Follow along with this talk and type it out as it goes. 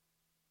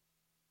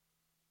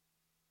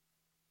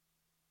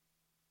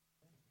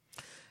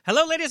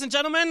Hello, ladies and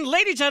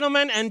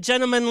gentlemen, and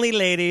gentlemanly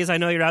ladies. I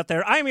know you're out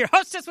there. I am your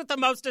hostess with the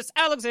mostest,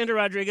 Alexander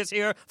Rodriguez,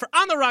 here for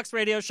On the Rocks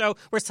radio show,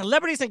 where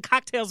celebrities and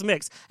cocktails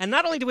mix. And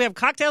not only do we have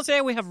cocktails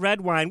today, we have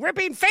red wine. We're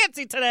being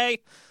fancy today.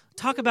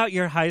 Talk about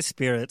your high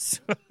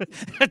spirits.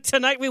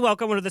 Tonight we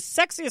welcome one of the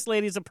sexiest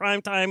ladies of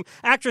primetime,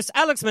 actress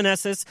Alex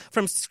Meneses,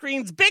 from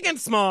screens big and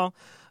small.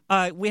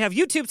 We have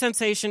YouTube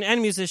sensation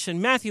and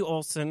musician Matthew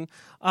Olson,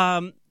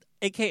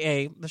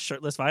 a.k.a. the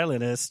shirtless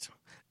violinist.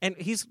 And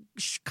he's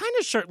kind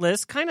of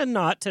shirtless, kind of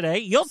not today.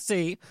 You'll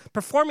see.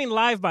 Performing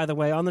live, by the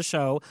way, on the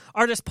show.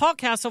 Artist Paul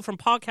Castle from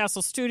Paul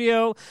Castle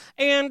Studio.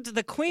 And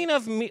the queen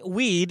of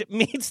weed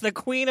meets the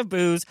queen of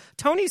booze.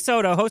 Tony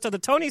Soto, host of the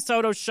Tony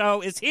Soto Show,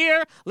 is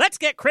here. Let's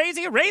get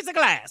crazy. Raise a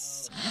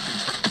glass.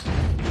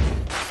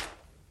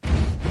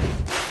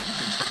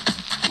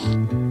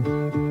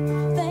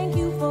 Thank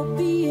you for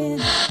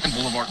being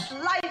Boulevard.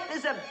 Life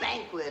is a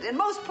banquet, and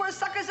most poor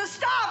suckers are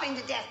starving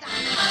to death.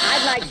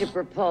 I'd like to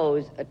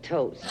propose a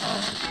toast.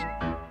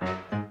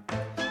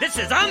 This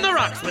is On the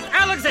Rocks with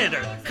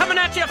Alexander, coming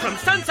at you from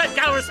Sunset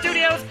Gower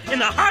Studios in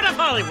the heart of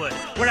Hollywood,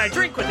 where I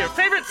drink with your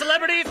favorite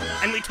celebrities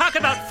and we talk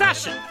about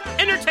fashion,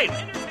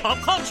 entertainment, pop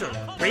culture,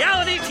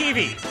 reality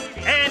TV,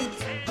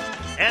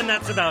 and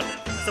that's about it.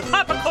 So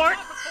pop a cork,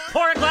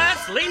 pour a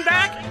glass, lean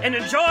back, and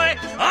enjoy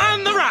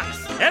On the Rocks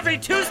every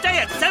Tuesday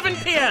at 7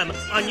 p.m.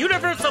 on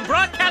Universal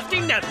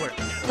Broadcasting Network.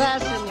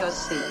 Fasten your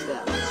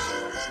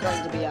seatbelts. It's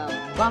going to be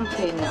a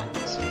bumpy night.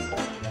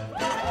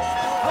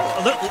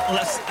 Oh, look,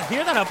 let's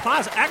hear that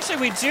applause. Actually,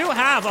 we do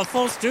have a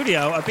full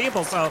studio of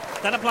people, so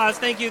that applause,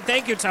 thank you,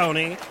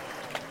 Tony.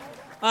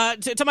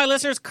 To my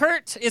listeners,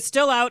 Kurt is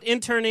still out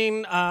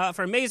interning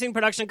for amazing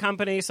production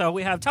company, so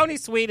we have Tony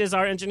Sweet as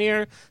our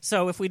engineer,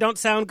 so if we don't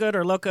sound good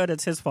or look good,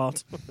 it's his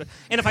fault.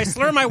 And if I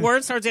slur my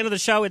words towards the end of the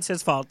show, it's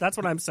his fault. That's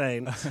what I'm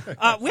saying. We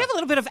have a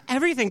little bit of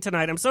everything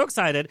tonight. I'm so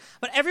excited.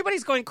 But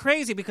everybody's going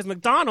crazy because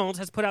McDonald's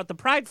has put out the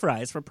Pride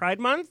Fries for Pride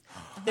Month.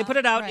 They put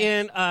it out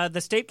in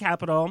the state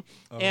capital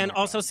and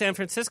also San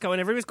Francisco, and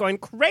everybody's going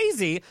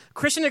crazy.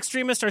 Christian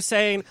extremists are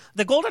saying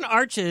the Golden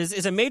Arches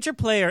is a major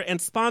player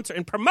and sponsor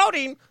in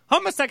promoting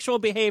homosexual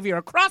behavior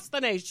across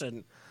the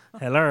nation.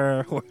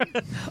 Hello.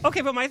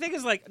 Okay, but my thing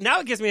is, like, now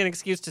it gives me an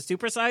excuse to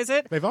supersize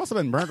it. They've also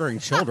been murdering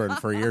children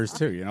for years,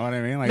 too. You know what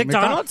I mean? Like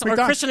McDonald's or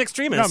Christian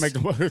extremists?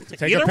 No,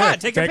 take Either a pick. one.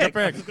 Take a pick. pick.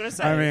 I was gonna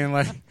say. I mean,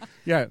 like,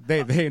 yeah,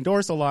 they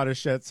endorse a lot of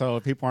shit, so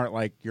people aren't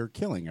like, you're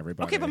killing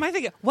everybody. Okay, but my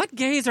thing is, what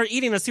gays are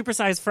eating a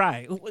supersized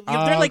fry?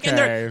 They're like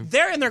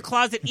they're in their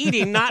closet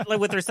eating, not like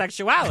with their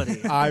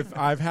sexuality.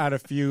 I've had a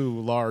few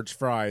large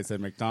fries at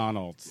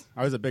McDonald's.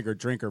 I was a bigger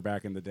drinker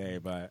back in the day,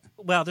 but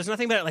well, there's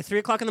nothing better. Like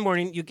 3:00 in the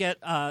morning, you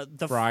get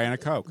the fry and a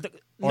Coke.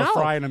 Or no.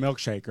 fry and a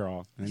milkshake,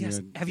 girl. And yes.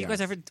 Have you yes.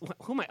 guys ever?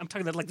 Who am I? I'm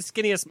talking about like the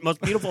skinniest,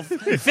 most beautiful,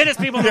 fittest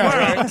people in the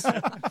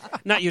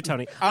world. Not you,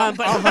 Tony. I'll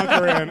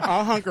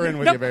hunker in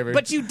with you, baby.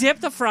 But you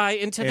dip the fry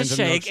into the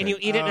shake and you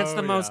eat it, and it's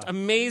the most yeah.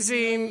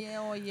 amazing.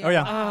 Oh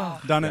yeah,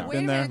 done it,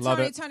 been there, love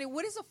it. Tony,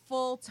 what is a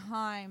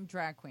full-time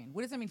drag queen?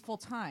 What does that mean,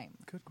 full-time?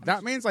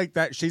 That means like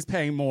that she's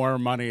paying more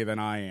money than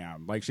I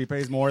am. Like she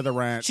pays more of the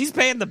rent. She's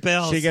paying the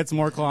bills. She gets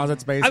more closet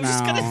space now. I was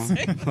just gonna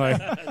say,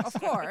 like, of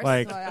course.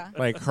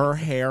 Like her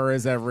hair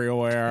is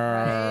everywhere.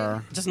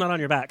 Right. Just not on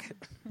your back.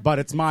 But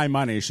it's my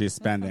money she's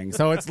spending.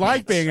 So it's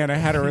like being in a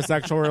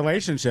heterosexual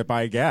relationship,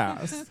 I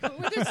guess.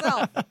 With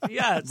yourself.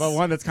 Yes. But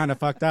one that's kind of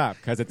fucked up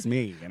because it's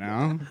me, you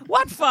know?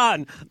 What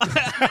fun.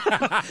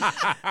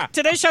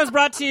 Today's show is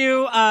brought to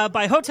you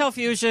by Hotel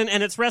Fusion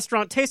and its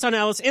restaurant Taste on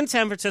Ellis in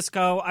San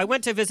Francisco. I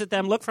went to visit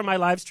them. Look for my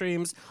live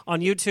streams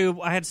on YouTube.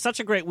 I had such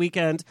a great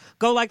weekend.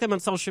 Go like them on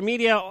social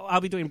media.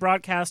 I'll be doing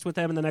broadcasts with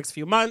them in the next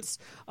few months.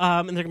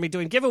 And they're going to be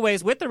doing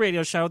giveaways with the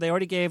radio show. They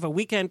already gave a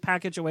weekend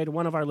package away to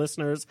one of our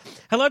listeners.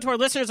 Hello to our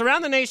listeners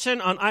around the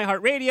nation on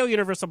iHeartRadio,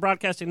 Universal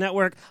Broadcasting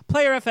Network,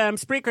 Player FM,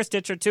 Spreaker,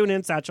 Stitcher,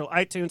 TuneIn, Satchel,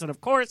 iTunes, and of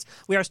course,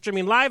 we are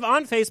streaming live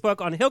on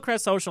Facebook on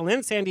Hillcrest Social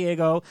in San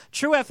Diego,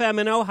 True FM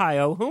in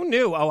Ohio, who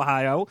knew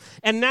Ohio,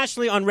 and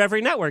nationally on Reverie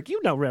Network. You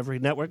know Reverie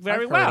Network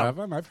very well.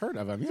 I've heard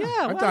of them.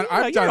 Yeah, Yeah,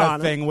 I've done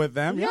a thing with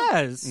them.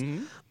 Yes.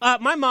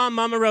 Mm-hmm. My mom,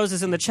 Mama Rose,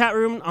 is in the chat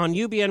room on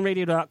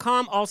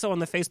ubnradio.com, also on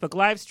the Facebook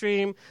live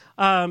stream.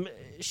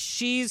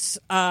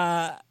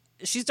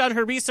 She's done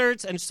her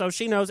research, and so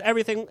she knows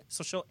everything,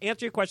 so she'll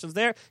answer your questions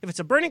there. If it's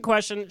a burning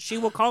question, she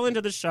will call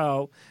into the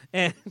show.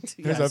 And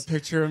There's a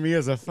picture of me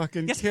as a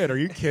fucking kid. Are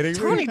you kidding me?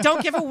 Tony,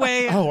 don't give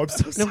away. Oh, I'm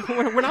so sorry.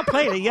 No, we're not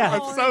playing it yet.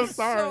 I'm so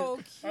sorry. So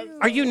cute.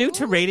 Are you new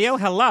to radio?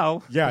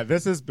 Hello. Yeah,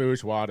 this is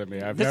bourgeois to me.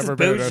 I've This never is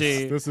been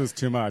bougie. this is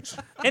too much.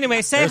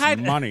 Anyway, say There's hi.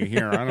 money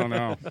here. I don't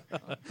know.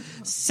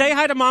 Say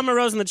hi to Mama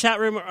Rose in the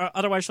chat room, or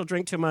otherwise she'll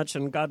drink too much,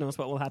 and God knows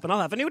what will happen.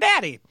 I'll have a new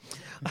daddy.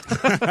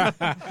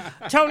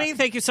 Tony,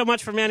 thank you so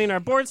much for manning our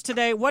boards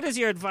today. What is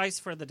your advice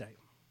for the day?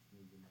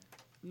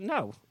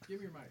 No. Give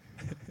me your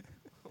mic.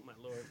 Oh, my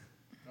Lord.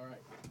 All right.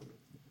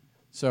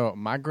 So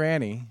my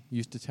granny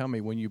used to tell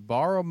me, when you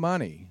borrow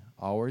money,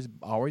 always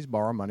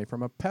borrow money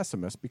from a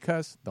pessimist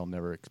because they'll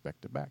never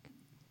expect it back.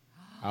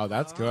 Oh,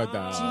 that's good,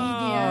 though. Genius.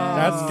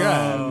 That's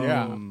good.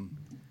 Yeah.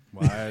 Wow.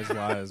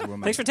 Wise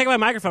woman. Thanks for taking my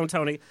microphone,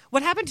 Tony.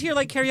 What happened to your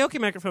karaoke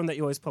microphone that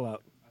you always pull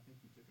out?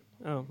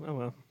 Oh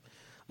well.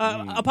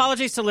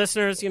 Apologies to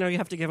listeners. You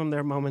have to give them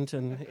their moment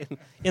in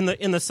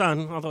the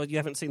sun. Although you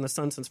haven't seen the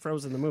sun since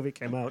Frozen the movie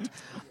came out.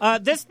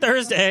 This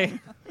Thursday.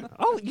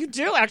 Oh, you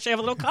do actually have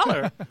a little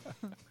color.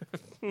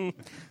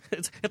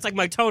 It's like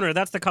my toner.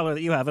 That's the color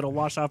that you have. It'll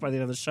wash off by the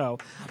end of the show.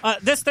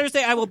 This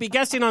Thursday, I will be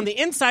guesting on the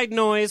Inside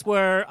Noise,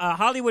 where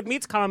Hollywood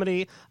meets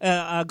comedy.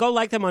 Go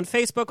like them on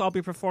Facebook. I'll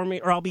be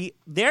performing, or I'll be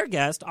their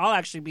guest. I'll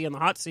actually be in the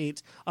hot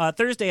seat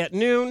Thursday at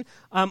noon.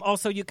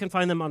 Also, you can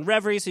find them on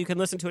Reverie, so you can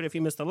listen to it if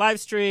you missed the live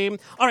stream.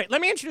 All right,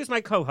 let me introduce my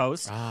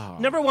co-hosts. Oh.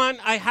 Number one,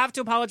 I have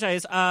to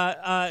apologize.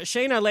 Shana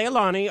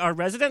Leilani, our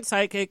resident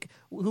psychic,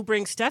 who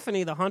brings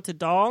Stephanie, the haunted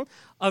doll.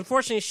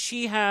 Unfortunately,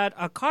 she had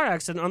a car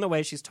accident on the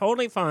way. She's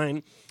totally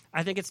fine.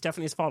 I think it's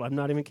Stephanie's fault. I'm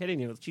not even kidding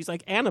you. She's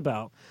like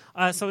Annabelle.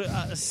 So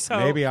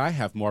maybe I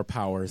have more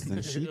powers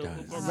than she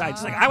does. Right.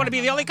 She's like, I want to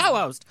be the only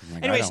co-host.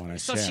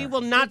 Anyways, so she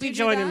will not be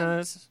joining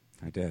us.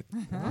 I did.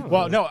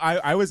 Well, no,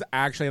 I was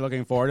actually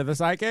looking forward to the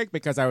psychic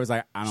because I was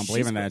like, I don't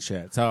believe in that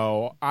shit.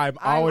 So I'm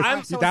always.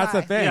 That's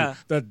the thing. Yeah.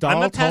 The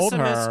doll told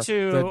her.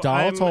 Too. The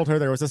doll told her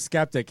there was a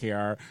skeptic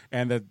here,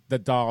 and the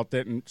doll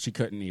didn't. She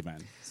couldn't even.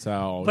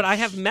 So, but I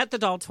have met the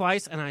doll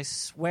twice, and I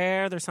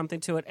swear there's something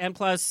to it. And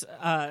plus,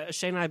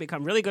 Shane and I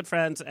become really good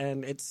friends,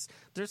 and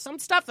there's some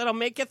stuff that'll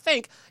make you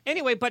think.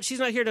 Anyway, but she's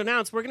not here to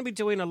announce. We're going to be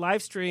doing a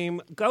live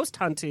stream ghost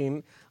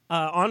hunting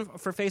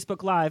for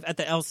Facebook Live at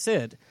the El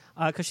Cid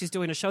because she's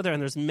doing a show there,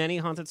 and there's many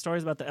haunted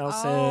stories about the El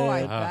Cid. Oh,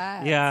 I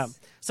bet. Yeah.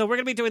 So we're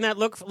going to be doing that.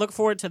 Look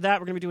forward to that.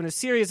 We're going to be doing a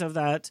series of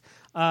that.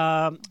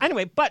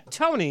 Anyway, but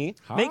Tony,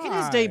 making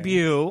his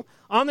debut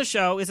on the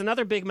show, is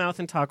another big mouth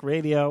in talk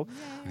radio.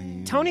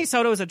 Yay. Tony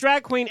Soto is a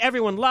drag queen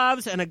everyone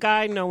loves and a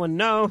guy no one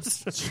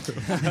knows.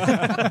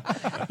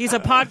 He's a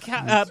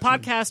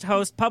podcast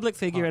host, public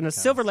figure, and a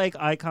Silver Lake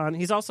icon.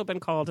 He's also been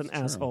called an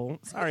asshole.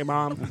 Sorry,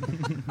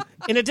 Mom.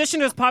 In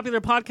addition to his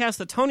popular podcast,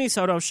 The Tony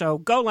Soto Show,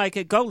 go like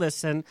it, go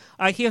listen.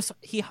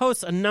 He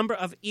hosts a number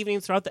of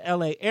evenings throughout the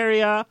L.A.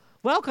 area.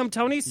 Welcome,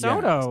 Tony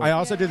Soto. Yes. I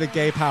also do the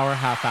Gay Power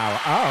half hour.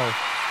 Oh.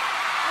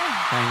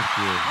 Thank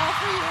you. All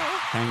for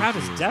you. Crowd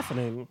is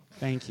deafening.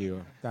 Thank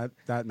you.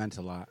 That meant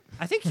a lot.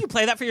 I think you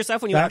play that for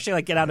yourself when you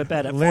actually get out of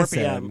bed at 4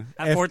 p.m.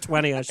 At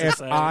 4:20, I should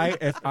say.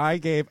 If I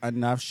gave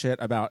enough shit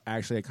about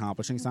actually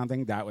accomplishing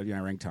something, that would be my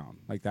ringtone.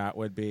 That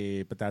would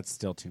be, but that's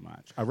still too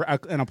much.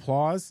 An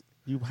applause,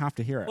 you have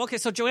to hear it. Okay,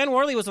 so Joanne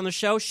Worley was on the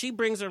show. She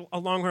brings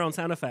along her own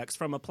sound effects,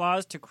 from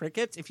applause to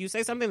crickets. If you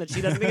say something that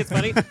she doesn't think it's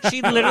funny,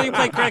 she literally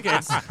play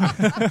crickets.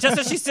 Just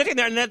as she's sitting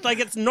there, and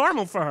it's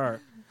normal for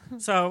her.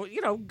 So,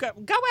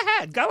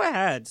 go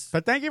ahead.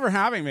 But thank you for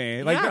having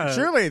me.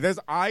 Truly,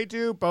 I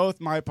do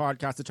both my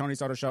podcast, The Tony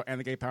Soto Show, and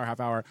the Gay Power Half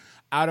Hour,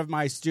 out of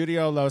my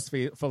Studio Los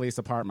Feliz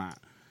apartment.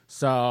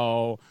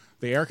 So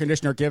the air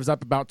conditioner gives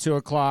up about 2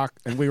 o'clock,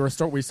 and we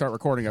start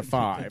recording at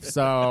 5.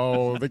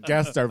 So the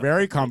guests are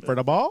very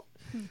comfortable.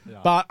 Yeah.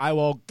 But I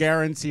will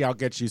guarantee I'll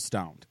get you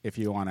stoned if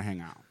you want to hang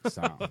out.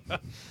 So.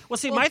 Well,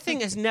 see, my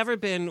thing has never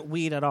been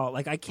weed at all.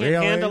 I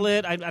can't handle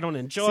it. I don't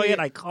enjoy it.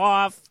 I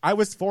cough. I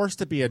was forced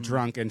to be a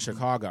drunk in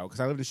Chicago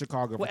because I lived in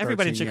Chicago for 13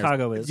 everybody in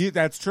Chicago years. is.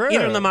 That's true.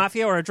 Either in the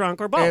mafia or a drunk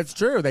or both. It's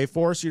true. They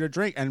force you to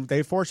drink, and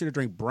they force you to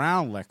drink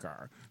brown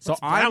liquor. So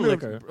I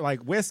moved, like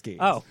whiskey.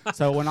 Oh.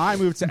 So when I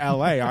moved to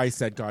L.A., I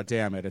said, God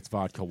damn it, it's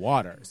vodka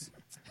waters.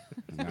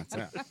 And that's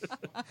it.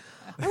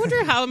 I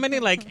wonder how many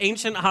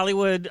ancient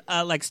Hollywood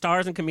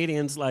stars and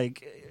comedians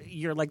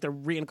you're the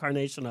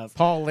reincarnation of.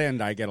 Paul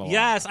Lynde, I get a lot.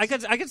 Yes, I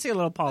could see a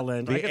little Paul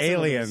Lynde. The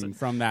alien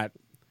from that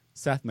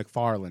Seth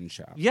MacFarlane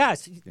show.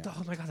 Yes. Yeah.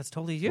 Oh my God, that's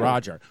totally you.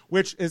 Roger,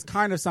 which is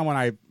kind of someone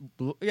I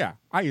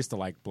used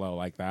to blow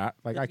like that.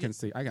 I can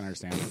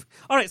understand it.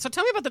 All right, so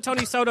tell me about the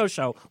Tony Soto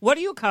Show. What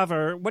do you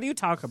cover? What do you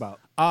talk about?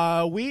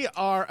 We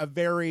are a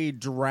very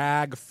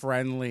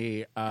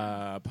drag-friendly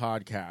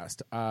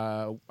podcast.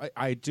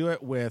 I do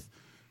it with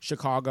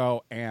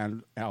Chicago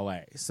and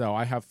L.A. So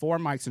I have 4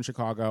 mics in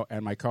Chicago,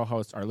 and my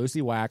co-hosts are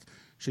Lucy Wack.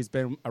 She's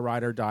been a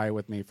ride or die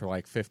with me for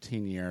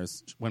 15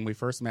 years. When we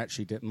first met,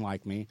 she didn't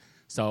like me,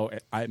 so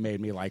it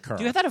made me like her.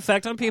 Do you have that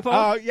effect on people?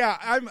 Yeah,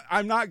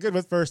 I'm not good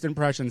with first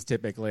impressions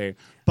typically,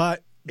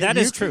 but that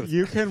is true.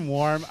 You can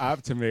warm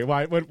up to me.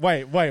 Wait, what does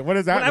that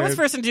mean? When I was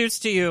first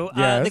introduced to you,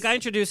 yes. The guy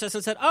introduced us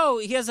and said, "Oh,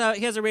 he has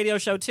a radio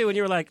show too," and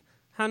you were like,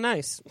 how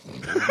nice.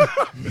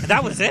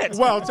 That was it.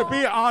 Well, to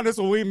be honest,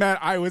 when we met,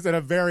 I was at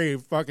a very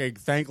fucking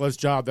thankless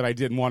job that I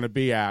didn't want to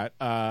be at.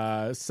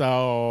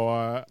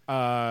 So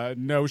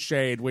no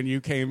shade. When you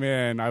came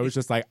in, I was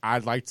just like,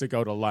 I'd like to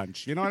go to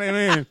lunch. You know what I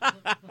mean?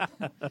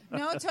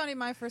 No, Tony,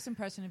 my first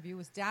impression of you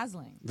was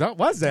dazzling. That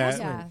was it.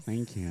 Yes.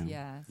 Thank you.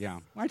 Yes. Yeah,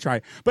 I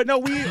tried. But no,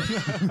 we...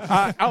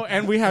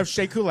 and we have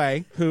Shea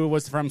Coulee, who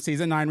was from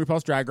Season 9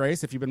 RuPaul's Drag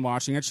Race. If you've been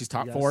watching it, she's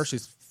top 4.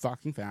 She's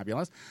fucking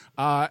fabulous.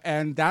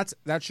 And that's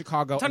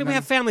Chicago. Tony, and we then-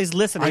 have families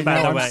listening, I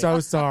by know, the way. I'm so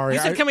sorry.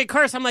 You said, can we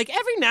curse? I'm like,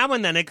 every now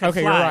and then it could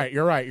Okay, fly.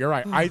 you're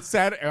right. I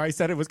said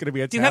it was going to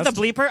be a Do you test. have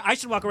the bleeper? I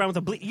should walk around with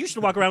a bleep. You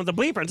should walk around with a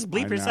bleeper and just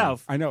bleep I know.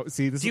 yourself. I know.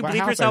 See, this Do you is what bleep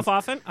happens. yourself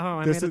often? Oh,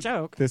 I This made a is-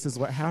 joke. This is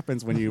what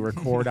happens when you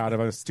record out of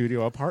a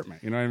studio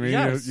apartment. You know what I mean?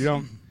 Yes. You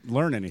don't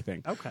learn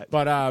anything. Okay.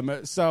 But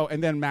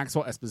and then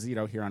Maxwell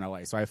Esposito here in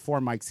LA. So I have 4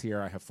 mics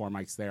here. I have 4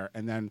 mics there.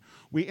 And then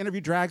we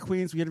interview drag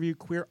queens. We interview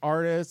queer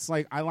artists.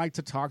 Like, I like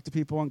to talk to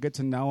people and get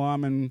to know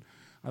them. And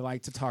I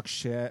like to talk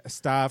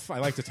stuff. I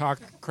like to talk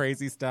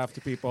crazy stuff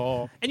to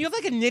people. And you have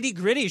like a nitty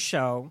gritty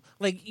show.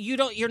 Like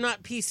you're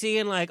not PC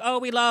and like, oh,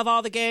 we love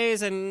all the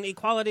gays and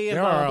equality and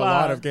There blah, are blah, a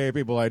blah. lot of gay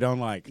people I don't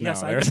like.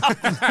 Yes, no, I there's-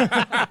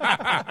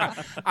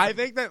 know. I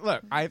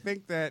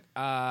think that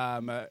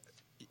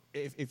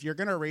if you're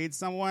gonna read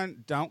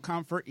someone, don't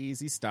come for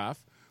easy stuff.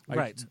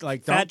 Like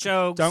Fat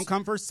jokes. Don't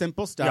come for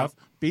simple stuff.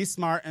 Yep. Be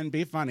smart and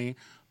be funny.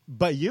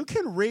 But you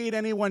can read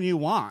anyone you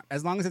want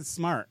as long as it's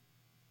smart.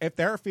 If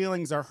their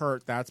feelings are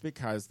hurt, that's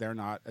because they're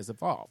not as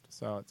evolved.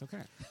 So it's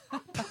okay.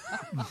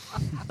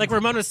 Like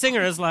Ramona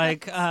Singer is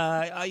like,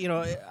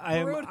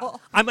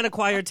 Brutal. I'm an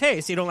acquired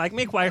taste. You don't like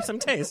me? Acquire some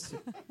taste.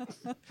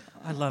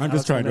 I love. I'm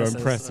just trying to Alex Meneses.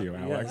 impress you,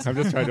 Alex. I'm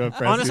just trying to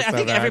impress Honestly, you. I so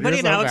think bad. everybody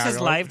You're in so Alex's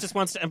fabulous. life just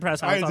wants to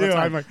impress Alex I all the do.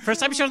 time. I'm like- First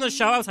time she showed on the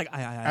show, I was like,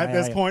 At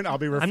this point, I'll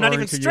be referring I'm not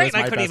even to you straight. as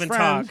And my I couldn't best even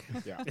friend.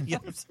 talk. Yeah.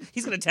 Yes.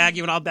 He's going to tag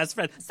you in all best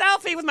friend.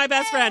 Selfie with my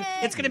best friend.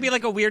 It's going to be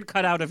like a weird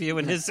cutout of you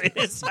in his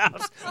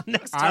house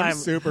next time. I'm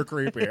super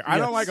creepy. I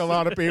don't like a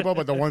lot of people,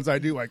 but the ones I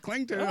do, I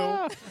cling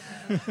to.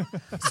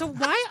 So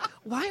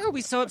why are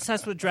we so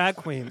obsessed with drag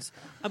queens?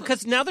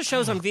 Because now the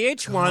show's on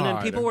VH1, and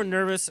God. people were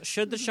nervous.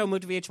 Should the show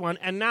move to VH1?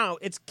 And now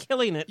it's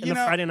killing it in the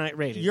Friday night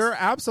ratings. You're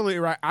absolutely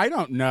right. I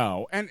don't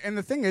know. And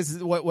the thing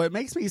is, what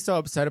makes me so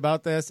upset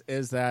about this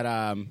is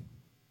that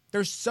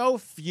there's so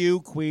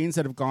few queens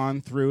that have gone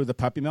through the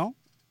puppy mill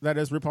that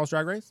is RuPaul's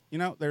Drag Race. You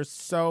know, there's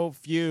so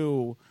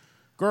few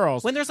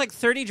girls. When there's like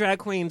 30 drag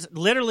queens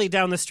literally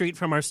down the street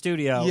from our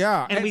studio.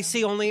 Yeah, And and- we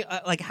see only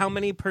like how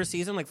many per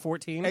season? Like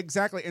 14?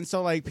 Exactly. And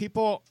so, like,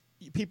 people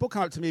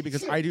come up to me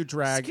because I do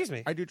drag. Excuse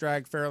me. I do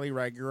drag fairly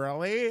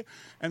regularly,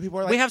 and people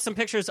are like, We have some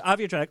pictures of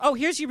your drag. Oh,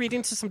 here's you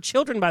reading to some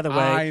children, by the way.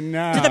 I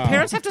know. Do the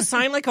parents have to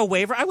sign like a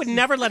waiver? I would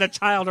never let a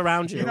child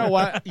around you. You know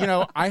what?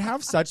 I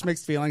have such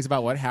mixed feelings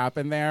about what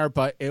happened there,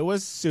 but it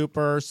was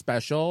super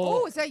special.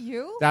 Oh, is that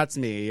you? That's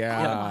me, yeah.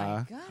 Oh,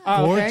 my God.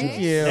 Oh, Gorgeous.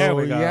 thank you. There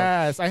we go.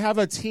 Yes, I have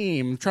a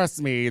team.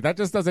 Trust me, that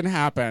just doesn't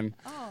happen.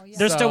 Oh, yeah.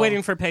 They're So- still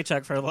waiting for a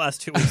paycheck for the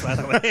last 2 weeks, by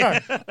the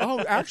way.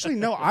 Oh, actually,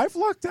 no. I've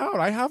lucked out.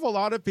 I have a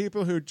lot of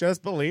people who just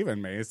believe in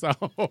me. So,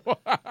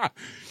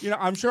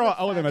 I'm sure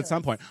I'll owe them at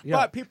some point. Yeah.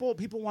 But people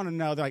want to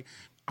know. They're like,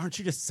 "Aren't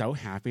you just so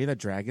happy that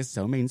drag is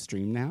so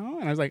mainstream now?"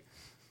 And I was like,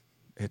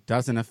 it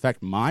doesn't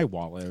affect my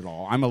wallet at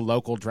all. I'm a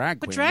local drag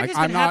But queen. drag Like, has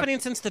been I'm not- happening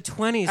since the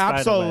 20s, by the way.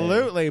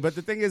 Absolutely, but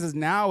the thing is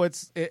now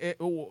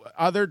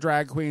other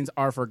drag queens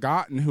are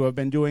forgotten who have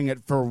been doing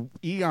it for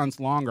eons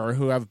longer,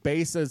 who have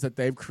bases that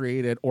they've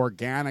created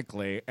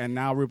organically, and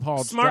now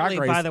RuPaul's Smartly,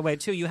 Drag Race. by the way,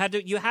 too. You had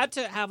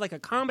to have like a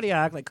comedy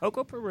act, like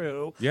Coco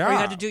Peru, Yeah, where you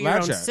had to do your own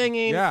legend.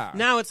 singing. Yeah.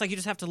 Now it's like you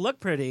just have to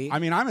look pretty. I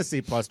mean, I'm a C+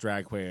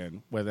 drag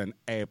queen with an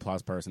A+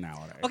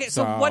 personality. Okay,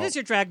 so what is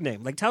your drag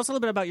name? Like, tell us a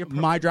little bit about your.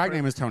 My drag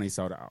name is Tony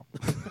Soto.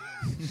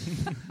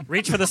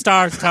 Reach for the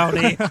stars,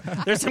 Tony.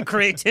 There's some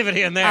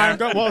creativity in there.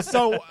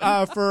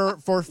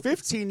 For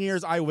 15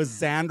 years, I was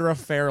Xandra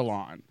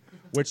Fairlawn,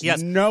 which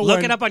Yes, no look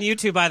one, it up on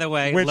YouTube, by the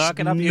way. which Look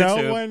it up no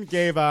YouTube. one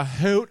gave a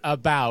hoot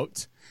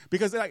about.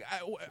 Because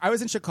I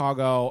was in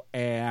Chicago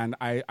and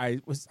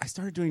I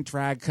started doing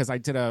drag because I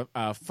did a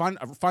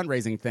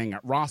fundraising thing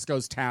at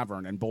Roscoe's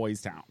Tavern in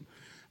Boys Town,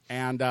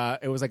 and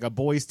it was like a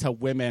boys to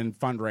women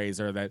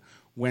fundraiser that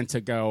went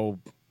to go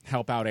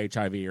help out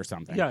HIV or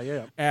something.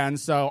 Yeah. And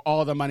so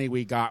all the money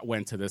we got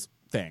went to this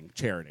thing,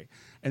 charity.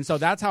 And so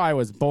that's how I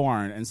was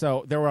born. And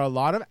so there were a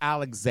lot of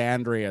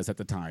Alexandrias at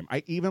the time.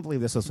 I even believe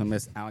this was when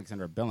Miss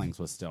Alexandra Billings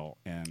was still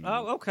in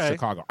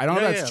Chicago. I don't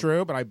know if that's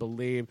true, but I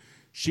believe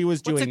she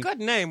was doing... It's a good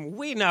name.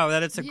 We know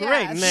that it's a Yeah,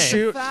 great it's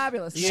name. a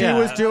fabulous. She Yeah.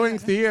 was doing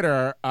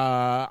theater.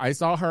 I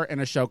saw her in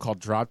a show called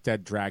Drop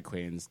Dead Drag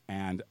Queens,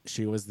 and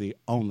she was the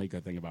only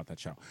good thing about that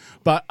show.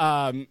 But,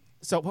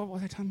 so what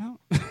was I talking about?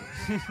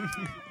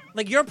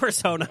 Like your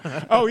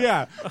persona. Oh,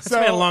 yeah. It's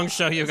been a long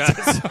show, you guys.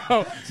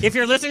 If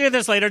you're listening to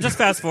this later, just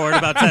fast forward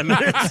about 10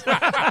 minutes.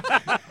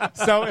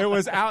 So it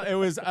was out. It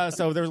was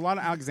so there was a lot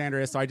of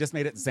Alexandria. So I just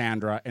made it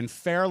Xandra, and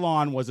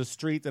Fairlawn was a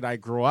street that I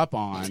grew up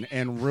on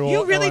in rural.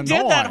 You really Illinois.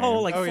 did that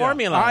whole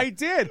formula. I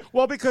did.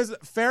 Well, because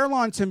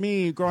Fairlawn to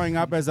me, growing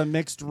up as a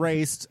mixed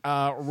race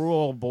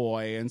rural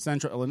boy in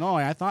central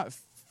Illinois, I thought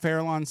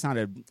Fairlawn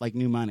sounded like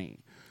new money.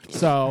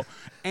 So,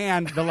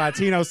 and the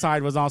Latino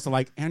side was also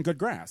like, and good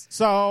grass.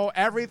 So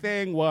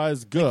everything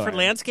was good. For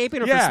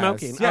landscaping or Yes, for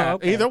smoking? Yeah, Oh,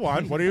 okay. either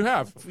one. What do you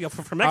have?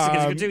 For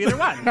Mexicans, you can do either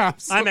one.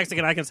 I'm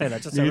Mexican. I can say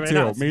that. Just so Me everybody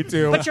too. knows. Me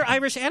too. But you're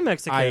Irish and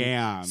Mexican. I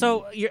am.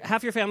 So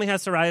half your family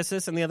has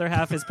psoriasis, and the other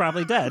half is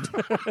probably dead.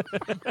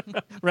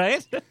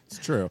 Right? It's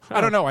true.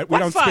 I don't know. We What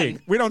don't fun.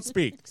 speak. We don't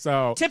speak.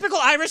 So Typical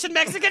Irish and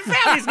Mexican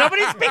families.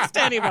 Nobody speaks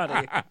to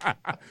anybody.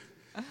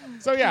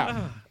 So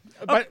yeah.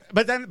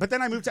 But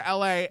then I moved to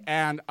LA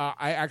and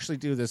I actually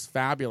do this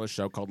fabulous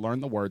show called Learn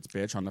the Words,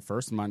 Bitch, on the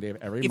first Monday of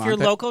every If month. you're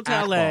local to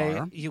at LA,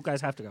 Bar. you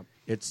guys have to go.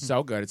 It's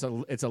so good.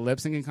 It's a lip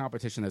syncing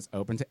competition that's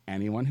open to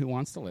anyone who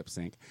wants to lip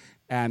sync.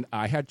 And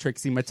I had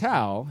Trixie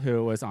Mattel,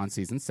 who was on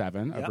season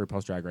 7 of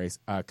RuPaul's Drag Race,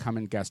 come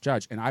and guest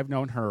judge. And I've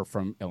known her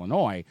from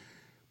Illinois,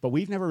 but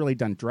we've never really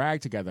done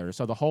drag together.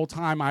 So the whole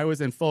time I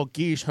was in full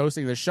geesh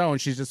hosting the show, and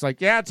she's just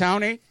like, "Yeah,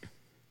 Tony.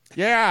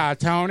 Yeah,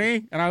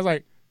 Tony." And I was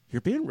like,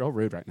 "You're being real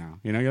rude right now."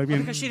 You know, you're being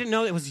Because she didn't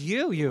know it was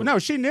you. No,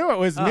 she knew it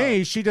was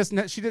me. She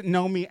didn't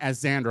know me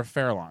as Xandra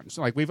Fairlawn.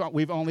 So like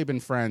we've only been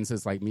friends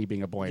as like me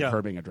being a boy and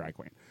her being a drag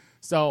queen.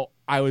 So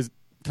I was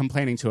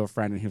complaining to a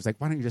friend, and he was like,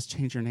 "Why don't you just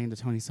change your name to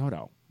Tony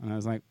Soto?" And I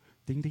was like,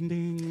 "Ding ding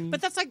ding." But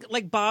that's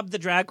like Bob the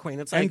drag queen.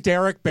 It's like And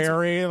Derek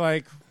Barry,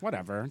 like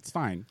whatever, it's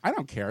fine. I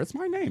don't care. It's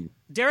my name.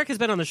 Derek has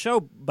been on the show,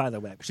 by the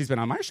way. She's been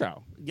on my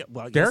show. Yeah,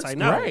 well, Derek's yes, I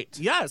know. great.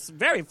 Yes,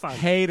 very fun.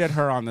 Hated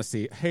her on the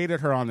seat. Hated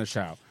her on the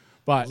show.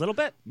 But A little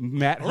bit?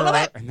 met A little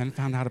her, bit? and then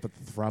found out about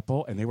the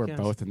throuple, and they were Yes.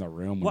 both in the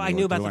room. When Well, we I were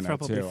knew about the doing it,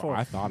 throuple too. before.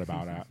 I thought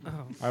about it.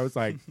 I was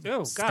like, Oh,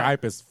 God.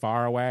 Skype is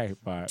far away,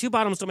 but Two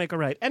bottoms don't make a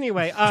right.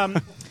 Anyway,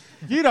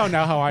 you don't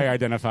know how I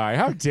identify.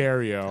 How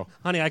dare you?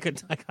 honey, I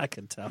could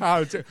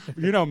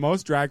tell.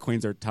 Most drag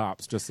queens are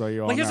tops. Just so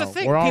you all Well, here's know, the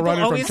thing. we're all People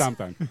running always, from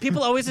something.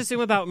 People always assume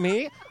about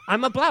me,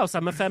 I'm a blouse.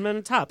 I'm a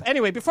feminine top.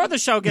 Anyway, before the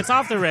show gets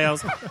off the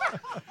rails,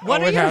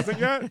 what are It your hasn't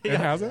yet. It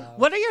hasn't.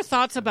 what are your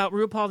thoughts about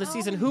RuPaul this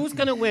season? Who's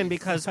going to win?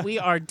 Because we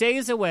are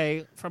days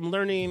away from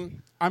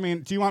learning. I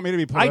mean, do you want me to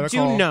be political?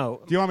 I do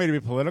know. Do you want me to be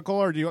political,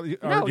 or do you?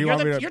 Or No, do you you're,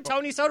 want me to? you're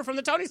Tony Soto from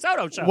the Tony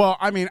Soto Show. Well,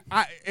 I mean,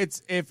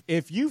 it's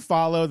if you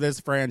follow this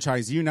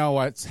franchise, you know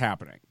what's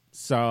happening.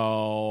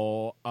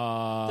 So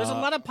there's a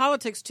lot of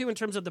politics too in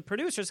terms of the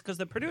producers, because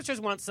the producers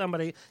want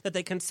somebody that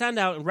they can send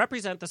out and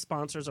represent the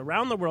sponsors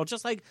around the world,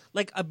 just like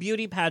a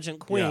beauty pageant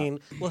queen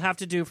will have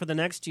to do for the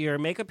next year,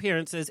 make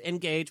appearances,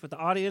 engage with the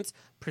audience,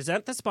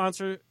 present the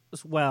sponsor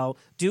as well,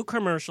 do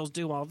commercials,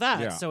 do all that.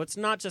 Yeah. So it's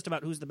not just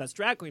about who's the best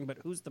drag queen, but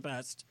who's the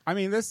best. I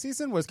mean, this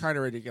season was kind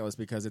of ridiculous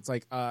because it's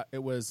like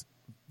it was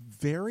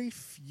very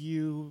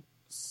few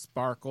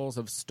sparkles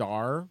of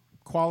star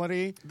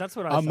quality. That's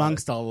what I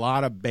amongst a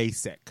lot of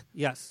basic.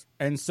 Yes.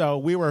 And so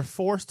we were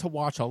forced to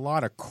watch a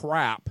lot of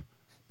crap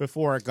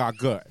before it got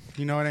good.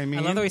 You know what I mean?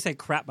 I love the way you say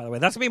crap, by the way.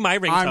 That's going to be my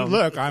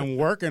ringtone. I'm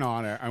working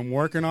on it. I'm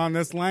working on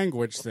this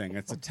language thing.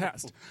 It's a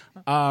test.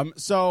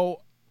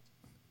 So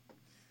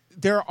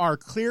there are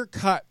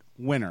clear-cut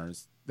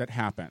winners that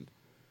happened.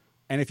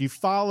 And if you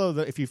follow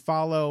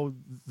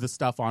the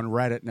stuff on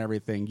Reddit and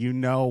everything, you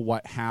know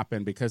what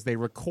happened because they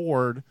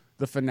record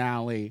the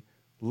finale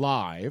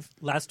live.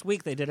 Last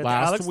week they did it at the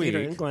Last Alex Theater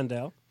week. in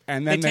Glendale.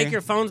 And then they take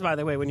your phones, by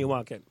the way, when you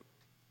walk in.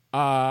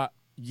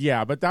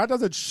 Yeah, but that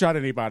doesn't shut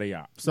anybody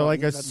up. So,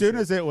 as soon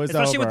as it was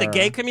Especially over, with the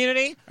gay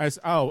community. first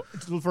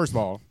of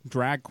all,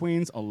 drag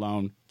queens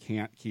alone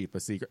can't keep a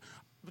secret.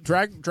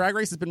 Drag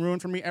Race has been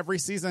ruined for me every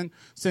season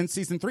since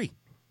season 3.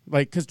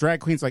 Because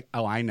drag queens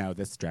oh, I know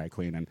this drag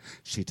queen, and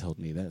she told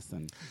me this,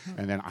 and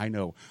then I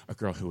know a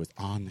girl who was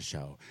on the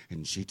show,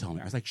 and she told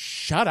me. I was like,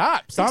 shut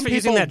up! Thanks for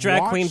using that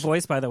drag queen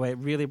voice, by the way. It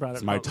really brought it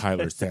It's my home.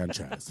 Tyler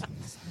Sanchez.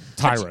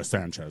 Tyra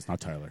Sanchez, not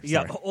Tyler.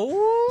 Yeah. Sorry.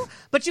 Oh,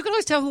 but you can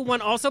always tell who won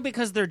also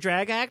because their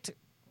drag act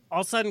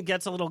all of a sudden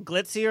gets a little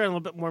glitzier and a little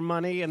bit more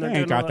money. And They they're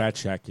ain't doing got that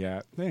check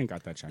yet. They ain't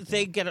got that check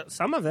They yet. get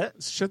some of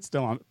it. Shit's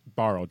still on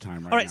borrowed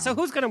time right All right, now. so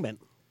who's going to win?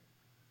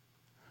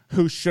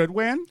 Who should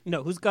win?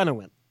 No, who's going to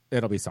win?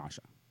 It'll be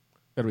Sasha.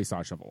 It'll be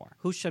Sasha Velour.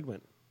 Who should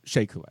win?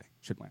 Shea Coulee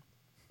should win.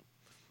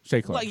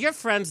 Shea Coulee. Well, you're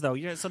friends, though.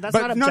 So that's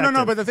But not objective.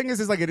 no. But the thing is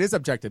it is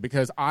objective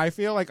because I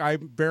feel like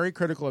I'm very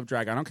critical of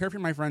drag. I don't care if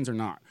you're my friends or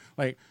not.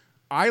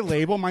 I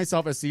label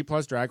myself a C+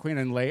 drag queen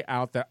and lay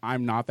out that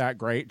I'm not that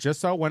great,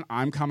 just so when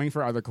I'm coming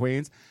for other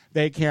queens,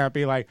 they can't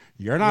be like,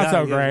 "You're not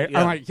so great."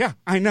 Yeah. I'm like, "Yeah,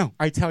 I know.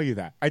 I tell you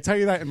that. I tell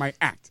you that in my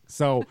act."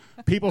 So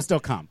people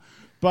still come,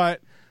 but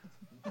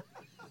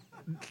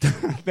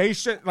they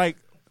should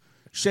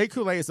Shea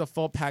Coulee is a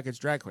full package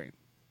drag queen.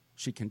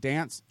 She can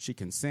dance, she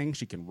can sing,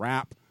 she can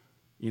rap,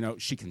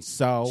 she can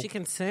sew. She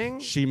can sing?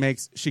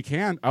 She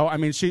can. Oh, I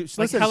mean,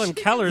 listen, Helen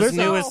Keller's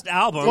newest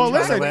album, Well, by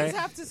listen. the way. Ladies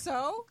have to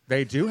sew?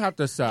 They do have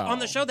to sew. On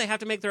the show, they have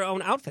to make their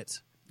own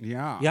outfits.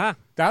 Yeah. Yeah.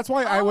 That's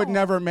why I would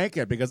never make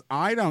it because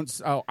I don't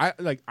sew.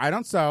 I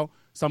don't sew.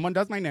 Someone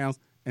does my nails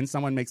and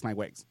someone makes my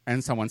wigs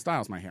and someone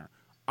styles my hair.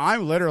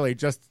 I'm literally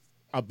just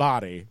a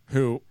body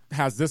who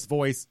has this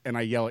voice and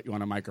I yell at you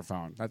on a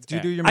microphone. That's Do you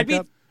it. do your I'd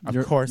makeup?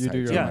 Of course you I do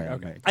your do own my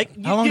own makeup.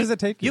 makeup. How long does it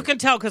take you? You can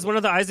tell because one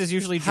of the eyes is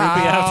usually droopy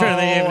after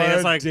the evening.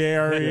 It's like,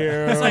 dare you?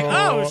 it's like,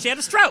 oh, she had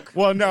a stroke.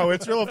 Well, no,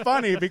 it's real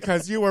funny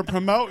because you were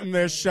promoting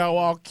this show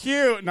all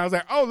cute, and I was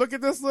like, oh, look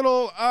at this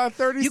little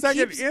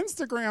 30-second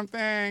Instagram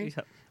thing.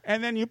 Yeah.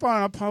 And then you put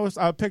on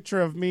a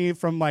picture of me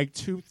from like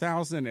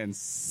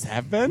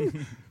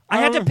 2007. I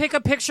had to pick a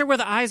picture where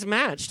the eyes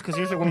matched because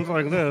usually one's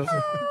like this.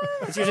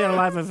 It's usually at a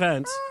live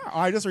event.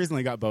 I just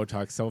recently got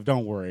Botox, so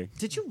don't worry.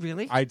 Did you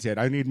really? I did.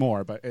 I need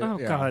more, but Oh,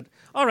 God.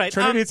 All right.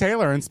 Trinity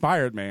Taylor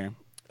inspired me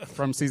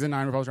from season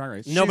 9 of RuPaul's Drag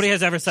Race. Nobody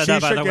has ever said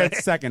that, by the way. She should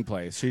get second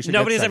place.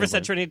 Nobody's ever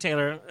said Trinity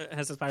Taylor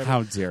has inspired me.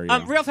 How dare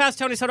you? Real fast,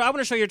 Tony Soto, I want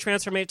to show your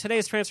transformation.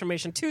 Today's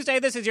Transformation Tuesday.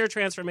 This is your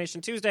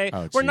Transformation Tuesday.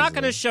 Oh, We're not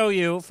going to Jesus. show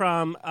you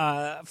from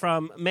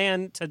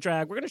man to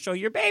drag. We're going to show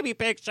you your baby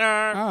picture.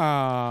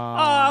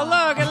 Oh,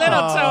 look at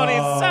little Tony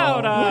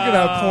Soto. Look at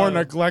that poor,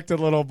 neglected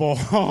little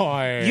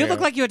boy. You look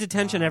like you had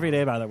detention every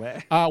day, by the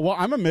way. Well,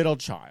 I'm a middle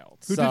child.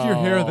 Who did your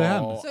hair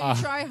then? So you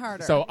try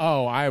harder.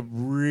 I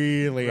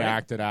really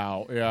acted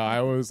out. Yeah,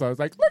 I was like,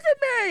 look at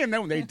me. And then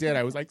when they did,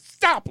 I was like,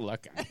 stop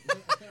looking.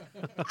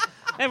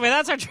 Anyway,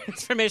 that's our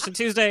Transformation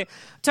Tuesday.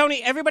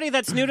 Tony, everybody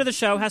that's new to the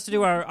show has to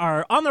do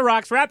our On the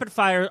Rocks rapid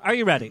fire. Are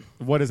you ready?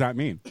 What does that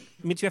mean?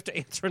 It means you have to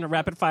answer in a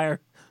rapid fire.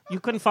 You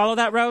couldn't follow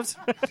that, Rose?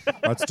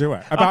 Let's do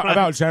it.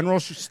 About general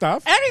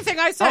stuff? Anything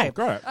I say. Oh,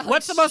 good.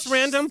 What's the most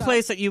random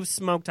place that you've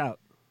smoked out?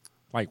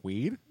 Like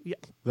weed? Yeah.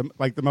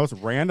 The most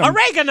random.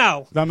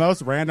 Oregano. The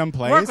most random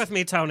place. Work with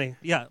me, Tony.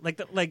 Yeah, like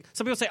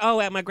some people say, oh,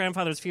 at my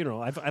grandfather's funeral.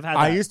 I've had that.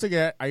 I used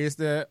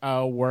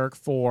to work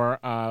for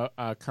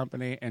a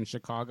company in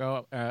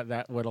Chicago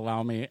that would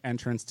allow me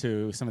entrance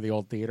to some of the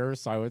old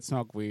theaters. So I would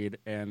smoke weed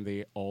in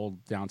the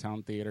old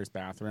downtown theaters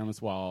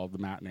bathrooms while the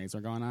matinees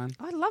are going on.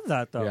 I love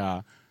that though.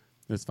 Yeah.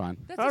 It's fun.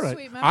 That's All a right.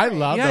 sweet memory. I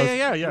love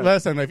those. Yeah.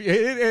 Listen, it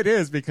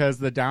is because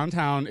the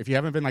downtown, if you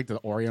haven't been like to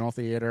the Oriental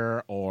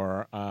Theater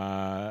or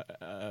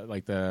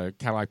like the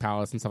Cadillac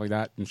Palace and stuff like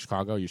that in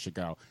Chicago, you should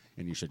go.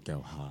 And you should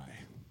go high.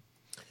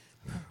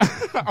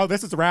 Oh,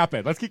 this is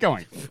rapid. Let's keep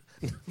going.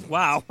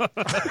 Wow. Oh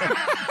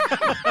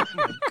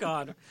my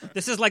God.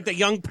 This is like the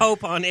young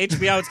Pope on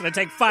HBO. It's going to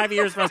take 5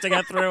 years for us to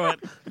get through it.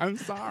 I'm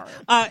sorry.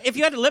 If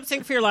you had to lip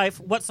sync for your life,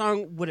 what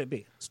song would it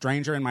be?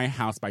 Stranger in My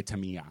House by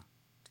Tamia.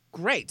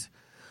 Great.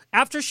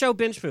 After show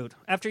binge food.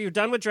 After you're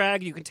done with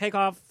drag, you can take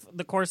off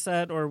the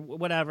corset or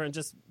whatever and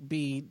just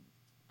be...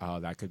 Oh,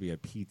 that could be a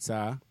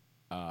pizza.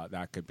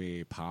 That could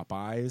be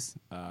Popeyes.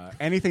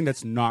 Anything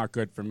that's not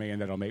good for me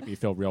and that'll make me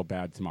feel real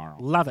bad tomorrow.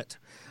 Love it.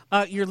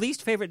 Your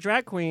least favorite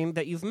drag queen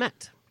that you've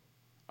met?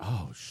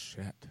 Oh,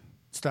 shit.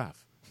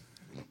 Stuff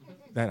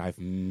that I've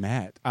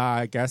met.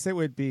 I guess it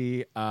would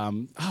be...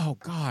 oh,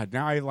 God.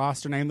 Now I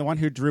lost her name. The one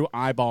who drew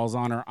eyeballs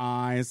on her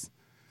eyes.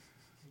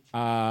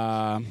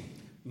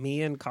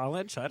 Me in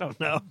college? I don't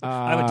know.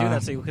 I would do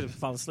that so you could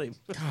fall asleep.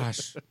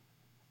 Gosh.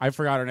 I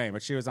forgot her name,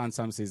 but she was on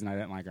some season. I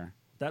didn't like her.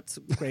 That's a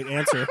great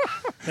answer.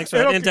 Thanks for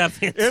that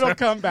in-depth answer. It'll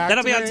come back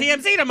That'll to be me. on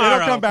TMZ tomorrow.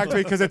 It'll come back to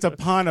me because it's a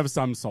pun of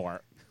some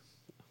sort.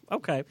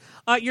 Okay.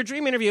 Your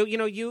dream interview,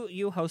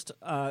 you host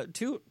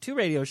two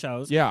radio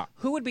shows. Yeah.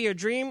 Who would be your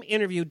dream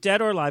interview,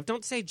 dead or alive?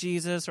 Don't say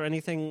Jesus or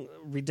anything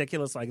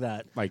ridiculous like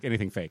that. Like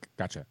anything fake.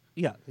 Gotcha.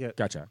 Yeah.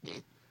 Gotcha.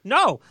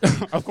 No.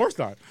 Of course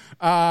not.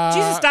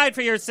 Jesus died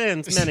for your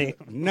sins, many.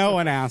 No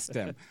one asked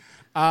him.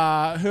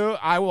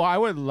 I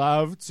would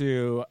love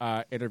to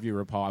interview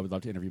RuPaul. I would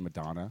love to interview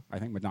Madonna. I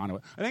think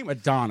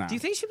Madonna. Do you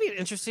think she'd be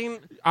interesting?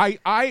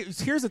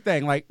 Here's the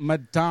thing. Like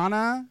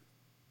Madonna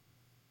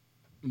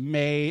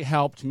may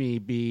helped me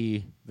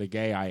be the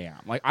gay I am.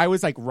 Like I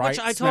was like right Which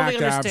I smack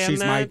totally dab. understand She's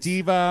that. my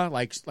diva.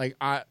 Like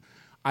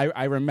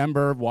I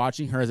remember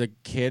watching her as a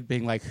kid,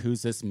 being like,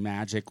 "Who's this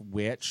magic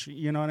witch?"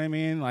 You know what I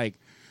mean? Like.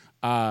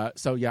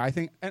 So yeah, I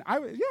think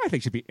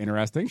she'd be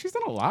interesting. She's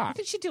done a lot. I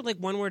think she'd do like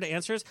one-word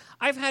answers.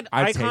 I've had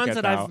I'd take icons it,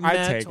 that though. I've met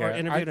I'd take or it.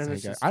 interviewed. I'd And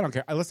it's take it. just, I don't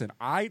care. Listen,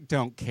 I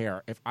don't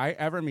care if I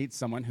ever meet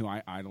someone who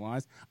I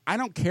idolize. I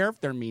don't care if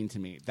they're mean to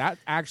me. That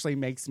actually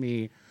makes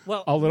me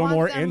a little want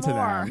more them into more.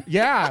 them.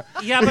 Yeah,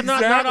 Yeah, but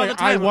not all the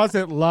exactly. I time.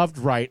 wasn't loved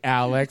right,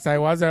 Alex. I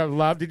wasn't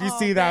loved. Did you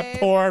see that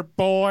babe. poor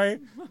boy?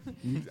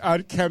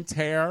 Unkempt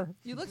hair.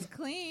 You looked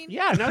clean.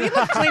 yeah, no, you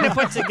look clean and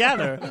put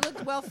together. You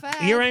looked well fed.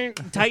 You're wearing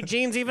tight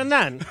jeans even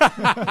then.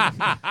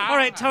 All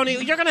right, Tony,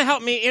 you're going to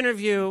help me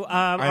interview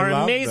our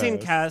love amazing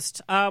this.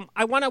 cast.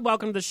 I want to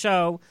welcome to the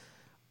show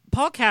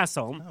Paul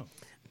Castle. Oh.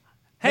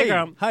 Hey,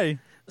 girl. Hi.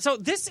 So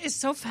this is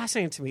so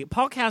fascinating to me.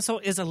 Paul Castle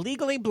is a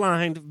legally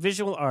blind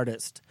visual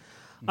artist.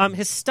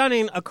 His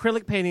stunning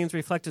acrylic paintings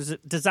reflect his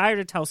desire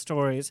to tell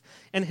stories,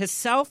 and his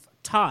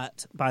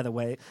self-taught, by the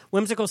way,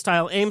 whimsical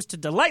style aims to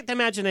delight the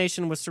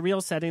imagination with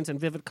surreal settings and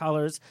vivid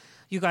colors.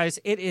 You guys,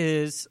 it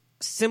is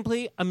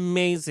simply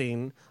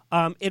amazing.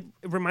 It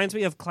reminds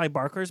me of Clive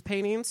Barker's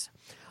paintings,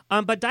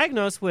 but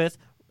diagnosed with,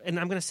 and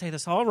I'm going to say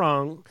this all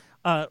wrong,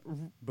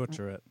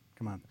 Butcher it.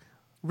 Come on.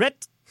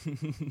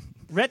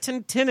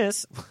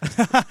 retinitis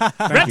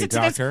Thank you,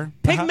 doctor.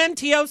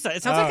 pigmentosa.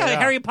 It sounds like a yeah.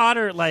 Harry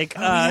Potter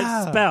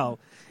spell.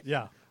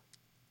 Yeah.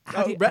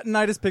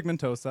 Retinitis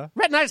pigmentosa.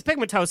 Retinitis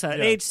pigmentosa. At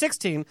age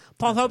 16,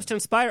 Paul hopes to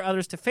inspire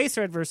others to face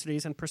their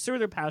adversities and pursue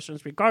their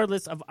passions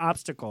regardless of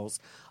obstacles.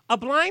 A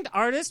blind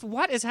artist?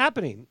 What is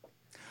happening?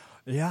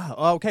 Yeah.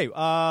 Okay.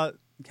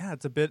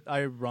 It's a bit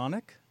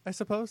ironic, I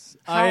suppose.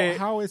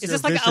 How is Is your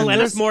this like vision?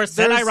 Alanis Morissette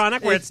there's-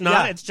 ironic where it's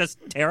not? yeah. It's just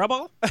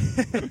terrible?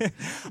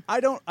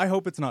 I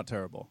hope it's not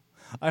terrible.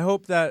 I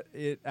hope that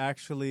it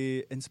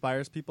actually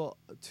inspires people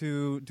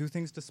to do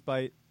things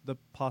despite the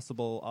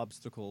possible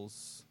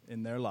obstacles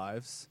in their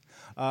lives.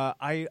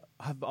 I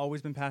have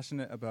always been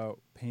passionate about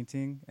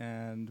painting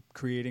and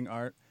creating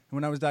art. And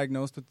when I was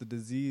diagnosed with the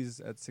disease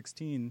at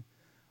 16,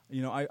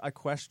 I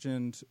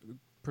questioned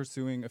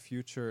pursuing a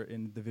future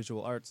in the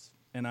visual arts.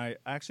 And I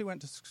actually went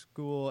to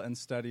school and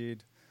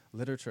studied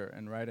literature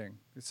and writing.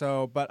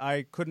 But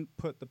I couldn't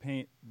put the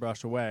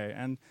paintbrush away.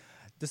 And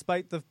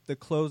despite the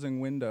closing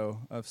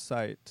window of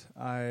sight,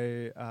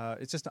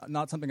 it's just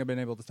not something I've been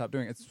able to stop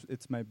doing.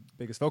 It's my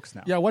biggest focus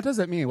now. Yeah, what does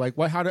it mean? Like,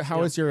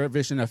 how is your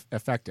vision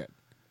affected?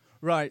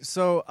 Right.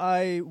 So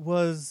I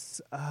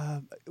was.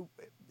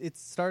 It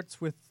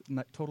starts with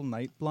total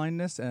night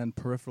blindness, and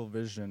peripheral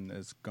vision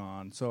is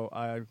gone. So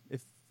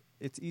if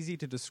it's easy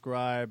to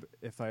describe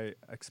if I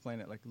explain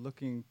it like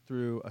looking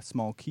through a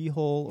small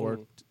keyhole,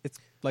 or it's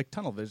like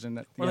tunnel vision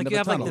at the Or end like of you a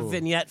have like tunnel. the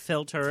vignette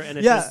filter and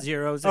it just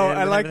zeroes in. Oh,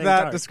 I with like everything that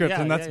dark.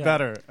 description. Yeah, That's yeah.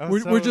 better.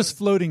 We're just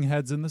floating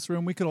heads in this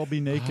room. We could all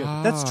be naked.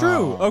 That's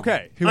true.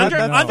 Okay. Under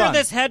That's fun.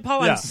 this head,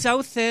 Paul, Yeah. I'm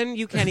so thin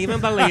you can't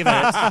even believe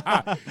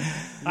it.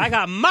 I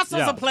got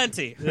muscles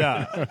aplenty.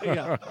 Yeah.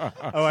 Yeah.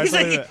 Oh, I He's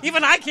believe like, it.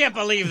 even I can't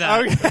believe that.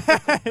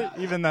 Okay.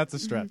 Even that's a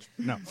stretch.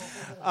 No.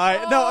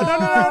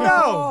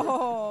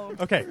 No.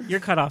 Okay. You're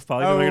cut off,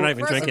 Paul. Oh. You're not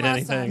even First drinking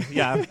lesson. anything.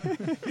 Yeah.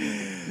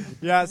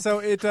 Yeah, so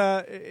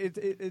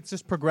it's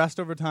just progressed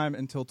over time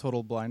until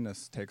total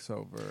blindness takes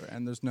over,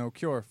 and there's no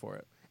cure for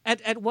it.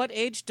 At what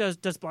age does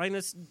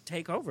blindness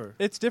take over?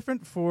 It's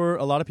different for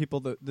a lot of people.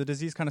 The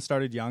disease kind of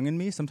started young in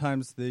me.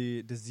 Sometimes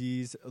the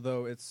disease,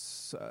 though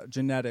it's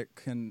genetic,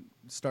 can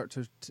start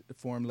to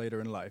form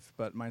later in life,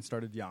 but mine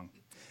started young.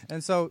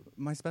 And so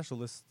my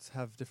specialists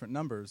have different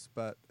numbers,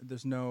 but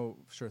there's no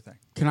sure thing.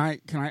 Can I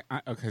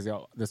okay,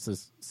 so this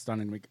is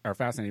stunning me or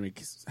fascinating me.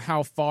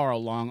 How far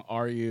along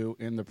are you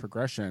in the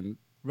progression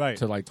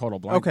to like total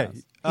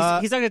blindness? Okay.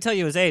 He's not going to tell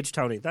you his age,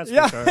 Tony. That's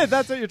Yeah, for sure.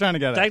 that's what you're trying to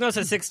get at. Diagnosed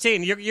at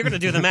 16. You're going to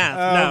do the math.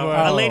 Oh, No,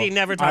 well. a lady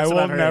never talks I about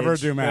will her never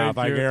age. do math.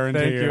 Thank I you. guarantee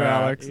Thank you,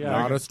 that. Alex. Yeah.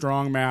 Not a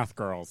strong math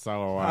girl. So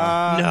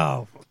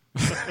No.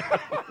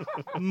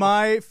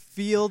 My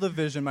field of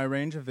vision, my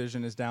range of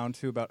vision is down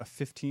to about a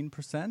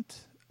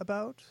 15%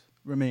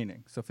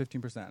 remaining. So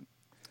 15%.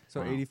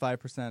 So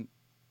 85%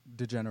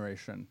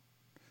 degeneration.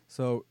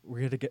 So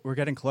we're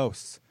getting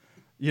close.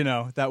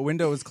 That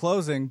window is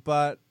closing,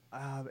 but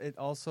it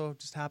also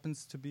just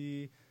happens to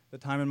be the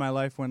time in my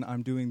life when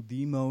I'm doing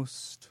the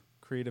most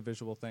creative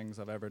visual things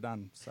I've ever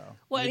done. So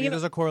maybe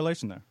there's a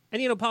correlation there.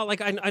 And Paul,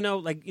 like I know,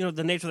 like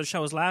the nature of the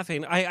show is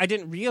laughing. I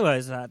didn't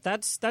realize that.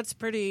 That's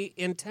pretty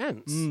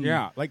intense.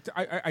 yeah, like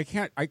I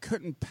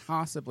couldn't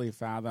possibly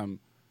fathom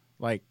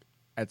like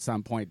at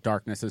some point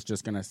darkness is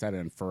just going to set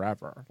in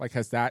forever. Like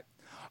has that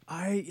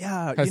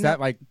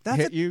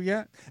hit you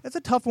yet? It's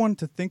a tough one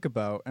to think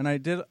about, and I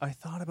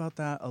thought about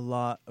that a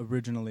lot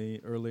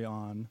originally early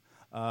on.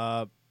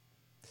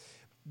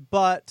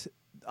 But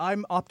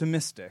I'm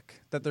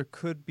optimistic that there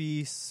could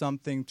be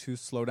something to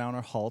slow down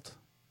or halt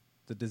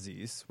the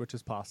disease, which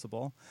is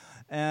possible.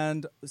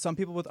 And some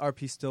people with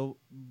RP still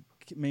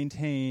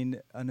maintain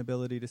an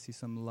ability to see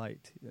some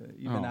light,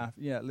 even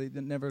after. Yeah,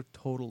 never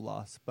total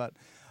loss. But,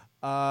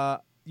 I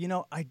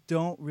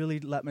don't really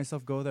let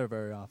myself go there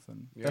very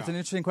often. Yeah. That's an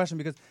interesting question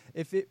because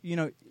if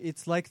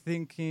it's like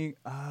thinking...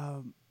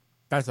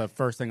 That's the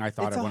first thing I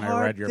thought It's of a when I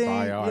hard read your thing,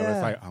 bio. I was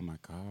yeah. like, oh my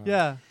God.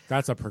 Yeah.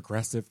 That's a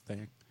progressive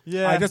thing.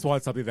 Yeah. I just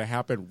want something to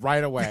happen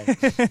right away.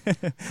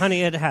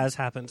 Honey, it has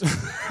happened.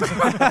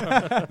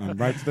 I'm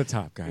right to the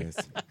top, guys.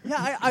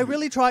 Yeah, I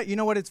really try. You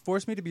know what? It's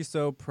forced me to be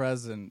so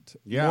present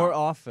more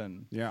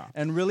often. Yeah.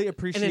 And really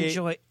appreciate... And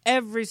enjoy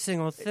every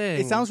single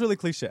thing. It sounds really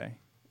cliche,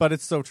 but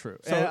it's so true.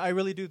 So- And I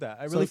really do that.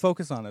 I really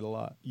focus on it a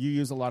lot. You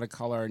use a lot of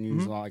color and you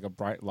use a lot of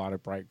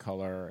bright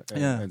color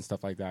and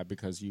stuff like that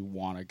because you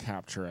want to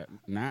capture it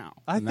now.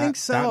 I And think that,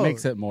 so. That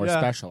makes it more Yeah.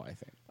 special, I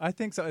think. I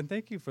think so, and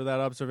thank you for that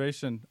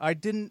observation. I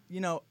didn't,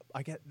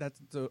 I get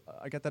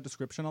that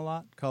description a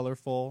lot,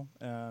 colorful,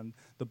 and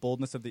the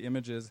boldness of the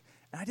images.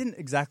 And I didn't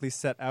exactly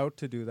set out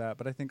to do that,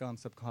 but I think on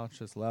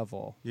subconscious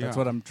level, that's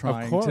what I'm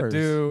trying to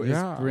do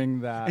is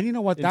bring that and you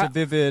know what, into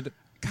vivid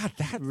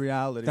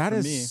reality that for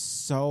is me.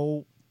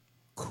 so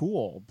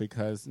cool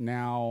because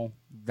now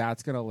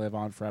that's going to live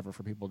on forever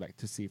for people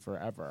to see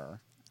forever.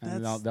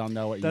 And they'll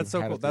know what you had That's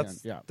so cool. at the That's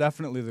end. Yeah.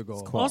 definitely the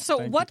goal. Cool. Also,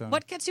 Thank you, what Tony.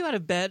 gets you out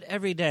of bed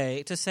every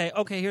day to say,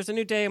 okay, here's a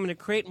new day, I'm going to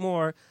create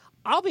more,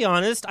 I'll be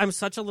honest, I'm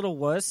such a little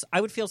wuss.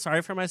 I would feel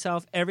sorry for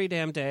myself every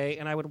damn day,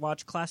 and I would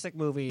watch classic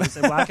movies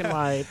in black and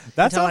white.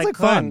 That until sounds like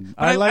couldn't. fun.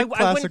 But I like I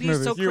classic wouldn't be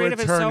movies. so You would creative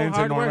and turn so into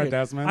Norma hard-working.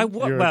 Desmond? I You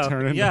would. would Well,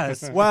 turn into-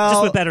 yes. Well,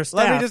 just with better staff.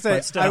 let me just say,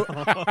 but still.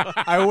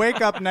 I wake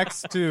up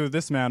next to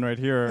this man right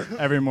here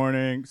every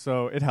morning,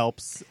 so it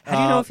helps. How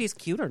do you know if he's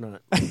cute or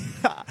not?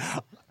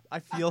 I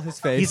feel his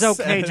face. He's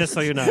okay, just so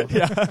you know.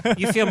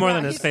 You feel more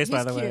than his face,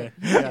 by the way.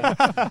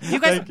 Yeah.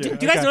 You guys, do you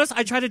guys notice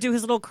I tried to do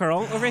his little curl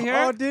over here?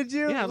 Oh, did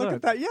you? Yeah, look look.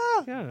 at that. Yeah.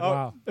 Yeah. Oh,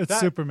 Wow, it's that-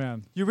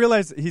 Superman. You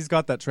realize he's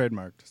got that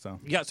trademarked, so.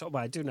 Yeah, so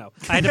I do know.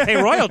 I had to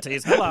pay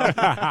royalties. Hello.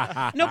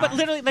 No, but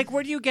literally, like,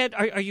 where do you get?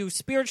 Are you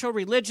spiritual,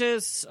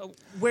 religious?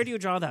 Where do you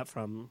draw that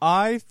from?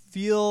 I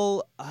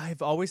feel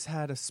I've always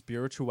had a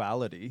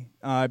spirituality.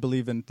 I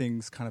believe in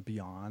things kind of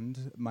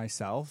beyond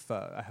myself.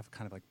 I have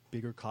kind of like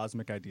bigger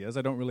cosmic ideas.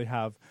 I don't really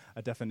have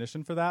a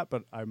definition for that,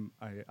 but I'm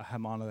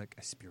on like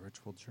a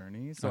spiritual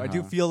journey. So I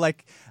do feel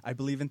like I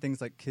believe in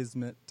things like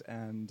kismet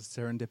and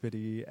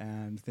serendipity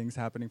and things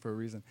happening for a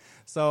reason.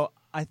 So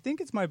I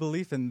think it's my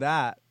belief in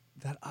that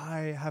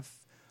I have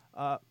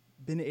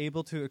been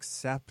able to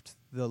accept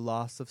the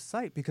loss of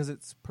sight because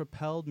it's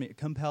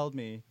compelled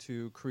me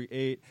to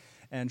create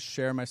and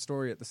share my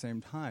story at the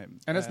same time.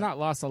 And it's not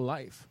loss of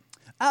life.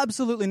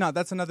 Absolutely not.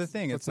 That's another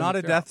thing. It's not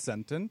a death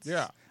sentence.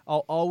 Yeah.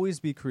 I'll always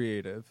be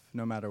creative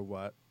no matter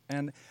what.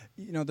 And,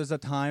 there's a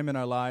time in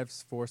our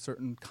lives for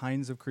certain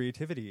kinds of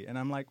creativity. And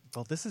I'm like,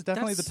 well, this is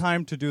definitely the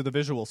time to do the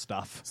visual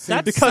stuff.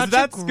 Because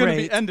that's going to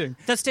be ending.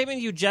 That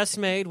statement you just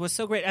made was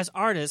so great. As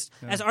artists,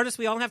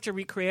 we all have to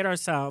recreate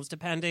ourselves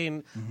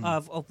depending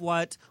of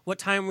what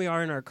time we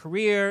are in our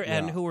career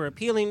and who we're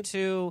appealing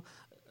to.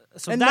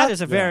 So and that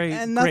is a very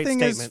and great nothing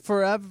statement. is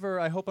forever.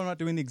 I hope I'm not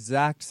doing the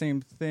exact same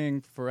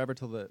thing forever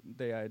till the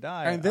day I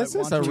die. And this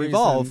I is want a to reason.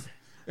 evolve.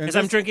 Because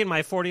I'm drinking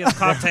my 40th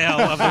cocktail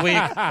of the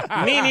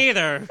week. Me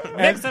neither.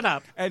 Mix it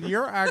up. And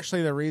you're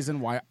actually the reason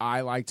why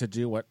I like to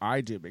do what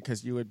I do,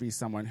 because you would be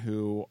someone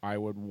who I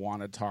would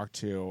want to talk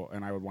to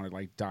and I would want to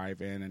like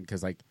dive in, and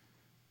because like.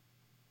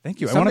 Thank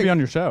you. I want to be on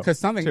your show. Because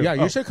something, too.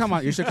 you should come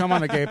on. You should come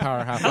on the Gay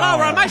Power Half Hello, Hour.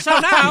 we're on my show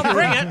now.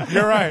 Bring it.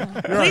 You're right.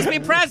 Please be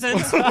present.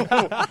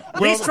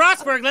 Lee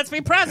Strasberg, let's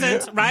be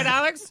present. Right,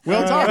 Alex?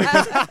 We'll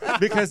talk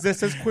because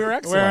this is queer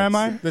excellence. Where am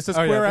I? This is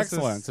Oh, yeah, queer this is-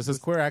 excellence. This is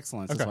queer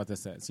excellence. Okay. Is what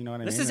this is. You know what I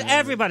mean? This is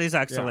everybody's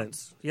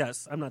excellence.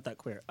 Yes, I'm not that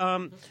queer.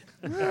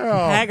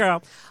 Hey,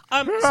 girl.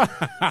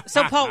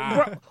 So,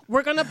 Paul,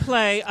 we're going to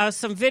play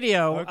some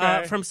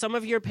video from some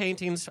of your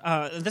paintings.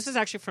 This is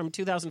actually from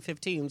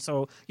 2015,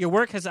 so your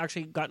work has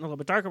actually gotten a little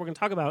bit darker. We're going to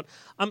talk about.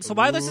 So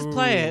while this is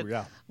playing,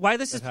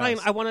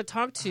 I want to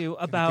talk to you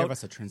about. Give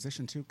us a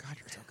transition too. God,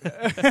 you're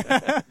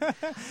so good.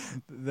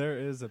 There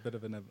is a bit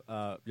of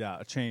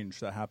a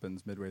change that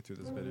happens midway through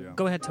this video.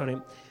 Go ahead, Tony.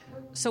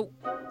 So,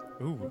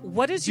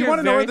 what is Do you your want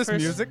to know very where this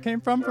first... music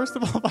came from, first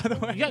of all, by the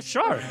way? Yeah,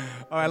 sure.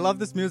 Oh, I love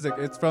this music.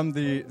 It's from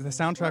the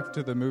soundtrack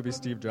to the movie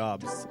Steve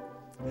Jobs.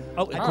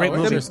 Oh, great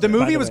movie. The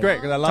movie was great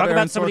because I love Talk Aaron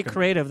about somebody Sorkin.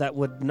 creative that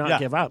would not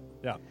give up.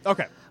 Yeah.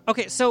 Okay.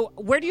 Okay, so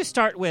where do you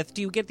start with?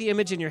 Do you get the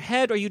image in your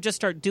head, or you just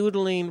start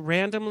doodling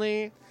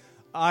randomly?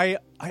 I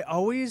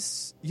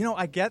always,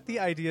 I get the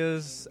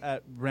ideas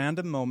at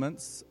random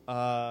moments.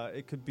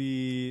 It could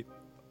be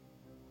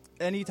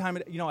anytime.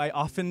 I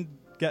often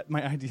get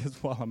my ideas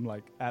while I'm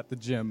like at the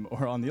gym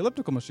or on the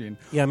elliptical machine.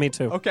 Yeah, me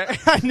too. Okay,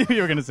 I knew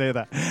you were going to say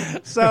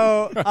that.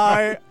 So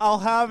I'll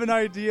have an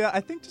idea.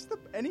 I think just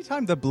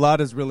anytime the blood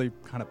is really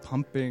kind of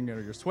pumping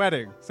or you're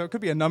sweating. So it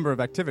could be a number of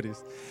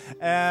activities.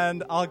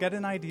 And I'll get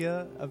an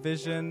idea, a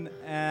vision,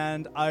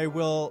 and I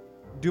will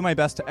do my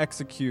best to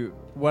execute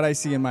what I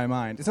see in my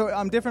mind. So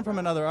I'm different from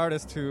another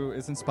artist who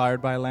is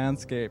inspired by a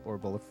landscape or a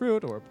bowl of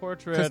fruit or a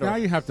portrait. Because now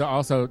you have to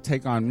also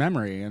take on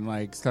memory and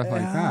like stuff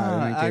like that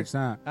and engage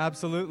that.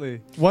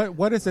 Absolutely.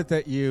 What is it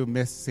that you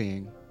miss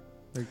seeing?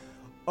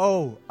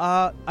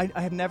 I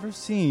have never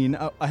seen.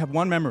 I have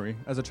one memory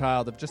as a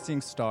child of just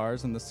seeing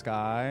stars in the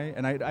sky,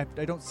 and I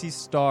don't see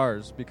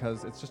stars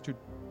because it's just too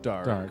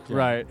dark. Yeah.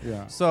 Right.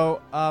 Yeah.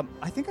 So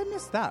I think I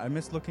missed that. I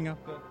missed looking up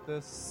at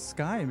the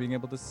sky and being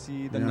able to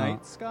see the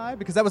night sky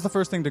because that was the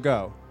first thing to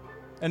go,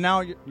 and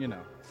now you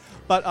know.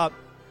 But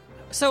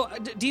So,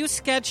 do you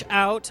sketch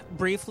out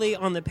briefly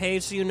on the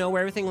page so you know where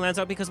everything lands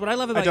out? Because what I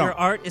love about don't. your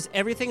art is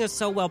everything is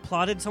so well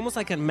plotted. It's almost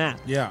like a map.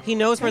 Yeah. He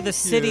knows where the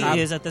Thank city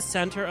you. is at the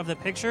center of the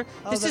picture.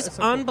 This that is is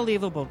so cool.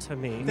 unbelievable to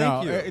me.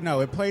 Thank you.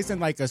 It plays in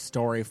like a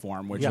story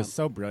form, which is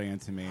so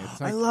brilliant to me.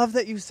 It's like, I love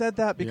that you said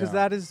that because Yeah.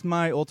 that is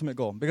my ultimate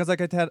goal. Because like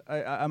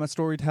I'm a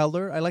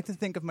storyteller. I like to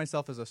think of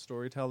myself as a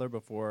storyteller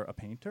before a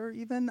painter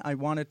even. I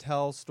want to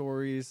tell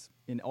stories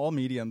in all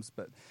mediums,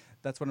 but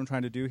that's what I'm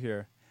trying to do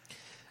here.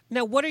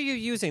 Now, what are you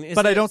using?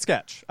 But I don't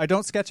sketch. I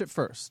don't sketch it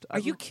first. Are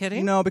you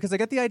kidding? No, because I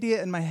get the idea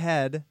in my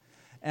head,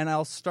 and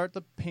I'll start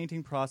the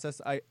painting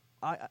process. I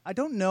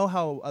don't know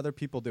how other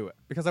people do it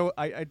because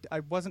I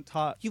wasn't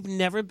taught. You've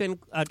never been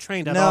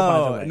trained at all,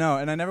 by the way. No,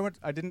 and I never went.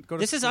 I didn't go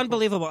to. This is school.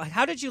 unbelievable.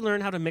 How did you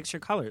learn how to mix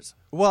your colors?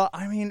 Well,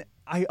 I mean,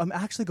 I'm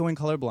actually going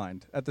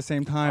colorblind at the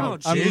same time. Oh,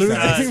 I'm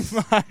Jesus.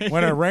 losing my...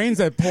 When it rains,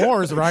 it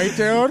pours, right,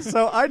 dude?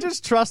 So I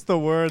just trust the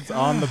words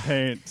on the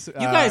paint. You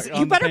guys,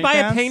 you better buy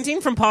a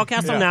painting from Paul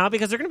Castle Yeah. now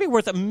because they're going to be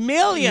worth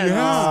millions.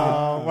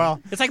 Oh, well.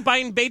 It's like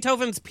buying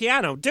Beethoven's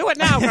piano. Do it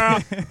now, girl.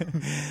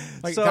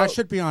 Like So- that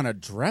should be on a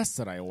dress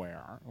that I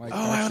wear. Like, Oh,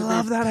 that I should be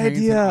love that painted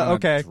idea. on a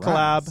Okay, dress.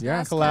 collab.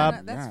 Yes,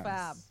 Collab. That's yes.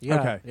 fab. Yeah,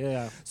 Okay.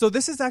 yeah. So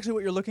this is actually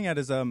what you're looking at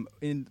is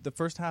in the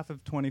first half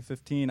of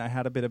 2015, I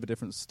had a bit of a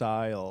different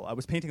style. I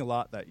was painting a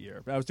lot that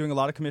year. I was doing a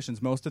lot of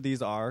commissions. Most of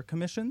these are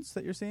commissions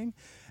that you're seeing,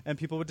 and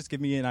people would just give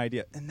me an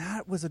idea. And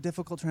that was a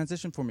difficult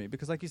transition for me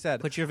because, like you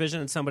said, Put your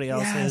vision in somebody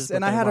else's. yes, what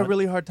and I they had want. a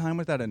really hard time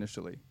with that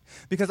initially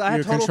because I You had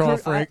a total control cur-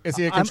 freak? Is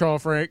he a I'm- control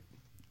freak?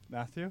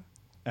 Matthew?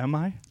 Am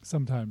I?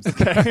 Sometimes.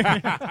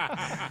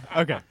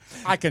 Okay.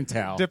 I can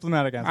tell.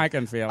 Diplomatic answer. I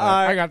can feel it.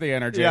 I got the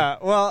energy. Yeah,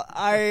 well,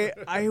 I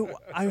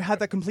had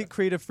that complete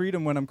creative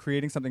freedom when I'm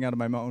creating something out of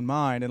my own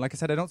mind, and like I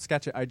said, I don't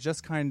sketch it. I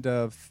just kind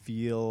of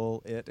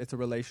feel it. It's a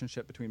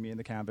relationship between me and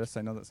the canvas.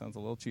 I know that sounds a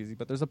little cheesy,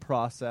 but there's a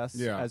process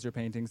as you're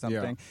painting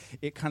something.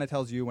 It kind of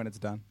tells you when it's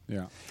done.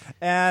 Yeah.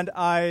 And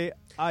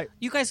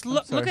You guys,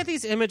 look at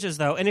these images,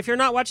 though. And if you're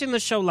not watching the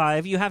show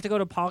live, you have to go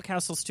to Paul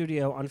Castle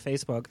Studio on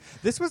Facebook.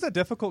 This was a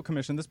difficult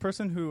commission. This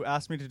person who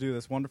asked me to do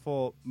this,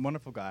 wonderful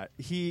guy,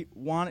 he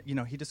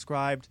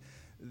described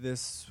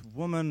this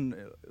woman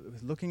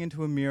looking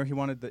into a mirror. He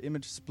wanted the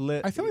image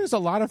split. I feel like there's a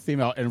lot of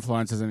female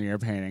influences in your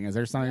painting. Is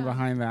there something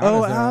behind that?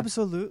 Oh, Is there,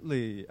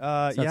 absolutely. Is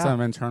that some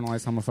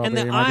internalized homophobia And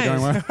the you might be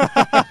going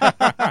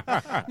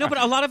with? No, but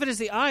a lot of it is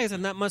the eyes,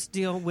 and that must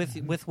deal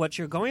with what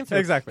you're going through.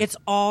 Exactly. It's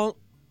all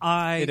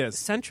It is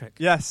eye-centric.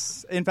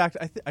 Yes. In fact,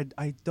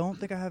 I don't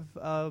think I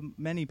have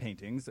many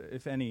paintings,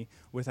 if any,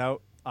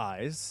 without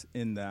eyes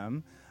in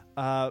them.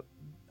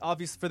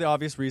 For the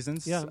obvious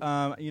reasons. Yeah.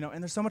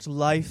 And there's so much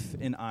life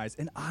in eyes.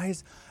 In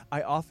eyes,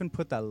 I often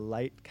put that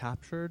light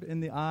captured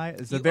in the eye.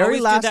 It's the You very always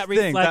do last that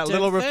thing, that reflective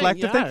little thing,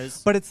 reflective thing.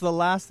 yes. But it's the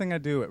last thing I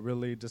do. It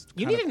really just.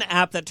 You kind need of- an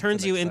app that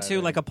turns you into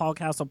exciting. like a Paul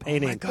Castle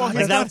painting. God, Well, Like,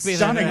 he's that got would be the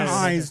stunning best.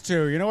 eyes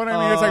too. You know what I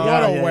mean? It's like Oh,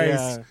 what a yeah,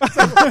 waste.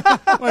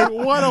 yeah. Like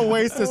what a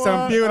waste of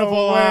some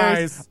beautiful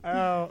eyes.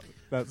 Oh,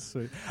 that's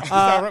sweet. Is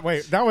that right?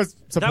 Wait, that was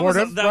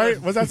supportive, that right?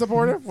 was- Was that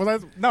supportive? Was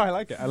that? No, I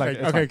like it. I like it.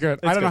 It's Okay, fine. good.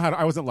 It's I don't know good.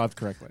 how I wasn't loved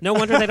correctly. No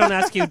wonder they don't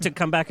ask you to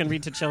come back and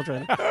read to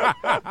children.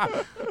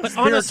 But Spiritual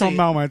honestly,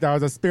 moment. That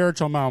was a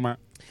spiritual moment.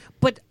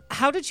 but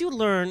how did you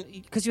learn?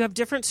 Because you have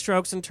different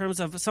strokes in terms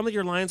of some of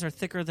your lines are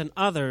thicker than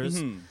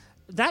others. Mm-hmm.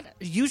 That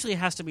usually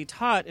has to be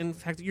taught. In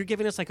fact, you're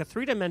giving us like a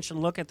 3-dimension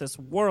look at this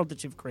world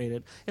that you've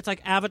created. It's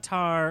like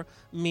Avatar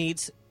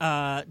meets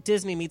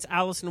Disney meets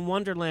Alice in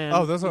Wonderland.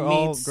 Oh, those are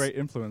all meets- great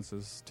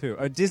influences too.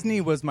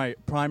 Disney was my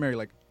primary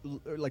like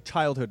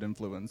childhood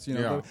influence. You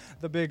know, Yeah.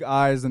 the big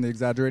eyes and the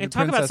exaggerated. And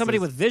talk about somebody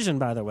princesses. with vision,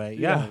 by the way.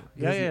 Yeah.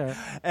 Disney.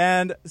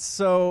 And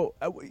so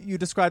you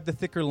described the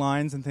thicker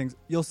lines and things.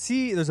 You'll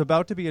see there's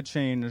about to be a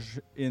change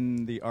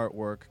in the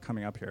artwork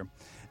coming up here.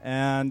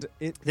 And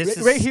This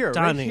is right here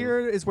stunning.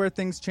 is where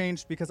things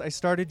changed because I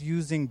started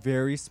using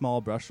very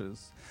small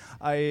brushes.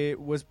 I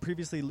was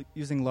previously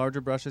using larger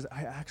brushes.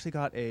 I actually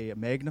got a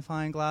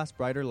magnifying glass,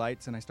 brighter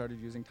lights, and I started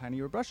using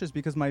tinier brushes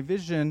because my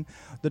vision,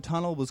 the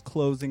tunnel was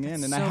closing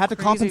in, and I so had to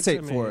crazy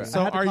compensate to for me. it.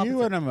 So I had to are you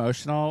compensate. an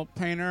emotional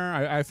painter?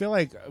 I feel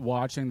like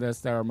watching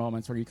this, there are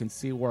moments where you can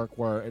see work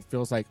where it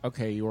feels like,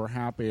 okay, you were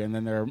happy, and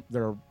then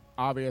there are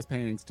obvious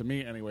paintings to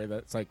me anyway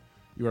that's like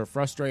you were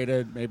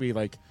frustrated, maybe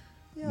like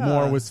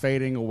more was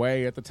fading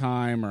away at the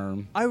time,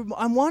 or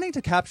I'm wanting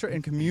to capture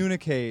and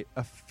communicate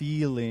a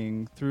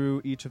feeling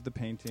through each of the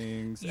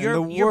paintings. Your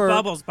and the work.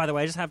 bubbles, by the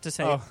way, I just have to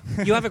say,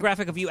 you have a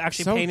graphic of you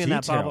actually So painting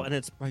that detailed. bubble, and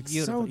it's like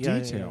beautiful. so Yeah,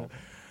 yeah, detailed.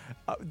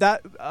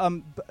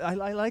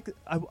 I like.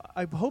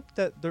 I hope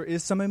that there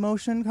is some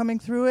emotion coming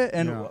through it,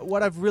 and Yeah.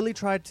 what I've really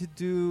tried to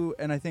do,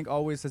 and I think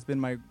always has been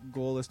my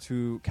goal, is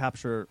to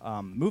capture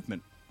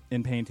movement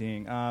in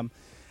painting,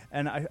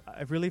 and I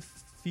really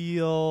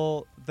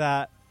feel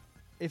that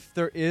if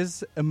there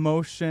is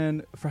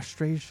emotion,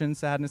 frustration,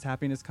 sadness,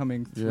 happiness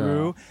coming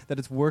through, that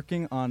it's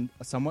working on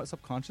a somewhat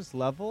subconscious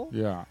level.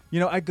 Yeah. You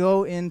know, I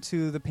go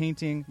into the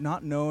painting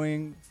not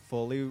knowing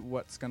fully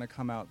what's going to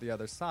come out the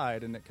other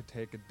side, and it could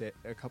take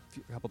a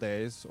couple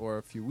days or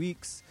a few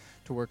weeks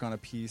to work on a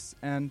piece.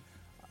 And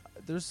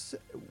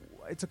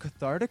it's a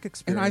cathartic And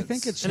experience. I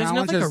think it And it's not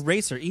like a challenges.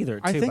 racer either.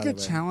 Too, I think by it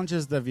the way.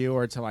 challenges the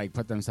viewer to like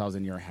put themselves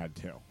in your head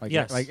too. Like,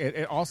 Yes.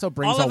 it also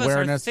brings All of us are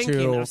awareness thinking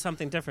to of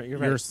something different. You're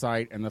your right.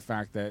 sight and the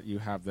fact that you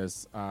have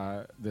this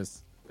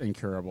this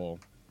incurable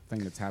thing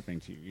that's happening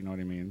to you. You know what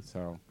I mean?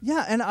 So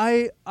Yeah, and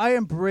I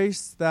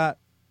embrace that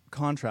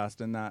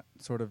contrast and that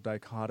sort of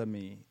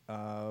dichotomy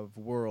of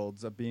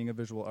worlds, of being a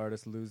visual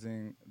artist,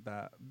 losing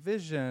that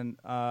vision.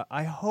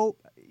 I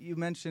hope you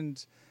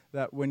mentioned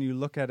that when you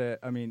look at it,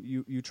 I mean,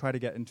 you try to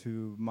get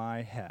into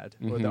my head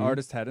or the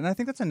artist's head. And I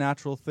think that's a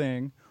natural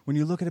thing. When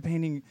you look at a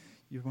painting,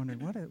 you're wondering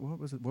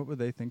what were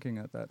they thinking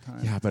at that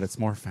time? Yeah, but it's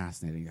more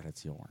fascinating that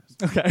it's yours.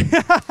 Okay.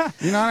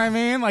 You know what I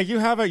mean? Like you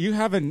have a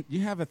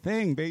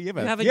thing, babe. You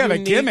have a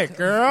unique gimmick,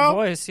 girl.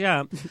 voice,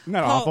 yeah. Isn't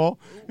that Paul, awful?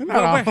 Isn't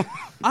that awful?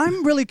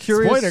 I'm really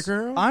curious. Spoiler,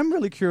 girl. I'm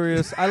really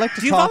curious. I like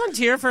to Do you talk.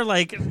 volunteer for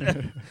like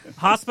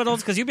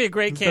hospitals? Because you'd be a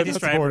great candy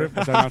striper.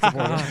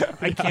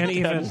 I can't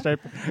even.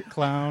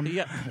 Clown.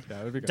 Yeah.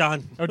 That'd be good.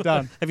 Done. Oh,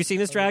 done. Have you seen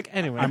this drag?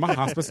 Anyway. I'm a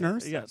hospice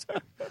nurse. Yes.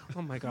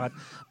 Oh my God,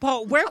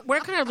 Paul.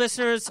 Where can our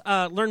listeners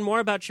learn more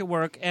about your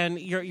work and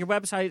your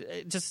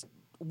website? Just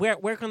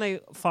where can they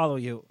follow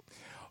you?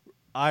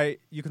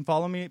 You can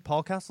follow me.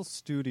 Paul Castle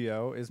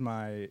Studio is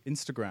my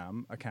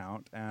Instagram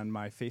account and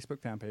my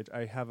Facebook fan page.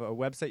 I have a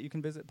website you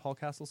can visit, Paul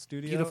Castle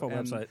Studio. Beautiful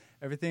and website.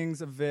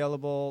 Everything's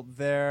available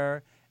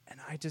there. And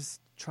I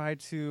just try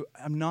to.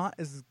 I'm not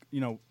as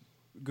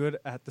good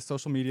at the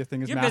social media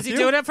thing as You're Matthew.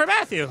 busy doing it for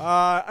Matthew.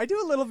 I do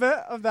a little bit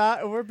of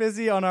that. We're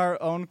busy on our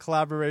own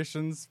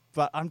collaborations,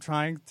 but I'm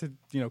trying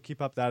to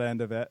keep up that end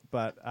of it.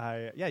 But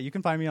you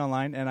can find me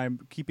online, and I'm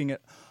keeping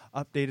it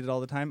updated all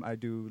the time. I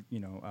do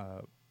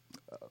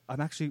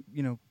I'm actually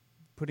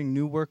putting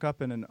new work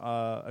up in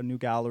a new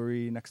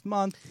gallery next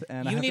month,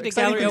 and you I have need a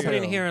exciting gallery things to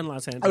opening do. here in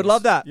Los Angeles. I would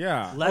love that.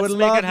 Yeah. Let's would make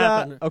love it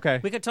happen. that. Okay.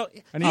 We could. I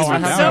He's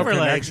from have Silver no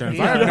Lake. connections.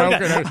 Yeah. I have no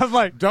connections. I'm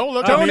like, Don't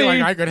look Tony, at me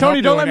like I could help Tony,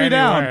 you don't in let me any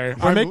down. way.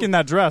 We're making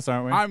that dress,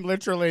 aren't we? I'm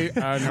literally.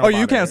 Oh,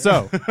 you can't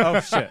sew. Oh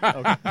shit.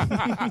 Okay.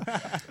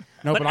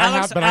 No, But I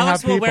Alex, have. But Alex I will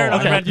have people. wear it on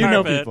the Okay, red you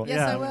know carpet. people. Yes,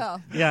 Yeah. I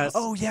will. Yes.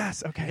 Oh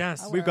yes. Okay.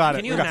 Yes. We got it.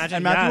 Can you We got it. imagine?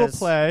 And Matthew will Yes.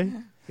 play.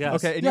 Yes.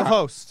 Okay, and Yeah. you'll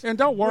host. And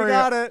don't worry. We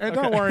got it. And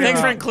Okay. don't worry.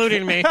 Thanks for about,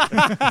 including me.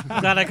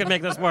 Glad I could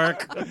make this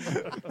work.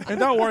 and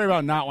don't worry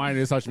about not wanting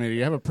to do social media.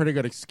 You have a pretty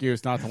good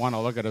excuse not to want to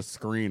look at a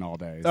screen all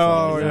day. So,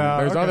 Oh, yeah.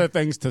 There's Okay. other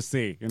things to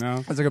see.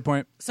 That's a good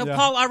point. So, Yeah.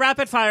 Paul, our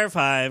rapid fire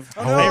 5.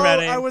 Oh, Are they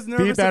ready? I was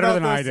nervous Be better about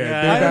than I this. did.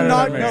 Yeah. Be I better am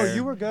not. than No, me.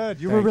 you were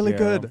good. You Thank were really you.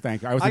 good.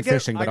 Thank you. I wasn't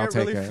fishing, but I I'll get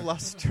take really it.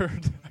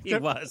 flustered. He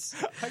was.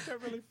 I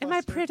get really Am I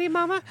flustered. pretty,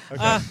 Mama?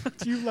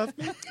 Do you love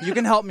me? You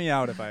can help me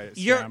out if I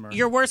stammer.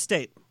 Your worst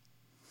date.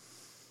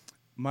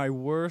 My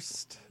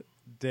worst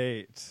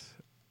date.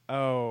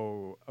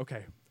 Oh,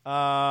 okay.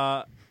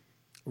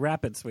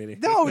 Rapid, sweetie.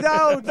 No,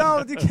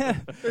 you can't.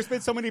 There's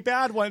been so many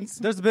bad ones.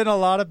 There's been a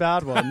lot of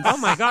bad ones. Oh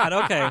my God.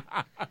 Okay.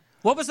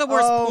 What was the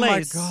worst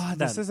place? Oh my God,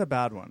 then? this is a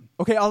bad one.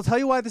 Okay, I'll tell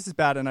you why this is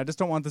bad, and I just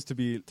don't want this to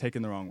be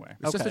taken the wrong way.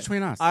 It's just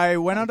between us. I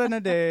went out on a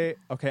day.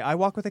 Okay, I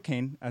walk with a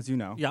cane, as you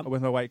know, Yep.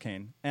 with a white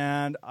cane,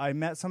 and I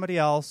met somebody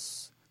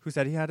else who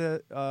said he had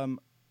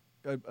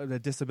a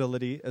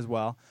disability as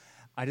well.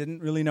 I didn't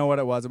really know what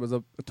it was. It was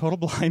a total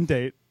blind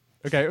date.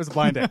 Okay, it was a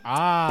blind date.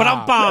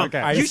 Ba-dum-bum. Okay.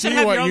 I You see should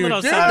have what your own you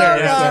little did segment. there,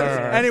 Yes.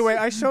 sir. Anyway,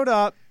 I showed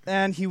up,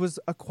 and he was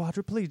a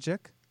quadriplegic.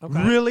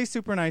 Okay. Really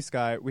super nice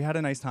guy. We had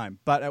a nice time.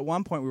 But at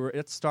one point, we were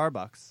at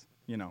Starbucks,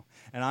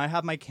 and I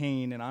have my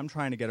cane, and I'm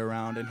trying to get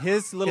around, and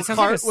his little It sounds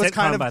like cart a was sitcom,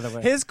 kind of by the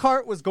way. his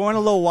cart was going a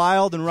little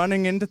wild and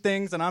running into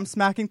things, and I'm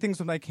smacking things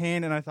with my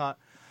cane, and I thought,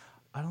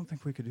 I don't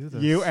think we could do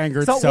this. You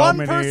angered so so one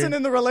many. person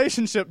in the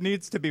relationship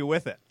needs to be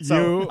with it.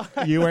 So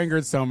You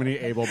angered so many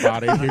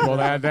able-bodied people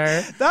that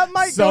day. that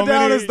might So go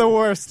down many- as the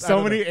worst. I So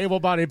don't many know.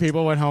 able-bodied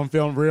people went home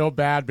feeling real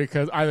bad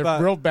because either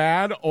But- real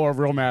bad or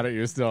real mad at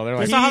you still. They're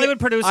like, There's a Hollywood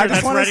producer I just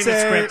that's wanna writing the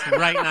say script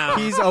right now.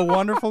 He's a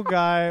wonderful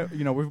guy.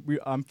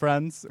 I'm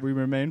friends. We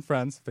remain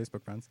friends,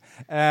 Facebook friends.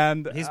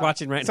 And He's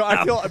watching right so now.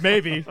 I feel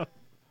maybe.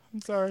 I'm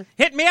sorry.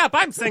 Hit me up.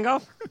 I'm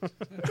single.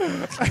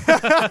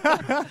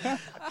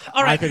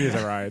 All I right. could use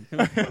a ride.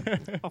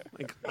 Oh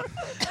my God.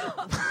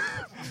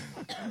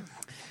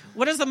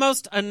 What is the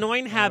most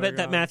annoying habit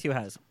that Matthew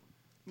has?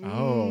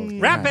 Oh,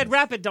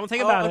 Rapid. Don't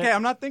think about okay, it.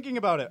 I'm not thinking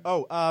about it.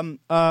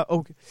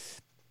 Okay.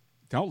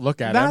 Don't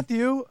look at him.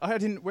 Matthew, I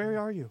didn't. Where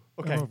are you?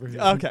 Okay. over here.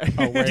 Okay.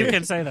 Oh, wait. You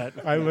can say that.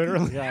 I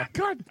literally. Yeah.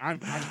 God, I'm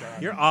done.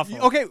 You're awful.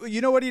 Okay.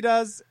 You know what he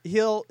does?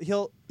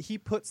 He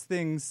puts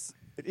things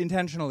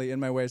intentionally in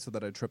my way so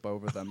that I trip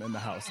over them in the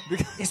house.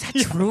 Is that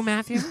true,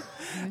 Matthew?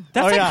 That's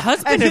Oh, like yeah.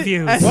 husband And of he-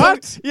 you. and-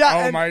 What? Yeah. Oh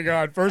and- my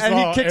God! First and of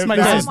he all, kicks if my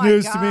that's- nose. Oh my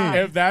news to God. me.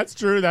 If that's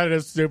true, that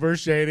is super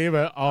shady.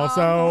 But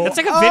also, It's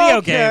like a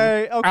video game.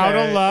 Okay. out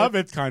of love,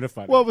 it's kind of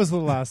funny. What was the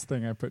last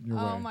thing I put in your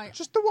Oh way? my!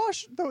 Just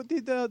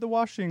the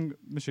washing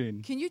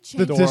machine. Can you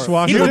change The it?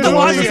 dishwasher. You put the didn't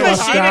washing use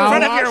machine in a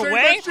front of your washing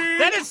way? machine?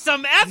 That is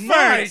some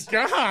My effort.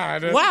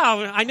 God!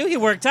 Wow. I knew he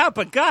worked out,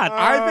 but God.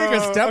 I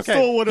think a step okay.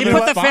 stool would He have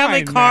been put the fine,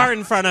 family car man.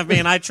 in front of me,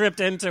 and I tripped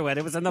into it.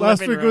 It was in the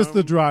Last living week room. was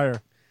the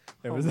dryer.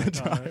 It was the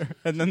dryer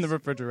and then the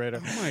refrigerator.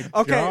 Oh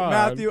my Okay, God.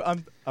 Matthew,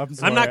 I'm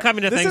sorry. I'm not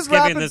coming to this Thanksgiving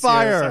is rapid this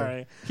fire. year.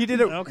 Sorry. He did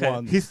it Okay.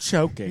 once. He's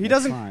choking. He It's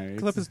doesn't fine.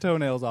 clip his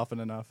toenails often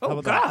enough. How Oh,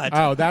 about that?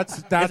 God. Oh,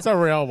 that's a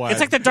real one. It's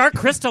like the dark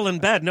crystal in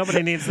bed.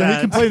 Nobody needs He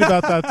that. complained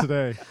about that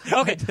today.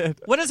 Okay.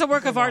 What is a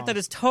work of art that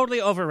is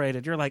totally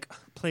overrated? You're like,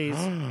 please.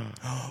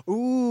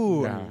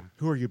 Ooh. Yeah.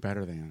 Who are you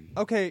better than?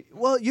 Okay.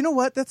 Well, you know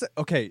what? That's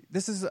okay.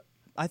 This is,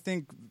 I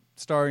think,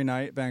 Starry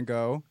Night, Van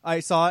Gogh. I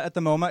saw it at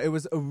the MoMA. It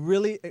was a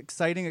really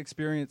exciting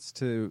experience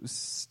to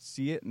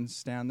see it and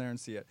stand there and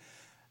see it.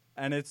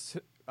 And it's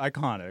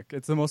iconic.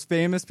 It's the most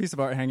famous piece of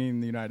art hanging in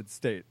the United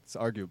States,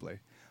 arguably.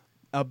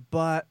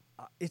 But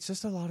It's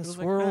just a lot of was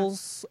like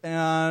swirls,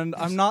 and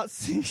I'm not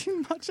seeing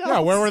much else. Yeah,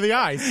 where were the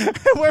eyes?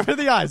 Where were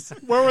the eyes?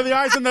 Where were the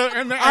eyes and the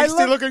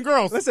angsty looking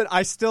girls? Listen,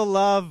 I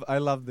love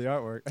the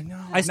artwork. I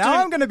know. still-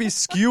 Now I'm going to be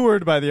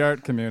skewered by the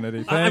art community.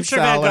 I'm Thanks, sure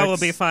Van Gogh Alex.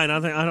 will be fine. I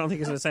don't think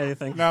he's going to say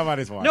anything.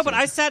 Nobody's watching. No, but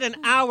I sat an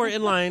hour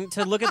in line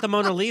to look at the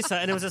Mona Lisa,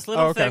 and it was this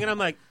little okay. thing, and I'm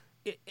like,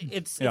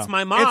 it's Yeah.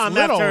 my mom It's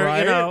little, after,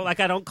 right? like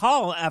I don't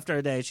call after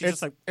a day. She's It's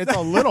just like, it's a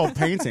little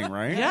painting,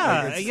 right?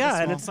 yeah, Like, it's yeah,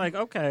 and small. it's like,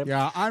 okay.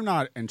 Yeah, I'm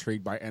not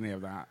intrigued by any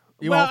of that.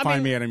 You Well, won't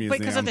find me at a museum.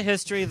 Because of the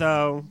history,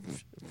 though,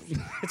 it's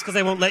because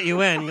they won't let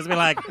you in. Because we're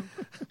like,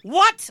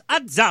 what a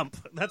dump.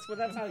 That's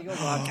how you'll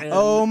walk in.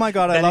 Oh my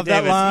God, I Betty love that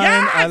Davis. line.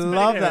 Yes, I Betty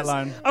love that Davis.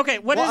 line. Okay,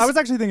 I was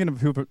actually thinking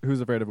of Who's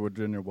Afraid of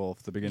Virginia Woolf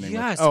at the beginning.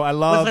 Yes. Oh, I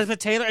love With Elizabeth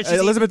Taylor. And she's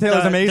Elizabeth eating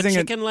Taylor's the amazing. The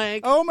and- chicken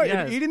leg. Oh my!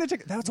 Yes. Eating the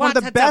chicken. That's What? one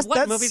of the best. What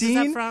that movies scene,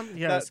 is that from?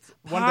 Yes. That's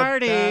one of the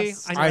Party.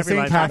 best. I know I every think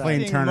line from that.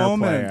 Kathleen Turner play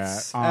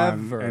moments it on,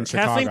 ever. in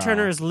Chicago. Kathleen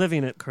Turner is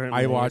living it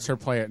currently. I watched her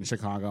play it in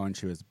Chicago, and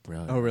she was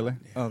brilliant. Oh really?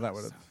 Oh, that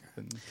would have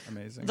been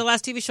amazing. The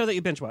last TV show that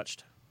you binge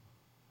watched.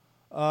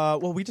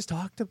 Well, we just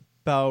talked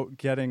about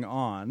getting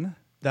on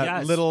that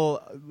Yes.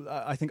 little,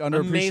 I think,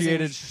 underappreciated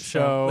Amazing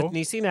show with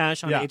Niecy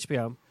Nash on Yeah.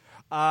 HBO.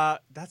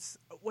 That's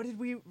what did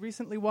we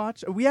recently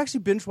watch? We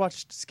actually binge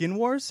watched Skin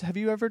Wars. Have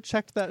you ever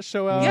checked that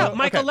show out? Yeah,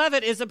 Michael Okay.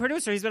 Levitt is the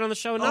producer. He's been on the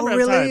show a number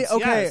really? of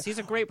times. Okay. Yes, he's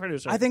a great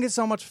producer. I think it's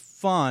so much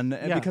fun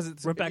and Yeah. because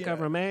it's Rebecca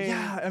Romijn.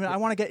 Yeah, I mean, I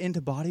want to get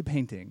into body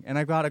painting, and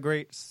I've got a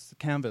great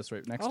canvas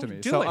right next to me.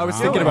 So it. I was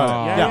Do thinking it.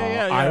 about it.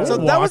 Yeah. I So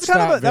will that was watch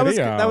kind of that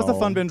that was the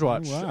fun video. binge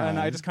watch, Wow. and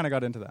I just kind of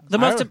got into that.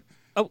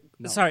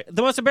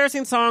 The most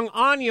embarrassing song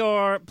on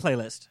your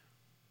playlist.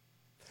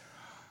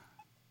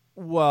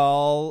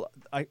 Well,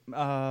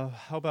 how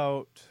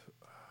about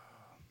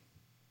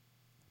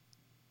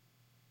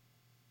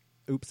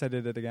Oops, I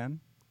Did It Again?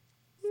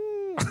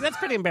 That's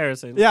pretty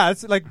embarrassing. Yeah,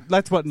 it's like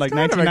that's what like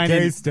kind of a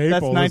 1990. gay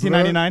staple, That's isn't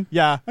it? 1999.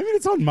 Yeah. I mean,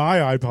 it's on my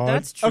iPod.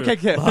 That's true. Okay,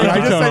 kid. Did Thank I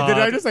you, just Tony. say? Did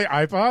I just say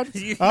iPod?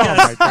 Yes. Oh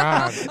my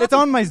god! It's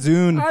on my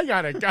Zune. I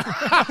gotta go.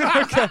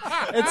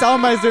 It's on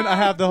my Zune. I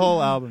have the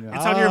whole album. Yeah.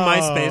 It's on your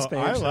MySpace page.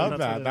 I love That's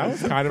that. what it That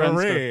is. was kind of a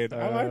Friendster. read.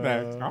 I like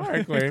that. All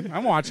right, Queen.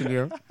 I'm watching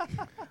you.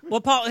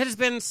 Well, Paul, it has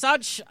been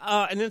such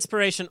an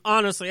inspiration,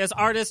 honestly. As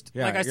artists,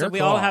 Yeah, like I you're said, we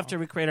all cool. have to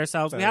recreate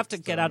ourselves. We have to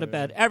get out of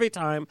bed every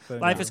time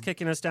life you. is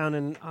kicking us down,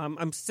 and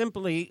I'm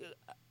simply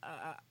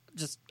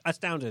just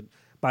astounded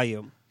by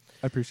you.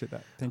 I appreciate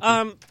that. Thank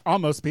you.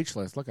 Almost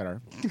speechless. Look at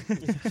her.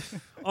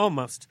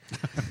 Almost.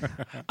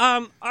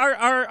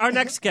 Our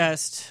next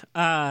guest,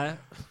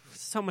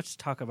 so much to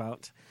talk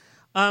about.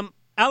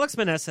 Alex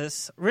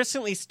Meneses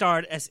recently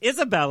starred as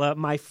Isabella,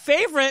 my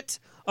favorite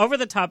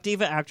over-the-top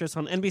diva actress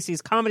on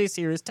NBC's comedy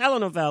series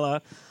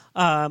telenovela.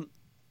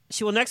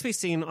 She will next be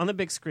seen on the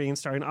big screen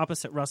starring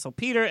opposite Russell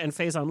Peter and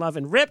Faison Love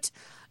in Ripped.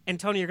 And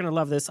Tony, you're going to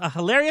love this. A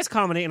hilarious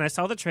comedy, and I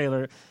saw the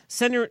trailer,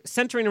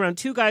 centering around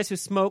two guys who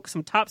smoke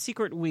some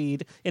top-secret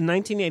weed in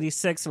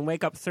 1986 and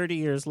wake up 30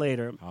 years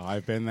later. Oh,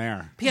 I've been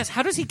there. P.S.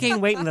 How does he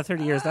gain weight in the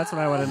 30 years? That's what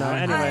I want to know. I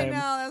Anyway. know.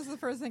 That was the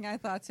first thing I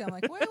thought, too. I'm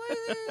like, what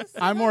is this?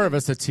 I'm more of a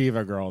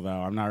sativa girl, though.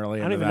 I'm not really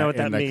into don't even know what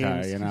that indica.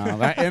 means. You know,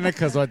 that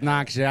indica's what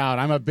knocks you out.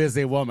 I'm a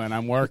busy woman.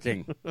 I'm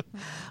working.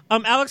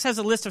 Alex has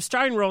a list of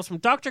starring roles from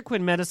Dr.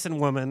 Quinn, Medicine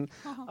Woman,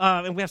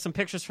 and we have some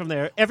pictures from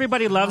there.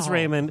 Everybody Loves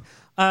Raymond.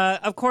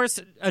 Of course,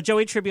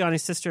 Joey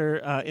Tribbiani's sister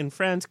in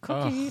Friends,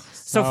 Cookie.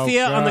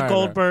 Sophia on the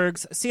good.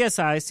 Goldbergs,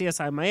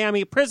 CSI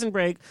Miami, Prison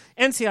Break,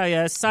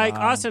 NCIS, Psych,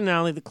 Austin and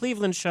Ally, The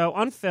Cleveland Show,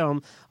 on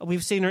film.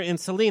 We've seen her in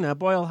Selena,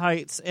 Boyle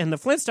Heights, and The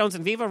Flintstones,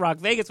 and Viva Rock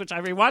Vegas, which I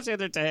rewatched the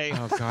other day.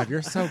 Oh God,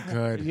 you're so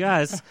good.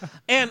 Yes.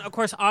 And, of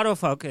course,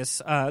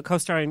 Autofocus,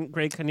 co-starring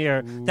Greg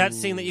Kinnear. That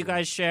scene that you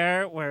guys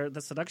share, where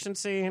the seduction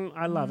scene,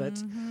 I love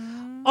it.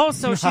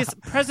 Also, she's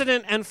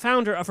president and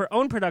founder of her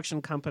own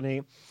production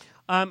company,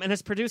 and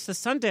has produced the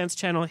Sundance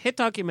Channel hit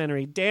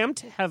documentary, Damn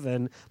to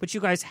Heaven, which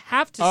you guys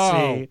have to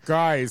see.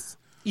 Guys.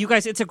 You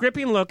guys, it's a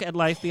gripping look at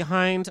life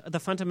behind the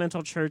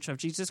fundamental Church of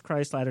Jesus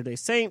Christ Latter-day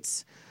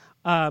Saints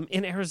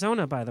in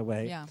Arizona, by the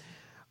way.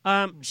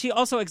 Yeah. She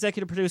also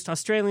executive produced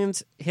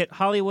Australians Hit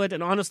Hollywood,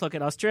 an honest look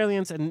at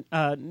Australians and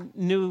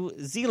New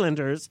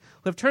Zealanders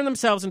who have turned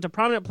themselves into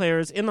prominent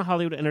players in the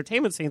Hollywood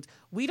entertainment scenes.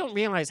 We don't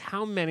realize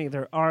how many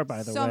there are,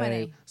 by the way. So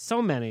many.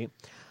 So many.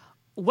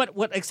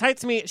 What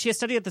excites me, she has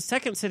studied at the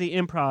Second City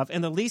Improv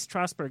and the Lee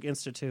Strasberg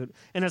Institute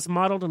and has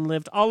modeled and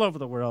lived all over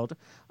the world.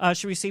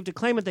 She received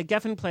acclaim at the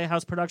Geffen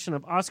Playhouse production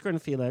of Oscar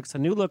and Felix, a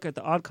new look at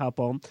the Odd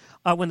Couple,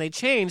 when they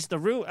changed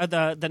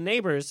the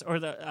neighbors or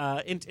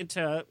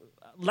into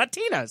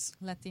Latinas.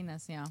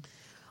 Latinas, yeah.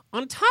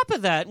 On top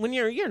of that, when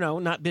you're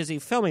not busy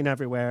filming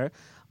everywhere,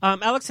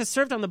 Alex has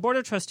served on the board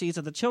of trustees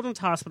of the Children's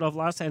Hospital of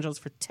Los Angeles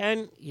for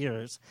 10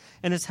 years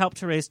and has helped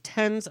to raise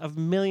tens of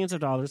millions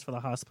of dollars for the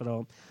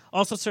hospital.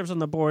 Also serves on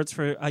the boards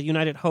for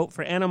United Hope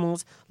for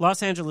Animals,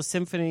 Los Angeles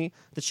Symphony,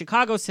 the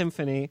Chicago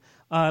Symphony,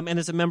 and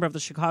is a member of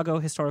the Chicago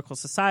Historical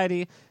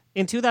Society.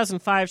 In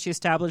 2005, she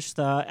established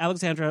the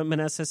Alexandra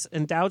Meneses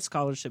Endowed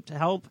Scholarship to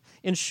help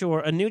ensure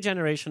a new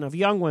generation of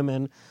young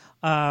women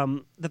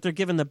that they're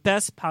given the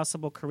best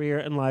possible career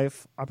and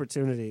life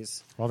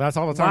opportunities. Well, that's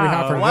all the time we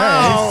have for today.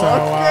 Wow. So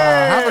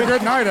have a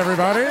good night,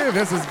 everybody.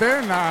 This has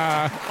been...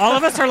 All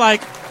of us are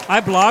like,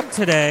 I blogged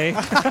today.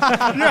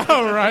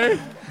 yeah, right?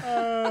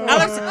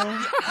 Alex,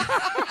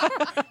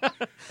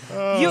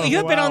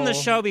 you've been on the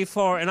show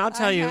before, and I'll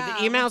tell you, the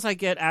emails I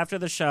get after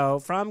the show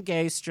from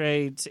gay,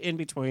 straight, in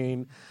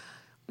between,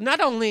 not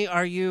only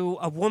are you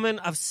a woman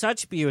of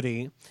such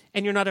beauty,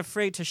 and you're not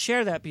afraid to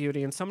share that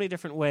beauty in so many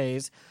different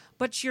ways,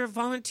 but your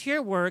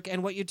volunteer work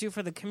and what you do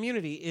for the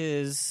community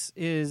is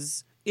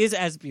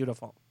as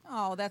beautiful.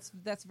 Oh, that's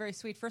very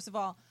sweet. First of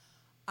all,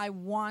 I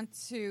want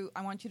you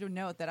to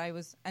note that I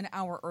was an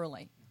hour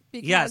early.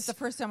 Because the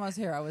first time I was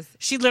here,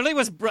 She literally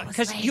was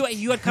because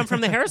you had come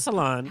from the hair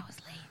salon. I was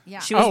late. Yeah.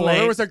 She was late.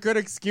 Well, it was a good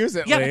excuse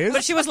at least.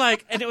 But she was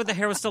like, and the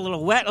hair was still a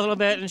little wet, a little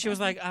bit, and she was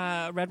like,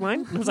 red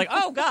wine? And I was like,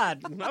 oh,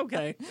 God,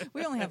 okay.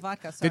 We only have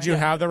vodka. Sorry. Did you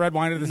have the red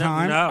wine at the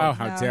time? No. Oh,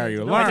 how dare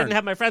you. No, I didn't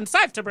have my friend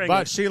Saif to bring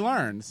But it. she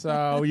learned,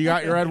 so you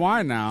got your red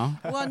wine now.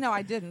 Well, no,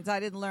 I didn't. I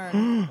didn't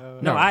learn.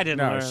 No, I didn't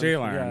learn. No, she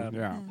learned,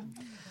 yeah.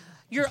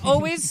 You're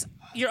always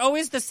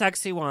the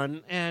sexy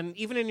one, and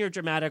even in your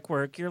dramatic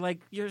work,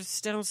 you're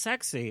still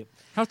sexy.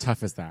 How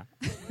tough is that?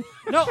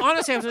 No,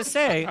 honestly, I was going to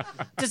say,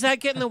 does that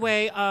get in the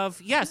way of,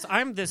 yes,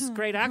 I'm this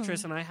great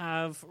actress, and I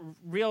have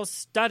real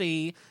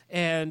study,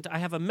 and I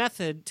have a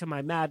method to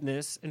my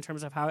madness in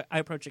terms of how I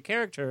approach a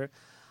character,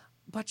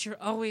 but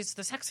you're always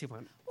the sexy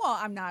one. Well,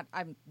 I'm not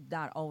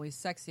always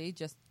sexy.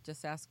 Just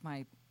ask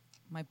my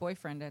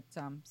boyfriend at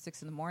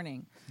 6 a.m.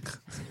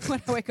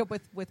 when I wake up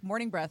with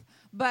morning breath.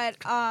 But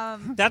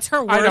that's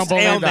her worst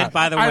ailment,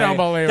 by the way. I don't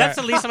believe that's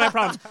it. the least of my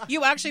problems.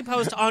 You actually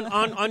post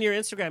on your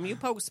Instagram. You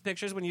post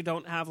pictures when you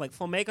don't have like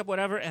full makeup,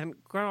 whatever. And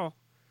girl,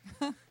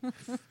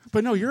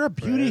 but no, you're a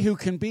beauty who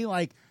can be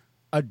like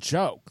a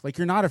joke. Like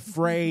you're not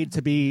afraid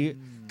to be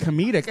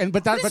comedic. And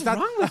but that's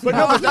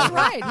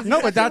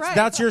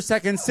that's your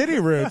Second City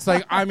roots.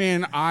 Like I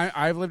mean,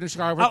 I've lived in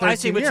Chicago for 13 years. I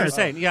see what you're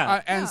saying.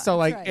 Yeah, and so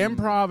like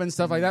improv and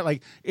stuff like that.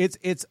 Like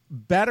it's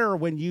better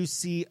when you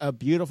see a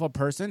beautiful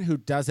person who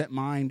doesn't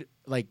mind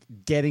like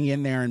getting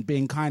in there and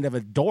being kind of a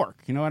dork.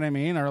 You know what I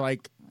mean? Or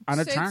like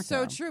unattractive. It's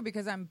so true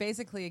because I'm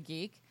basically a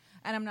geek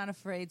and I'm not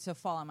afraid to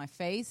fall on my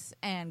face.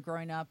 And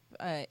growing up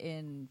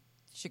in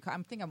Chicago,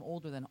 I think I'm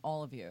older than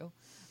all of you.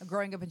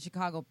 Growing up in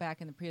Chicago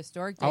back in the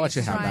prehistoric days. I'll let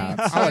you have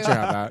that. I'll let you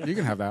have that. You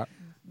can have that.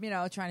 You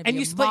know, trying to and be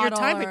you a split your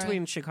time model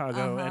between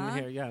Chicago and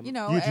here. Yeah, you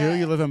know, you do.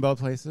 You live in both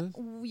places.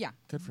 Yeah,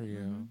 good for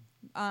you.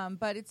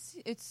 But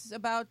it's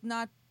about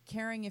not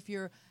caring if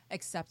you're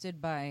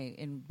accepted by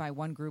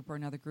one group or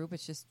another group.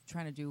 It's just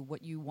trying to do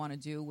what you want to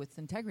do with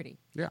integrity.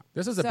 Yeah,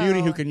 this is a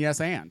beauty who can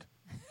yes and.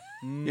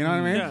 You know what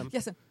I mean? Yeah.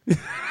 Yes.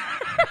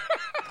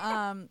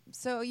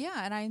 So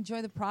yeah, and I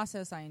enjoy the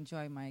process. I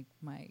enjoy my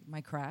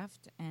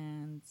craft,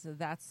 and so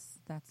that's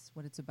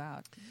what it's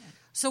about. Yeah.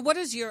 So what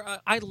is your?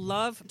 I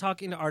love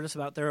talking to artists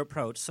about their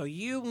approach. So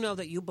you know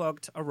that you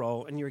booked a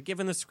role and you're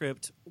given the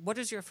script. What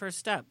is your first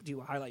step? Do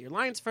you highlight your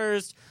lines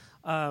first?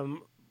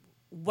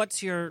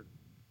 What's your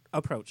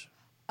approach?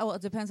 Oh, well,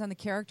 it depends on the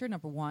character.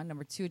 Number one.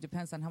 Number two, it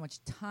depends on how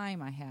much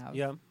time I have.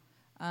 Yeah.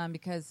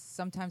 Because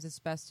sometimes it's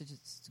best to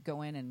just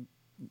go in and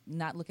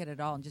not look at it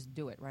all and just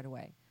do it right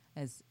away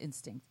as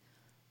instinct.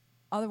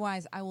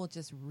 Otherwise, I will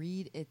just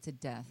read it to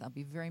death. I'll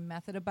be very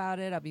method about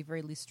it. I'll be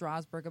very Lee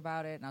Strasberg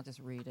about it, and I'll just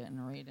read it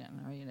and read it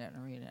and read it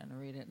and read it and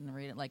read it and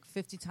read it like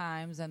 50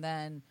 times, and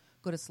then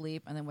go to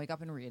sleep, and then wake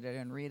up and read it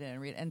and read it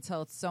and read it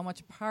until it's so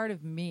much part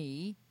of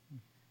me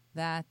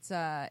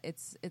that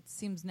it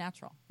seems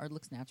natural or it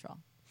looks natural.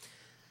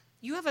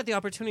 You have had the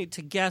opportunity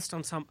to guest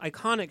on some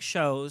iconic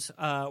shows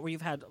where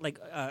you've had like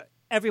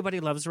Everybody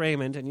Loves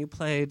Raymond, and you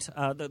played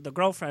the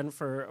girlfriend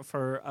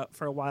for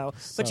a while.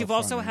 So but you've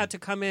also funny. had to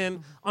come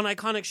in on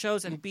iconic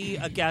shows and be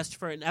a guest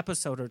for an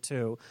episode or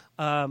two.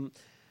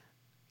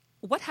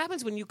 What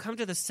happens when you come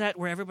to the set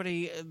where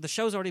the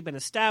show's already been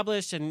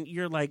established and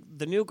you're like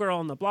the new girl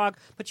on the block,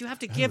 but you have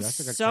to give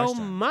so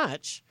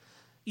much?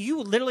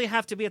 You literally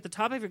have to be at the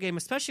top of your game,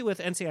 especially with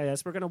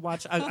NCIS. We're going to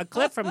watch a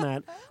clip from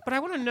that. But I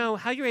want to know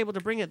how you're able to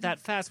bring it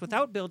that fast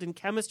without building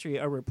chemistry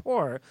or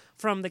rapport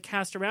from the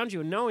cast around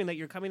you and knowing that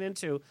you're coming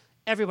into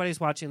everybody's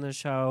watching the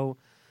show.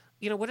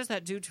 You know, what does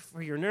that do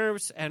for your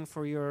nerves and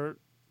for your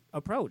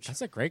approach?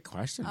 That's a great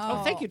question.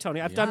 Oh, thank you,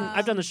 Tony. I've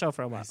done the show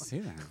for a while. I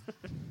see that.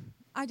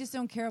 I just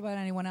don't care about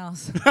anyone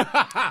else.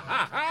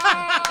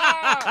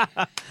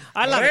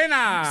 I love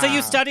Lena. it. So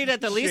you studied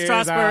at the Lee She's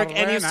Strasberg a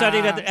and you Lena.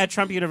 studied at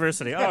Trump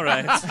University. All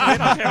right. I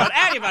don't care about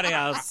anybody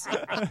else.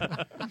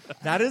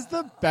 That is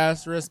the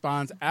best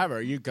response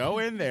ever. You go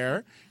in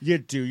there, you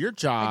do your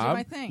job,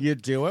 my thing. you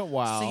do it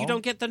well. So you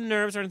don't get the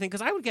nerves or anything,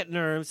 because I would get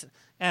nerves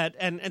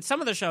and some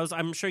of the shows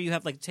I'm sure you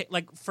have like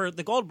for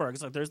the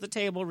Goldbergs, like there's the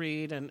table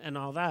read and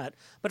all that,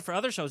 but for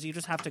other shows you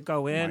just have to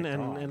go in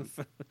and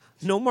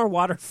no more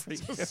water for you,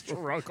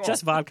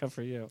 just vodka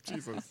for you.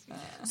 Jesus.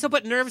 So,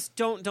 but nerves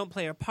don't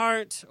play a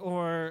part,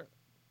 or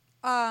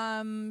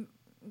Yeah,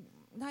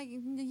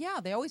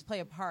 they always play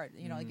a part.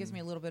 You know, it gives me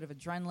a little bit of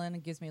adrenaline.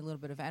 It gives me a little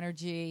bit of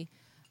energy.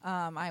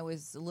 I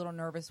was a little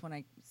nervous when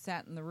I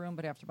sat in the room,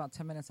 but after about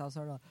 10 minutes, I was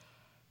sort of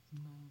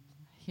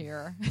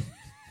here.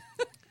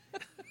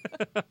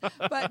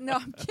 But no,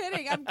 I'm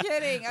kidding. I'm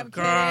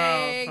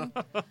kidding.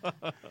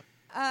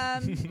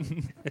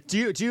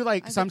 Do you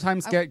like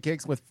sometimes get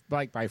gigs with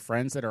like by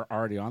friends that are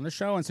already on the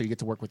show, and so you get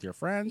to work with your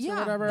friends or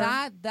whatever?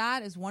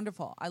 That is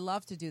wonderful. I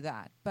love to do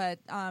that, but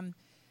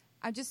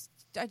I just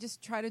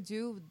try to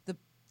do the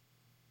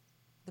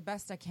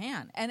best I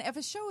can. And if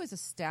a show is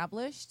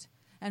established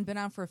and been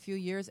on for a few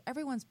years,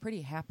 everyone's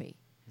pretty happy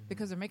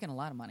because they're making a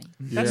lot of money.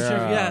 That's true.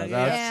 Yeah,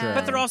 that's true.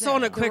 But they're also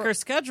on a quicker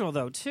schedule,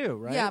 though, too,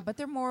 right? Yeah, but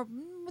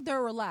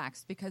they're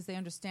relaxed because they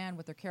understand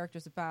what their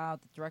character's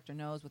about. The director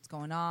knows what's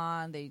going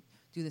on. They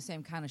do the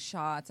same kind of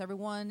shots.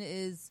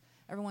 Everyone's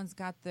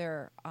got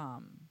their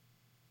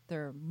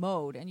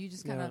mode, and you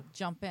just kind of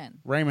jump in.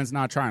 Raymond's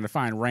not trying to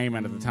find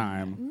Raymond at the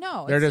time.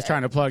 No, they're just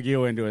trying to plug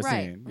you into a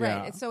right, scene. Right.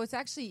 Yeah. So it's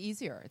actually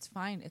easier. It's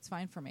fine. It's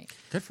fine for me.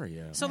 Good for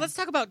you. So let's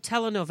talk about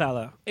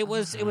telenovela. It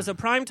was a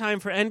prime time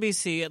for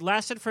NBC. It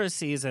lasted for a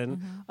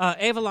season.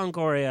 Eva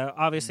Longoria,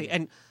 obviously,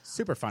 and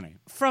super funny.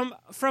 From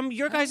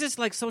your guys'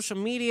 like social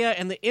media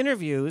and the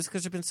interviews,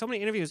 because there've been so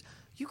many interviews,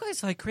 you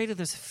guys like created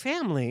this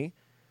family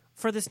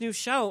for this new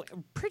show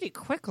pretty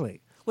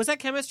quickly. Was that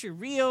chemistry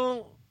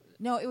real?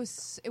 No, it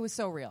was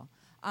so real.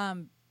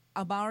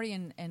 Amari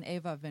and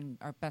Ava have been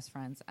our best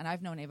friends, and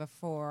I've known Ava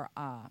for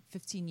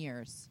 15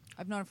 years.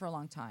 I've known her for a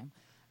long time.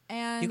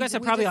 And you guys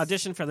have probably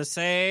auditioned for the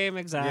same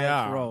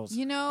exact roles.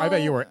 You know, I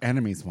bet you were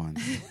enemies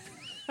once.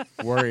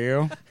 Were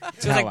you?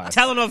 Tell us.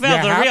 Telenovela, you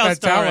the have real to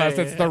story. Tell us.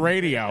 It's the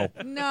radio.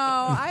 No,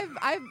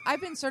 I've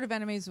been sort of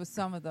enemies with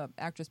some of the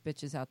actress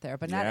bitches out there,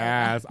 but not.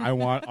 Yes, I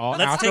want all.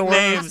 Let's take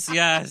names.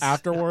 Yes.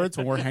 Afterwards,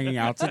 when we're hanging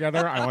out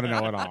together, I want to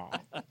know it all.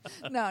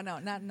 No,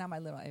 not my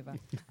little Ava.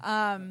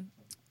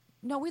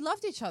 No, we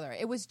loved each other.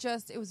 It was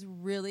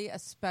really a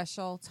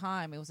special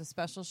time. It was a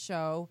special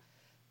show.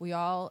 We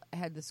all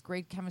had this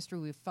great chemistry.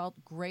 We felt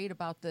great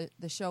about the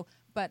show.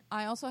 But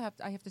I also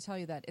have to tell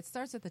you that it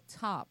starts at the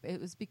top. It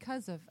was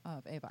because of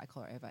Ava. I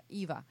call her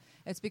Eva.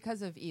 It's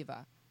because of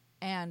Eva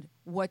and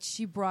what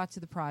she brought to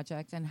the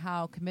project and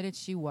how committed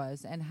she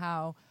was and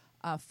how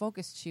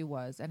focused she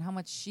was and how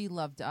much she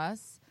loved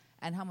us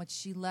and how much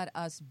she let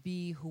us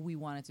be who we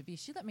wanted to be.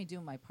 She let me do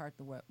my part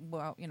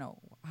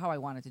how I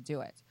wanted to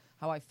do it,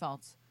 how I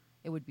felt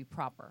it would be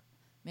proper.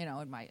 You know,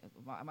 and I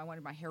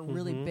wanted my hair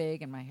really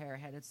big, and my hair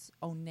had its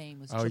own name.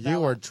 It was Chabella.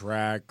 You were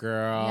drag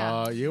girl.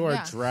 Yeah. You were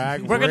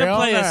drag. We're going to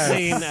play a realness.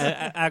 scene,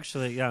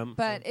 actually.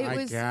 But it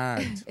was.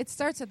 God. It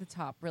starts at the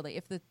top, really.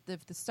 If the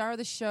star of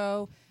the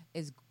show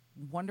is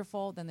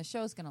wonderful, then the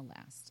show's going to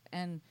last.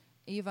 And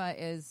Eva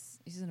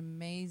she's an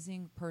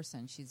amazing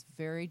person. She's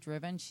very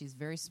driven. She's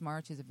very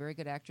smart. She's a very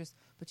good actress,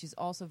 but she's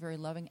also very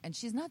loving, and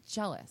she's not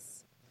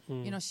jealous.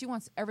 You know, she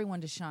wants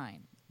everyone to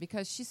shine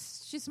because she's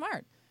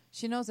smart.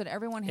 She knows that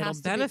everyone has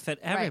It'll benefit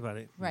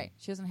everybody. Right.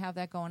 She doesn't have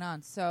that going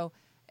on. So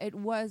it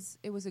was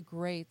a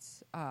great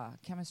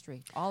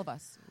chemistry, all of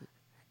us.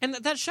 And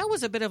that show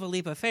was a bit of a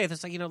leap of faith.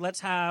 It's like,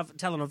 let's have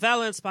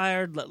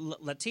telenovela-inspired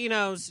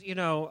Latinos,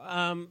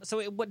 so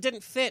it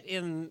didn't fit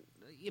in,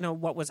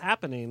 what was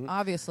happening.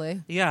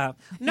 Obviously. Yeah.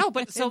 No,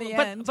 but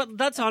end. but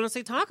let's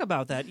honestly talk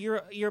about that.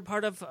 You're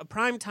part of a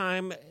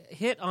primetime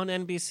hit on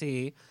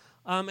NBC,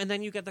 and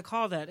then you get the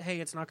call that, hey,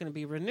 it's not going to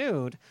be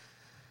renewed.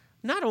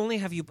 Not only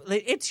have you,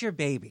 it's your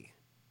baby.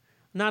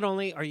 Not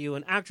only are you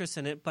an actress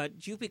in it,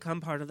 but you become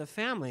part of the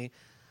family.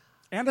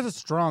 And it's a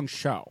strong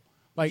show.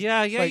 Like,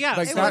 yeah.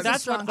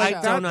 That's what I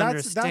don't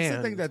understand. That's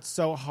the thing that's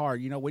so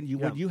hard. When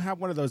you have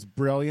one of those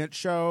brilliant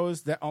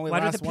shows that only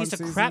Why lasts do the one piece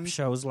season? of crap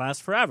shows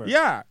last forever?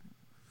 Yeah.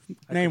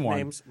 Name one.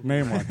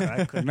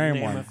 I could name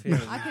one. a few.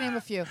 I can name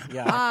a few.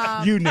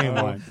 Yeah. You name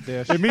one.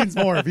 It means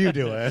more if you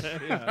do it.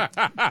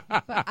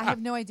 But I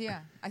have no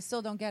idea. I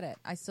still don't get it.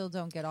 I still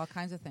don't get all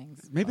kinds of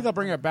things. Maybe they'll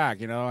bring it back.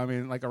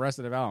 Like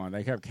Arrested Development.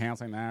 They kept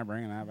canceling that,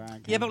 bringing that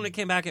back. Yeah, but when it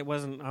came back, it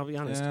wasn't. I'll be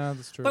honest. Yeah,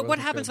 that's true. But It what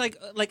wasn't happens?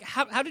 good. Like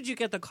how did you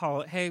get the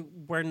call? Hey,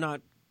 we're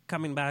not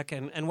coming back,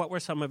 and what were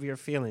some of your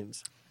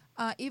feelings?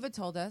 Eva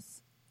told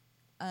us,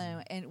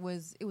 and it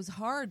was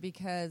hard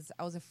because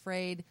I was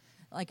afraid.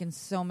 Like in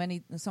so many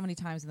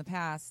times in the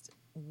past,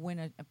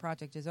 when a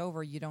project is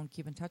over, you don't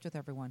keep in touch with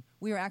everyone.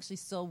 We are actually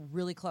still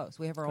really close.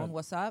 We have our own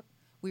What's Up.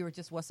 We were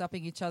just What's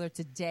Upping each other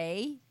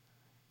today,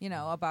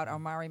 about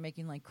Amari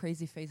making like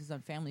crazy faces on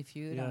Family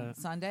Feud on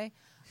Sunday.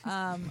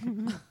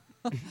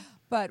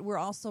 But we're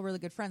all still really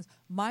good friends.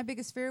 My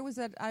biggest fear was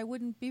that I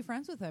wouldn't be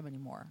friends with them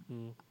anymore.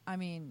 I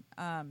mean,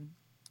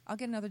 I'll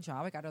get another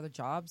job. I got other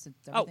jobs.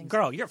 Oh,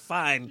 girl, you're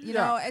fine.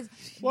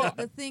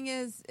 The thing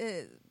is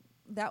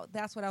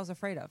that's what I was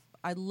afraid of.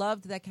 I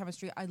loved that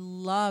chemistry. I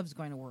loved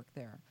going to work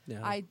there.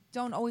 Yeah. I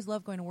don't always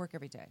love going to work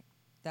every day.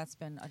 That's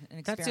been an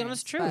experience. That's the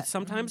honest truth.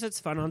 Sometimes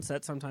it's fun on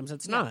set. Sometimes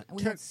it's not.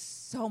 We had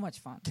so much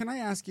fun. Can I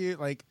ask you,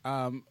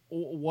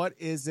 what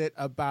is it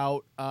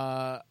about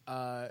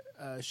a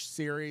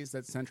series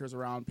that centers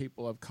around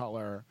people of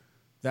color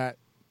that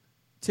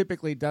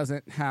typically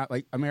doesn't have,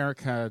 like,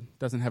 America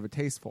doesn't have a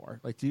taste for.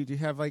 Like, do you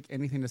have, like,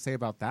 anything to say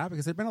about that?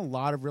 Because there've been a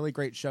lot of really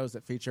great shows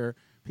that feature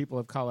people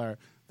of color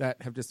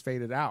that have just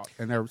faded out,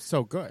 and they're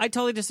so good. I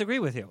totally disagree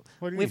with you.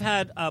 What do you We've mean?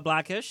 had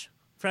Blackish,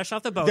 fresh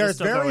off the boat. There's is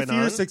still very going few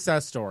on.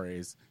 success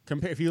stories.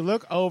 If you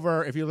look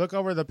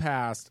over the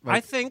past, like, I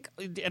think,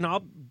 and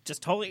I'll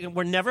just totally,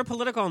 we're never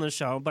political on this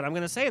show, but I'm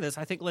going to say this.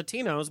 I think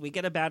Latinos, we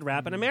get a bad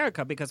rap in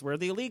America because we're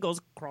the illegals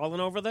crawling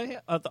over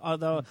the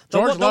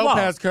George wall.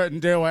 Lopez couldn't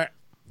do it.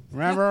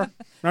 Remember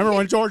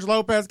when George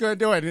Lopez couldn't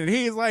do it, and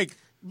he's like,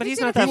 But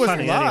he's not that was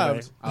funny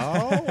loved.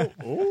 anyway.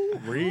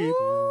 Reed,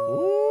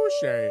 ooh,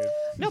 shade.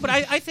 No, but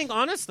I think,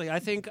 honestly,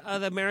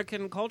 the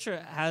American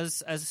culture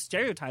has a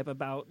stereotype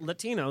about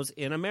Latinos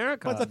in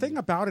America. But the thing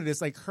about it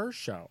is, like, her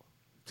show,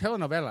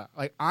 telenovela.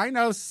 Like, I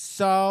know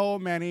so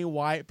many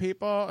white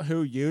people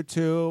who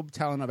YouTube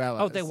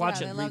telenovelas. Oh, they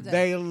watch Yeah, it. they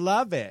They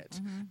loved it. love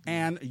it.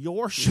 And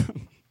your show,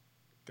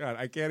 God,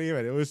 I can't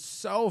even. It was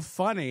so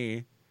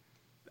funny.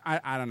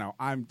 I don't know.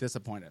 I'm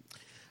disappointed.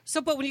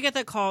 So, but when you get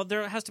that call,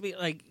 there has to be,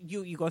 like,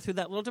 you go through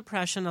that little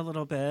depression a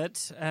little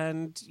bit,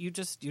 and you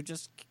just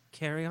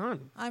carry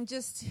on. I've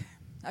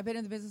been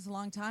in the business a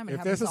long time. And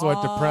If it this happens is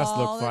what depressed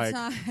all looks the like.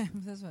 time.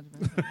 This is what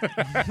depressed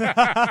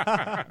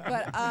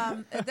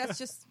but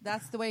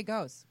that's the way it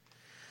goes.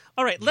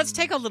 All right, let's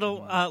take a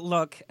little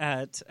look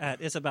at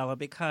Isabella,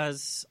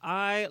 because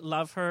I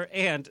love her,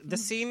 and the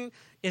scene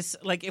is,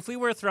 like, if we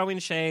were throwing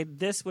shade,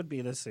 this would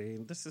be the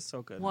scene. This is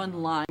so good.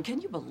 One line.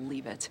 Can you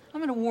believe it?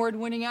 I'm an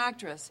award-winning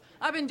actress.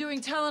 I've been doing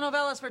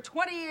telenovelas for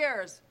 20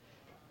 years.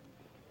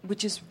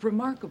 Which is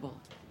remarkable,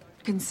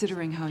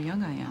 considering how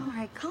young I am. All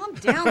right, calm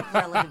down,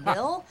 Cruella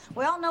DeVille.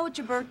 We all know it's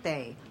your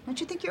birthday.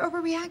 Don't you think you're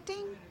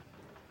overreacting?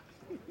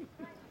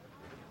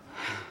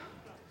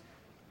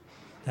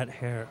 That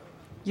hair.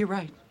 You're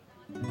right.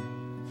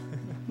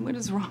 What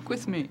is wrong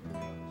with me?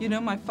 You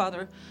know, my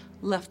father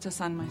left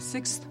us on my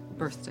 6th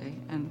birthday,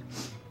 and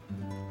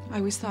I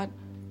always thought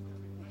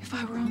if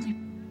I were only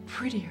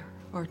prettier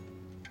or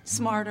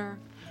smarter,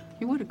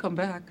 he would have come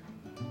back.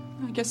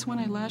 I guess when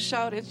I lash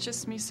out, it's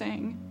just me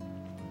saying,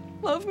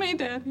 "Love me,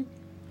 Daddy."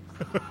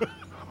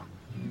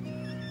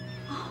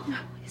 Oh,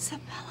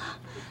 Isabella,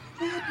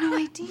 I had no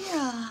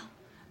idea.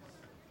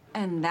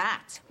 And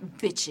that,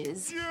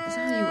 bitches, is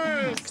how you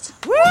act.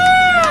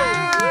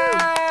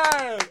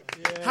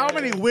 How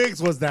many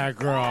wigs was that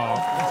girl?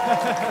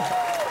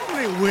 How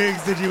many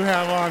wigs did you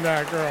have on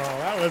that girl?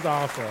 That was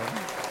awesome.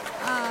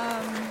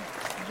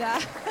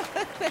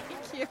 Thank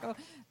you.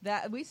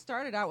 That we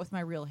started out with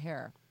my real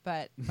hair,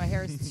 but my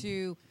hair is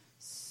too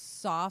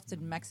soft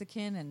and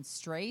Mexican and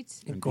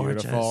straight. And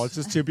beautiful. It's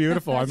just too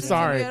beautiful. I'm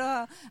sorry.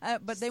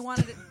 But they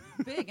wanted it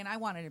big, and I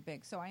wanted it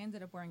big, so I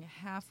ended up wearing a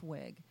half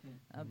wig.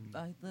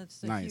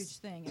 That's a Nice. huge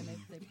thing, and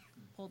they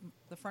pulled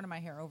the front of my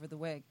hair over the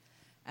wig,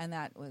 and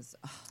that was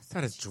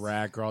That is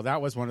drag, girl.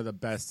 That was one of the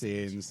best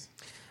scenes.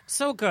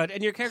 So good,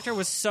 and your character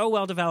was so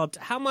well developed.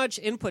 How much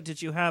input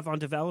did you have on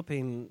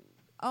developing?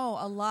 Oh,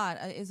 a lot.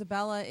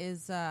 Isabella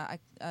is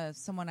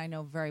someone I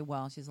know very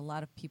well. She has a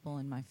lot of people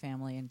in my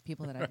family and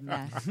people that I've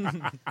met.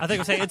 I think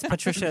I'm saying it's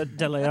Patricia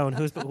De Leon,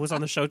 who was on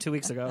the show 2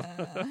 weeks ago.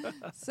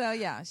 So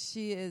yeah,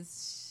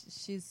 she's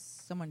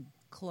someone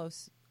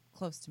close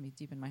to me,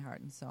 deep in my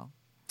heart and soul.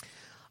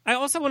 I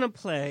also want to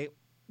play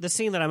the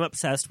scene that I'm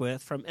obsessed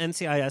with from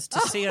NCIS to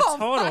see a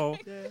total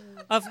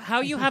of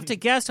how you have to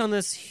guest on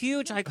this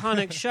huge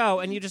iconic show,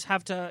 and you just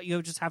have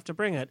to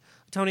bring it.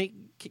 Tony,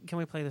 can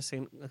we play the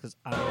scene? Because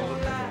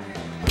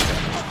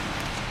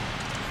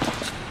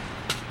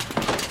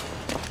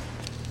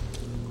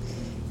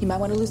You might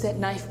want to lose that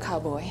knife,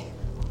 cowboy.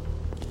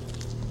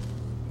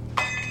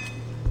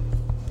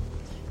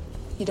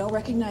 You don't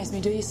recognize me,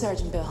 do you,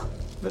 Sergeant Bill?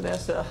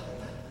 Vanessa,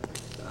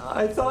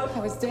 I thought... I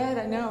was dead,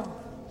 I know.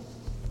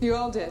 You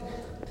all did.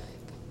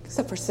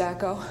 Except for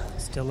Sacco.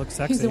 Still looks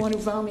sexy. He's the one who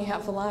found me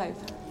half alive.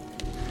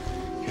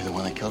 You're the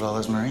one that killed all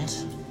those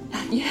Marines?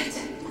 Not yet.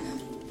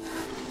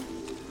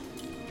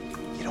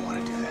 You don't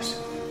want to do this.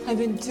 I've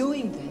been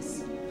doing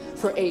this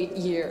for 8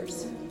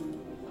 years.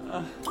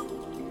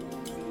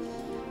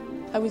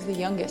 I was the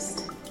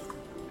youngest.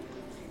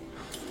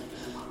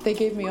 They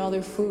gave me all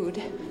their food,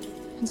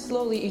 and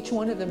slowly each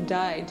one of them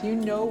died. Do you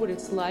know what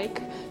it's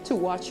like to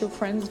watch your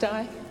friends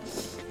die?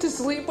 To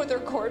sleep with their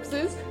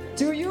corpses?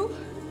 Do you?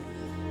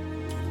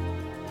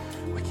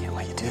 We can't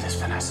let you do this,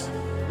 Vanessa.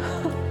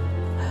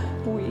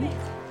 We?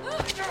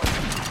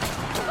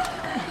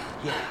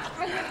 Yeah,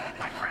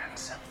 my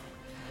friends.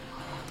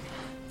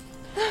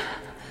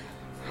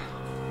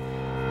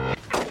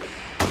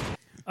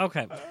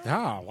 Okay.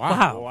 Oh,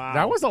 wow.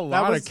 That was a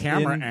lot of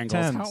camera intense.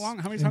 angles.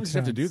 How many times did you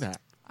have to do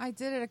that? I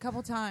did it a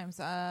couple times,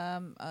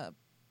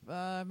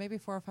 maybe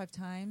 4 or 5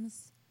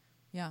 times.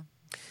 Yeah.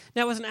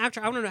 Now, as an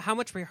actor, I want to know how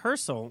much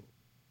rehearsal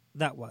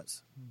that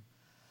was.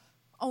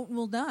 Oh,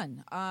 well,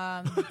 none.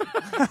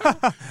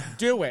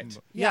 Do it.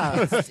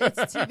 Yeah, it's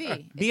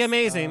TV. Be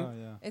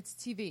amazing. It's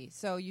TV.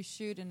 So you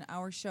shoot an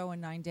hour show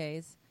in 9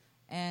 days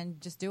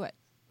and just do it.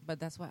 But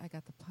that's why I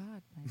got the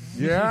pod.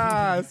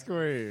 Yes,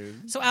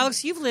 queen. So,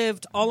 Alex, you've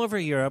lived all over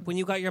Europe. When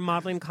you got your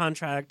modeling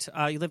contract,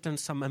 you lived in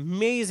some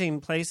amazing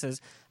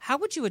places. How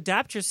would you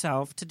adapt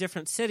yourself to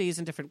different cities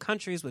and different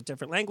countries with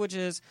different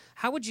languages?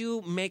 How would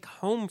you make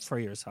home for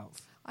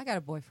yourself? I got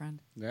a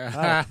boyfriend.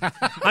 Yeah.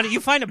 Honey, you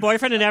find a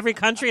boyfriend in every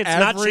country? It's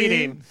not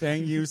cheating.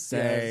 Everything you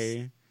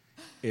say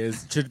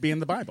should be in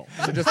the Bible.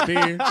 Should just be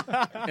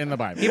in the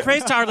Bible. He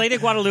prays to Our Lady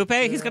of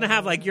Guadalupe. He's going to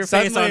have like your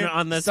face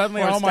on this.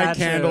 Suddenly, all my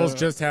candles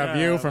just have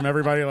you from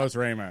Everybody Loves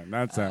Raymond.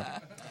 That's it.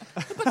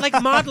 But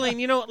like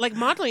modeling,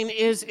 modeling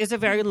is a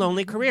very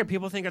lonely career.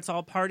 People think it's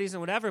all parties and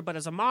whatever, but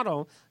as a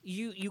model,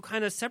 you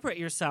kind of separate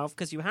yourself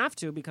because you have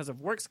to because of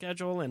work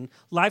schedule and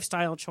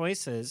lifestyle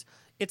choices.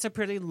 It's a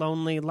pretty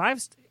lonely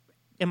lifestyle.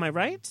 Am I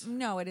right?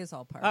 No, it is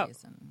all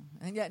parties.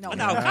 And yeah, no,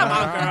 come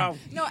on, girl.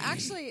 No,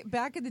 actually,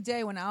 back in the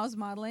day when I was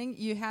modeling,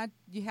 you had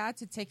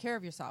to take care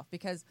of yourself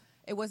because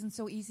it wasn't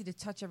so easy to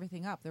touch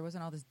everything up. There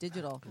wasn't all this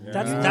digital.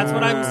 Yeah. That's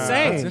what I'm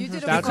saying. You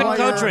couldn't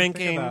go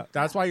drinking.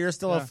 That's why you're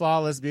still a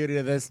flawless beauty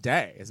to this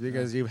day. It's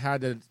because you've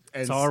had to.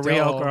 It's all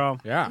real, girl.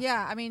 Yeah.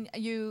 Yeah. I mean,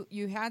 your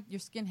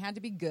skin had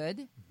to be good.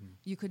 Mm-hmm.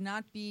 You could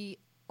not be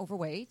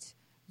overweight.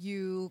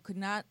 You could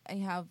not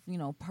have,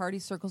 party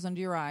circles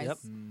under your eyes. Yep.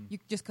 You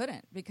just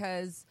couldn't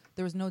because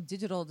there was no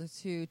digital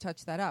to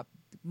touch that up.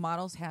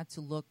 Models had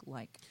to look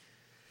like.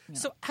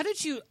 So how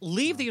did you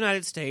leave the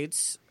United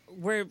States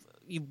where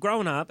you've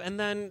grown up and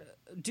then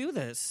do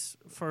this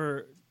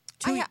for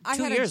two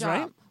years,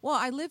 right? Well,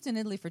 I lived in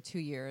Italy for 2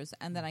 years,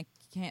 and then I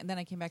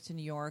came back to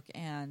New York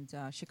and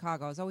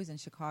Chicago. I was always in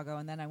Chicago,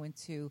 and then I went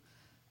to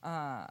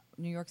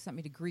New York. Sent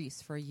me to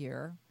Greece for a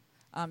year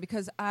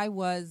because I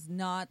was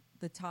not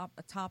the top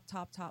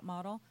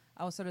model.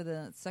 I was sort of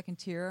the second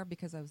tier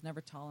because I was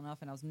never tall enough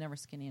and I was never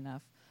skinny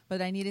enough.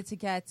 But I needed to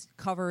get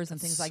covers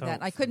and things like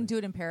that. I couldn't do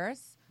it in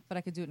Paris, but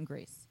I could do it in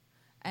Greece,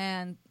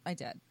 and I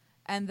did.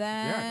 And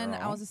then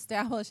I was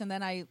established, and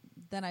then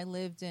I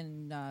lived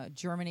in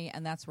Germany,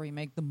 and that's where you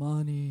make the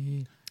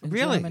money. In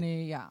really?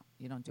 Germany, yeah.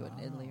 You don't do it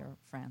in Italy or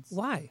France.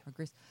 Why? Or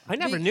Greece. I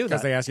never knew that.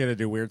 Because they ask you to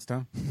do weird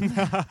stuff?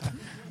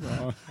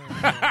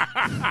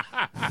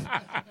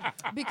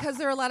 Because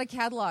there are a lot of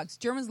catalogs.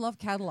 Germans love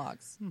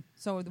catalogs.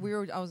 So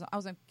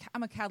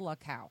I'm a catalog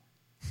cow.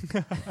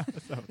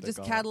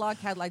 Just catalog.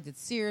 I did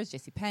Sears,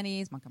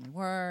 JCPenney's, Montgomery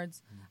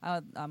Words,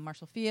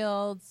 Marshall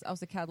Fields. I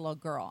was a catalog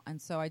girl. And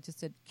so I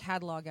just did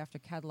catalog after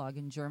catalog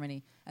in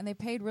Germany. And they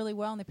paid really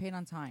well, and they paid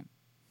on time.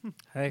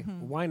 Hey,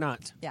 why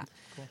not? Yeah.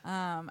 Cool.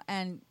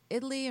 And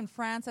Italy and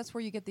France, that's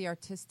where you get the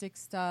artistic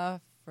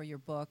stuff for your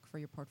book, for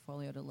your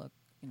portfolio to look,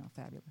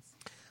 fabulous.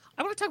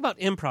 I want to talk about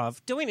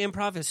improv. Doing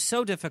improv is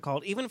so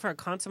difficult. Even for a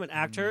consummate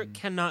actor,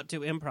 cannot do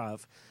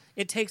improv.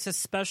 It takes a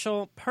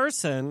special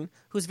person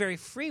who's very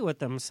free with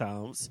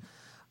themselves.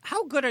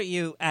 How good are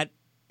you at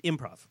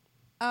improv?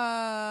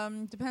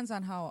 Depends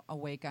on how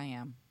awake I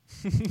am.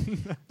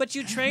 But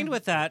you trained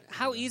with that.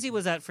 How easy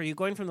was that for you,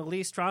 going from the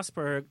Lee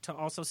Strasberg to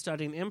also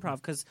studying improv?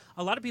 Because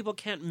a lot of people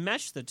can't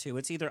mesh the two.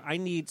 It's either I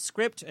need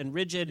script and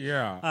rigid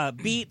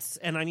beats,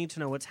 and I need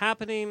to know what's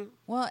happening.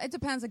 Well, it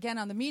depends, again,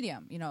 on the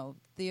medium.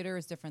 Theater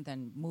is different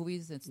than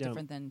movies. It's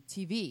different than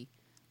TV.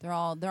 They're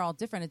all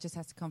different. It just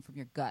has to come from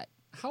your gut.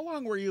 How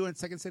long were you in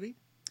Second City?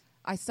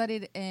 I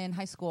studied in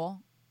high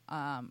school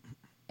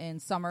in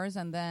summers,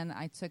 and then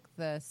I took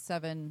the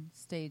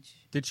 7-stage.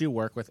 Did you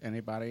work with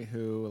anybody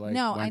who went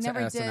I never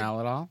to SNL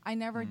at all? I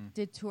never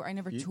did tour. I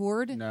never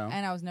toured, no.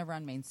 And I was never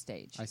on main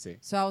stage. I see.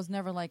 So I was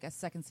never like a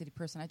Second City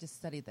person. I just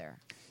studied there.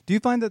 Do you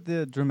find that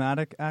the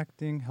dramatic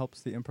acting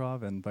helps the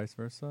improv and vice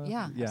versa?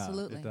 Yeah,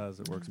 absolutely. It does.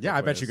 It works. Yeah,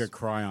 I bet ways. you could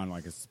cry on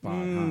like a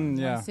spot.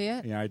 Yeah. See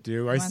it? Yeah, I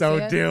do. I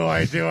so do.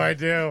 I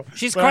do.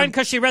 She's crying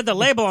because she read the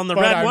label on the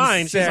red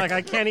wine. Sick. She's like,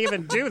 I can't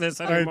even do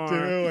this anymore.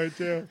 I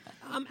do.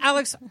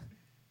 Alex,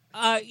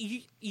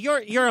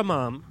 you're a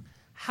mom.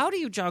 How do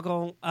you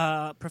juggle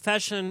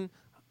profession?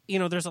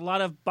 There's a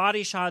lot of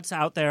body shots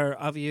out there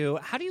of you.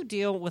 How do you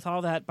deal with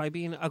all that by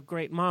being a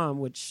great mom,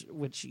 which you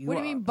are? What do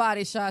you mean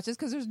body shots? Just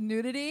because there's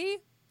nudity?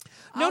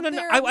 No.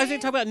 I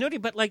wasn't talking about nudity,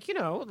 but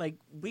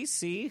we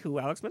see who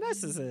Alex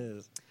Meneses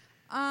is.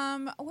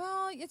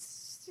 Well,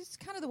 it's just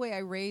kind of the way I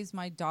raise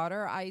my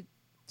daughter. I'm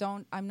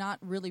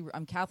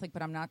Catholic,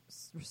 but I'm not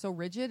so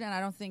rigid, and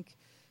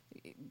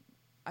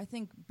I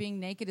think being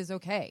naked is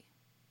okay.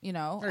 There you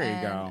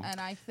go. And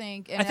I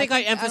think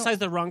I emphasized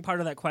the wrong part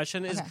of that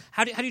question. Is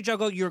how do you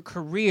juggle your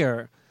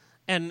career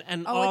and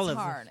all of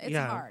it? It's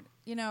hard.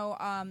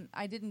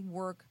 I didn't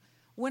work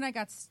when I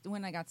got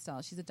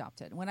Stella. She's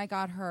adopted. When I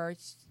got her,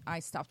 I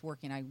stopped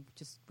working. I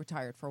just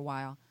retired for a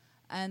while,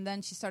 and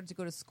then she started to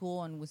go to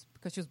school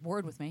because she was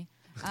bored with me.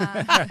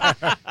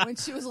 When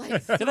she was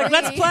like 3. You're like,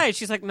 let's play.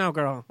 She's like, no,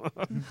 girl,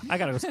 I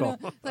gotta go to school.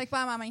 Like,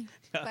 bye, mommy.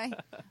 Bye.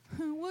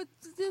 What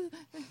to do?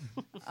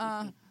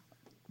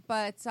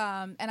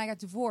 And I got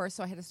divorced,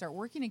 so I had to start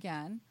working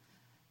again.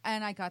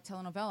 And I got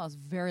telenovela. I was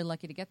very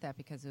lucky to get that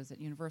because it was at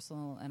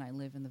Universal, and I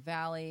live in the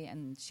Valley.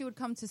 And she would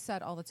come to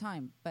set all the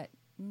time. But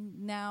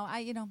now,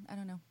 I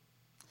don't know.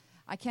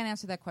 I can't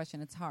answer that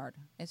question. It's hard.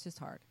 It's just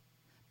hard.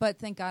 But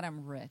thank God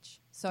I'm rich,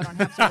 so I don't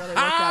have to really work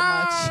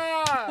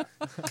that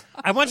much.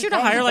 I want you to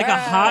hire like a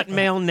hot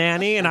male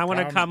nanny, and I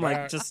want to come back.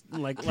 like just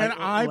like. Can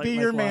I be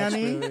your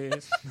nanny?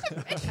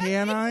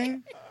 Can I?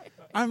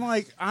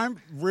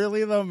 I'm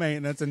really low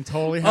maintenance and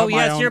totally have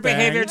my own your thing.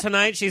 behavior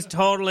tonight. She's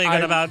totally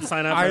going to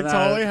sign up for I that.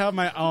 totally have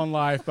my own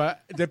life,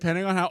 but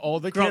depending on how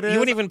old the kid is. You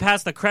wouldn't even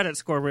pass the credit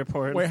score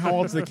report. Wait, how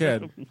old's the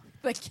kid?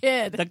 The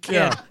kid. The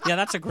kid. Yeah,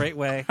 that's a great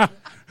way.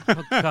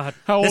 Oh, God.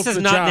 How This old's is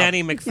the not job?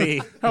 Nanny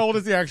McPhee. How old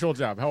is the actual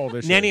job? How old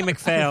is she? Nanny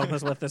McPhail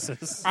is what this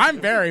is. I'm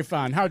very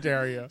fun. How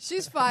dare you?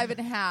 She's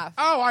 5.5.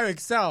 Oh, I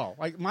excel.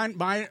 Like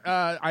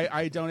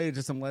I donated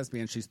to some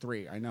lesbian. She's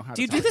 3. I know how.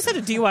 Do you do this at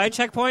a DUI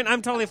checkpoint?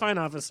 I'm totally fine,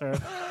 officer.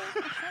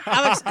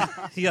 Alex,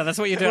 yeah, that's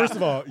what you do. First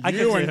of all, I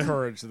you could do.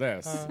 encourage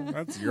this.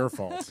 That's your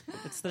fault.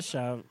 It's the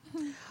show.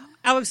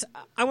 Alex,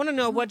 I want to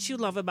know what you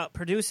love about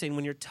producing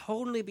when you're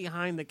totally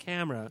behind the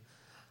camera.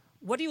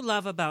 What do you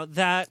love about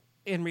that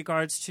in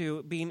regards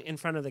to being in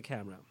front of the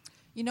camera?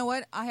 You know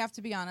what? I have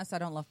to be honest. I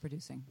don't love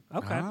producing.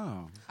 Okay.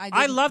 Oh.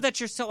 I love that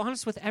you're so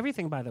honest with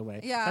everything, by the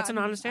way. Yeah, That's an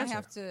honest answer. I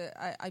have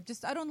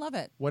to. I don't love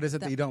it. What is it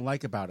that you don't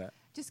like about it?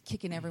 Just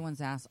kicking everyone's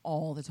ass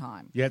all the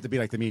time. You have to be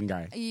like the mean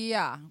guy.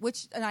 Yeah,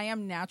 and I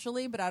am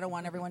naturally, but I don't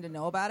want everyone to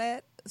know about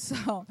it.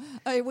 So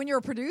when you're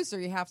a producer,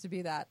 you have to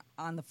be that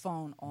on the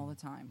phone all the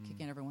time,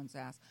 kicking everyone's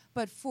ass.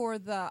 But for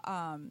the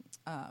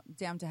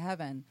Damn to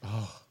Heaven,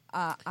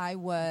 I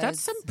was.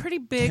 That's some pretty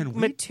big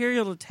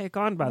material to take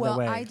on, by the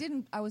way.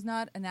 Well, I was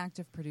not an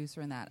active producer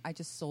in that. I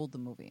just sold the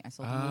movie. I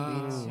sold the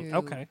movie to.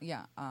 Okay.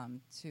 Yeah.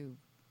 To.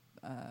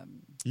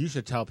 You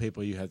should tell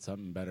people you had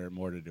something better,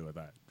 more to do with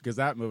that, because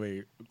that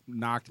movie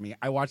knocked me.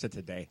 I watched it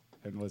today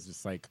and was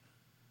just like.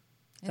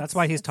 That's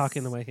why he's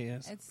talking the way he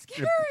is. It's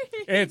scary.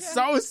 It's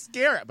so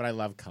scary, but I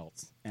love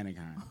cults. Any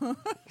kind.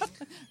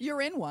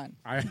 You're in one.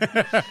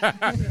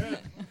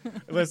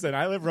 Listen,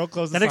 I live real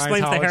close to That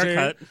explains the Scientology.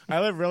 haircut. I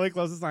live really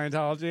close to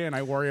Scientology, and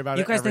I worry about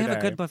You it guys, every they have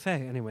day. a good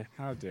buffet anyway.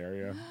 How dare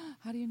you?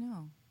 How do you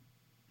know?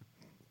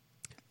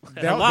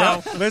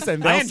 Hello?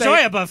 Listen, I they'll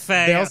enjoy a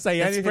buffet. They'll say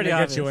It's anything to pretty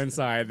get you obvious.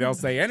 inside. They'll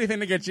say anything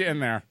to get you in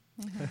there.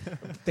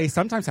 They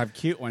sometimes have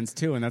cute ones,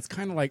 too, and that's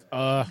kind of like,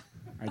 I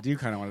do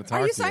kind of want to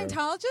talk Are you to you.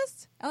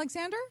 Scientologist,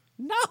 Alexander?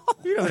 No.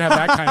 He doesn't have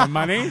that kind of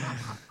money.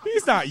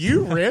 He's not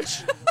you,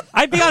 Rich.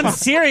 I'd be on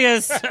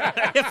Sirius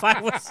if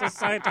I was a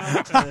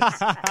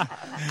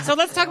Scientologist. So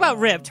let's talk about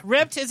Ripped.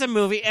 Ripped is a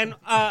movie, and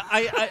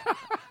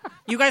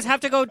you guys have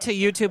to go to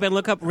YouTube and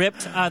look up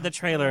Ripped, the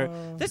trailer.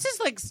 This is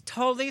like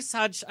totally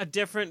such a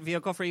different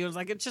vehicle for you.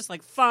 It's just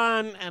like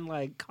fun and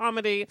like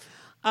comedy.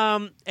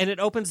 And it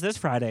opens this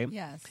Friday.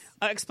 Yes.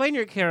 Explain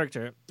your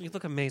character. You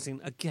look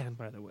amazing again,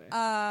 by the way.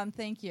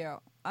 Thank you.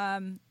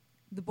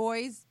 The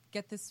boys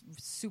get this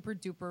super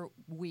duper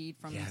weed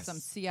from some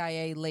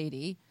CIA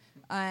lady.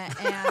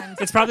 And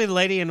it's probably the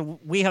lady in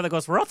We Have the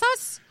Ghost World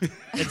Us.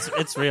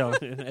 It's real.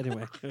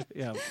 Anyway,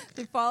 yeah.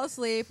 They fall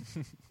asleep,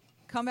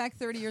 come back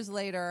 30 years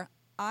later.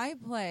 I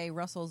play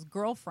Russell's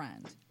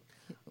girlfriend.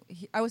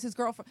 I was his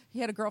girlfriend.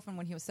 He had a girlfriend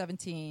when he was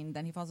 17.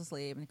 Then he falls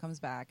asleep and he comes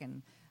back,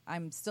 and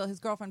I'm still his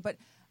girlfriend. But,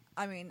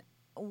 I mean,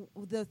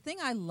 the thing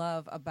I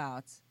love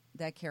about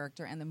that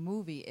character and the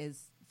movie is,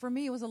 for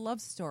me, it was a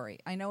love story.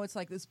 I know it's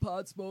like this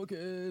pot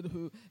smoking,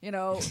 who,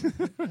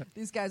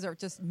 these guys are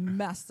just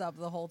messed up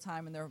the whole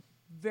time, and they're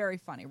very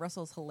funny.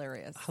 Russell's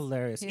hilarious.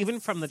 Hilarious. He's Even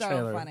from the so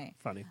trailer.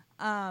 Funny.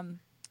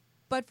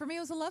 But for me,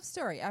 it was a love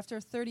story. After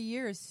 30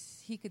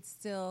 years, he could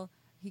still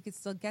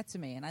get to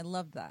me, and I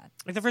loved that.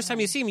 Like the first time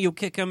you see him, you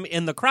kick him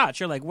in the crotch.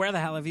 You're like, where the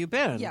hell have you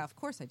been? Yeah, of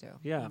course I do.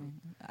 Yeah.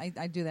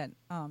 I do that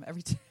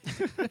every time.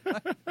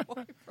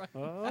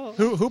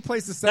 Who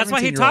plays the 17-year-old That's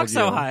why he talks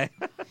so you? high.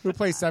 Who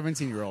plays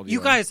 17-year-old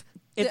You guys,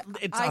 it's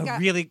I a got-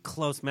 really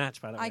close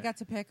match, by the way. I got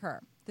to pick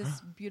her,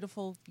 this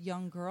beautiful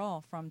young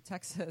girl from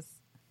Texas.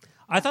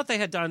 I thought they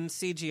had done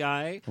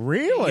CGI.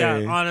 Really?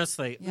 Yeah,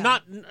 honestly. Yeah.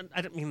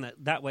 I don't mean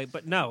that way,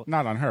 but no.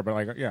 Not on her, but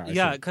like, yeah.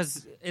 Yeah,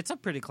 because it's a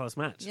pretty close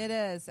match. It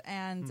is,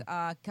 and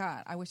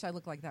God, I wish I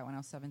looked like that when I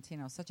was 17.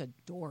 I was such a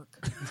dork.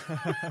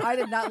 I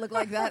did not look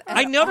like that.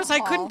 I noticed I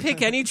all. couldn't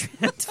pick any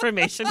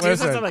transformation.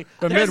 Listen, I'm like,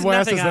 the there's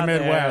Midwest is nothing the out there.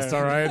 Midwest,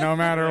 all right? No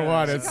matter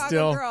what, it's Chicago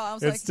still girl. I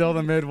was it's like- still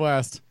the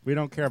Midwest. We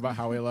don't care about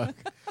how we look.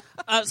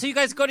 So you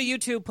guys go to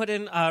YouTube, put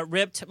in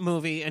Ripped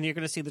movie, and you're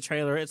going to see the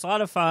trailer. It's a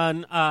lot of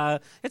fun.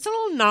 It's a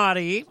little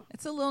naughty.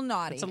 It's a little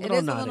naughty. It's a It little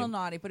is naughty. a little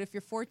naughty, but if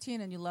you're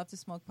 14 and you love to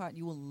smoke pot,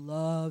 you will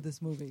love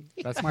this movie.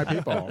 That's my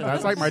people.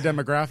 That's like my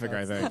demographic,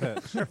 I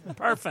think.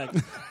 Perfect.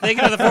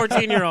 Thank you to the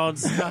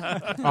 14-year-olds.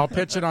 I'll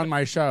pitch it on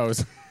my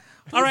shows.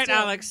 All right,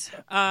 Alex.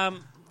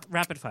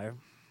 Rapid fire.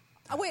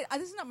 Oh, wait,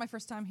 this is not my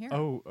first time here.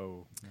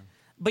 Oh.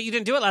 But you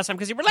didn't do it last time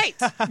because you were late.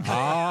 The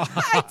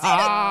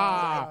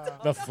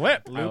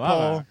flip. I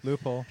love it.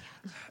 Loophole.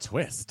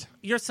 Twist.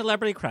 Your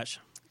celebrity crush.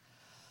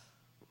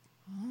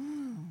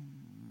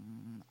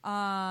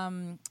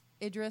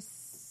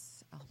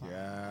 Idris Elba.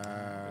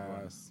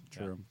 Yes.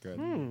 True. Good.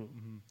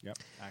 Yep.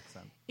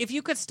 Accent. If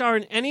you could star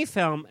in any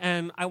film,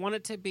 and I want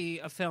it to be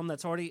a film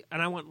that's already,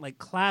 and I want like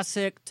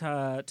classic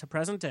to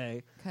present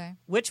day, Okay.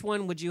 which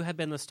one would you have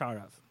been the star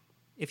of?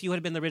 if you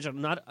had been the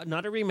original,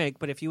 not a remake,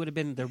 but if you would have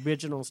been the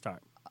original star?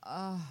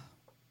 Oh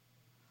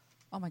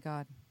my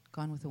God,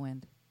 Gone with the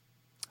Wind.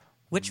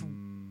 Which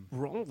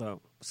role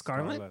though?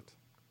 Scarlett?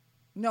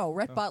 No,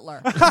 Rhett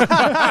Butler.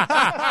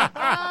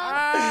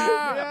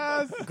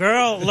 Yes.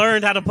 Girl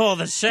learned how to pull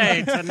the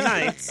shade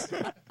tonight.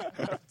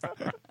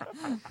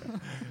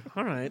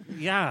 All right.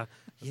 Yeah.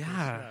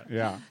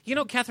 You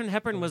know, Katharine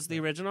Hepburn was the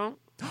original.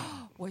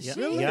 Was Yep.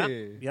 she?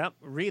 Really? Yep.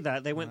 Read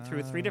that. They went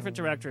through 3 different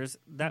directors.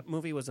 That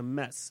movie was a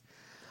mess.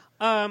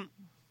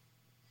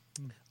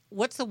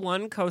 What's the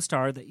one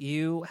co-star that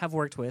you have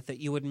worked with that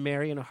you would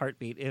marry in a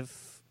heartbeat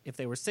if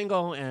they were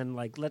single and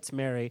like, let's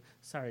marry?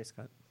 Sorry,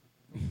 Scott.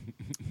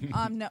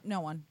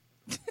 No one.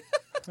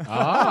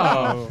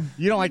 Oh,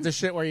 you don't like the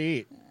shit where you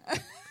eat.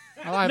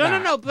 I like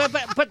that. No.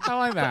 But I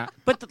like that.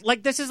 But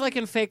like this is like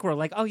in fake world.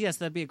 Like, oh yes,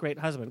 that'd be a great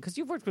husband because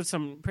you've worked with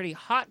some pretty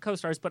hot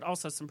co-stars, but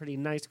also some pretty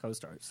nice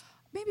co-stars.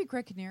 Maybe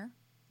Greg Kinnear.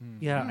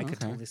 Yeah, I could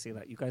totally see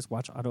that. You guys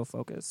watch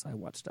Autofocus? I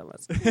watched that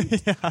last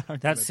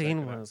night. That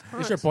scene was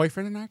hot. Is your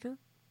boyfriend an actor?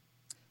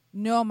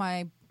 No,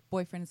 my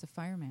boyfriend is a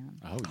fireman.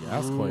 Oh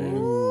yes, queen.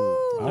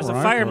 There's a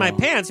fire in my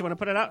pants. You want to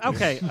put it out?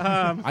 Okay.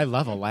 I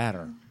love a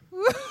ladder.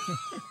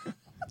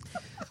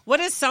 What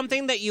is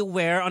something that you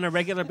wear on a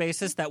regular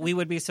basis that we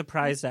would be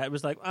surprised at? It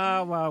was like,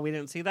 oh, wow, we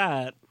didn't see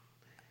that.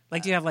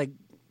 Like, do you have like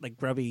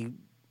grubby?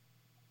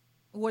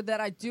 What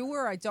that I do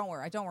wear, or I don't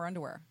wear. I don't wear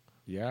underwear.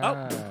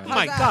 Yeah. Oh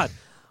my God.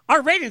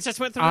 Our ratings just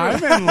went through.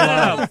 I'm in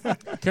love.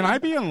 Can I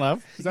be in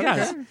love? Is that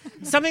Yes. okay?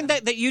 Something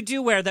that you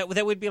do wear that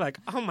would be like,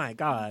 oh my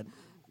God.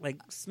 Like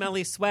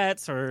smelly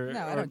sweats or...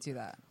 No, I don't do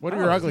that. What are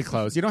your ugly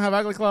clothes? You don't have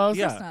ugly clothes?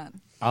 Yeah. Of course not.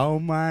 Oh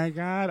my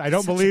God. I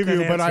don't Such a believe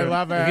good you, but I answer.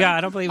 love it. Yeah,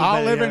 I don't believe you.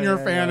 I'll but live yeah, in your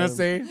yeah,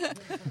 fantasy.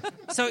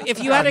 So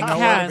if you had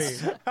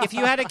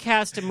to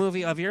cast a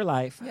movie of your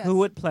life, Yes. who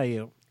would play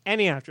you?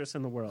 Any actress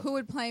in the world. Who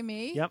would play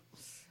me? Yep.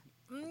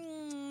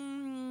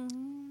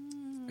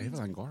 Ava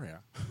Longoria.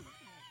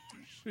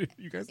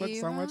 You guys look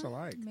so much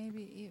alike.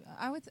 Maybe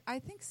Eva. I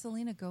think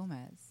Selena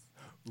Gomez.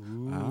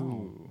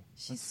 Ooh.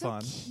 She's That's so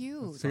fun.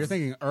 cute. So you're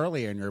thinking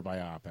early in your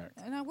biopic.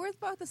 And we're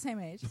about the same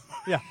age.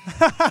 Yeah.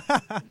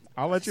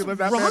 I'll let you live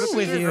that wrong fantasy,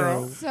 with you?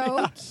 girl.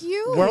 So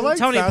cute. We're like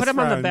Tony, best put him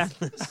on the friends.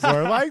 bad list.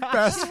 We're like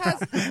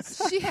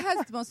best She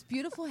has the most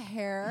beautiful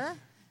hair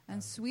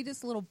and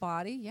sweetest little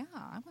body. Yeah,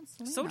 I want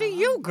Selena. So do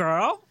you,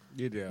 girl.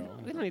 You do.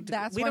 We don't need to,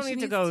 That's we why don't she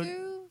need to needs go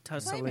to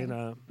to play me.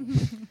 Selena.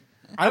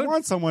 I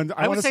want someone.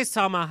 I would say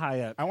Salma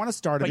Hayek. I want a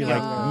star to But be no.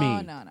 like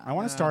me. No. I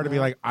want a star to be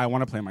like, I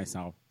want to play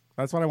myself.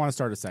 That's what I want a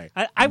star to say.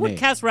 I would Me.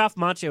 cast Ralph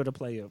Macchio to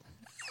play you.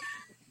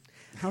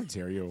 How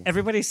dare you?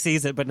 Everybody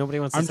sees it, but nobody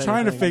wants to I'm say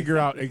trying to anything. figure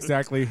out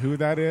exactly who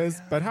that is,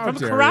 but how From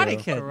dare Karate you?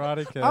 Kid.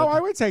 Karate Kid. Oh, I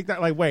would take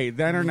that. Like, wait,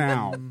 then or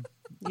now?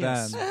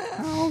 Yes. Then.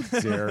 How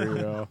dare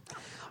you?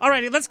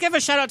 Alrighty, let's give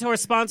a shout out to our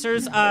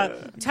sponsors.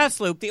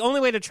 Testloop, the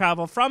only way to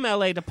travel from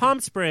LA to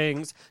Palm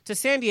Springs to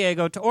San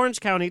Diego to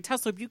Orange County.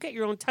 Testloop, you get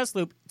your own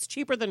Testloop. It's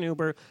cheaper than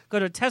Uber. Go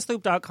to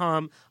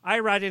testloop.com. I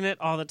ride in it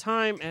all the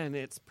time, and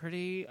it's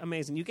pretty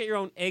amazing. You get your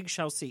own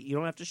eggshell seat. You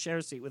don't have to share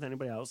a seat with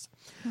anybody else.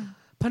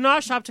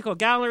 Panache Optical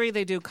Gallery,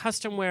 they do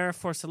custom wear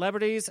for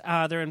celebrities.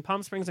 They're in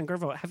Palm Springs and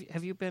Gerville.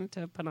 Have you been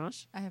to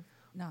Panache? I have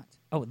not.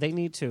 Oh, they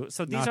need to.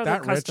 So these Not are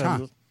that the rich,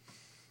 custom. huh?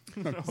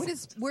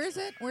 Where is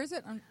it?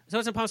 So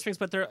it's in Palm Springs,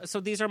 but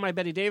these are my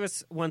Betty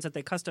Davis ones that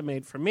they custom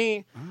made for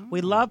me. We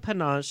love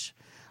Panache.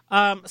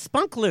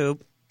 Spunk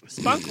Lube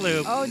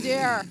Oh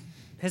dear.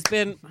 has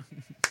been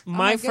my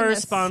my first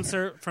goodness.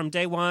 sponsor from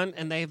day one,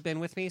 and they've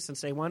been with me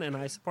since day one, and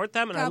I support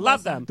them, and I God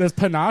love bless them. Does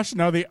Panache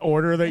know the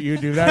order that you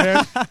do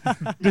that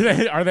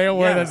in? Are they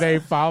aware Yes. that they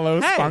follow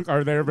Hey, Spunk?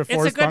 Are they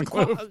before It's a good Spunk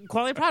Lube?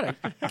 quality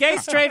product. Gay,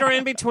 straight, or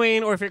in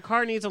between, or if your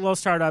car needs a little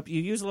startup,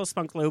 you use a little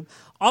Spunk Lube.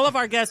 All of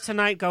our guests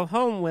tonight go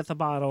home with a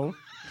bottle.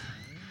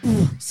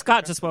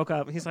 Scott just woke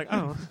up. He's like,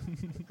 oh.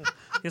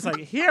 He's like,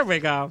 here we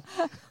go.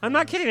 I'm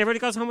not kidding. Everybody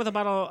goes home with a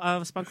bottle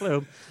of Spunk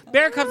Lube.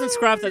 Bear Cubs and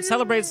Scruff that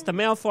celebrates the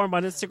male form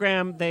on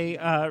Instagram. They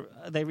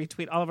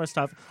retweet all of our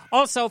stuff.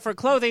 Also, for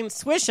clothing,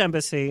 Swish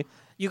Embassy.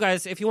 You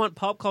guys, if you want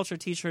pulp culture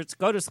T-shirts,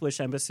 go to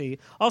Swish Embassy.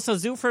 Also,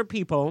 Zoo for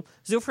People.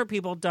 Zoo for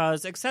People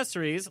does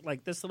accessories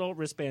like this little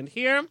wristband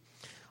here.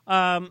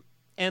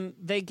 And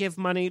they give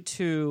money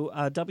to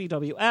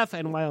WWF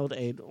and Wild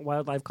Aid,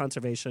 Wildlife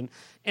Conservation.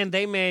 And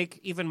they make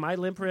even my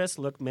limp wrist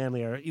look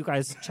manlier. You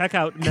guys, check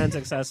out men's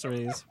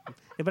accessories.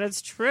 Yeah, but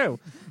it's true.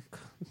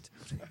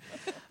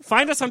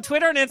 Find us on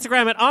Twitter and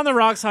Instagram at On The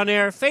Rocks On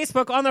Air,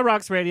 Facebook On The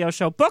Rocks Radio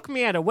Show. Book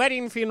me at a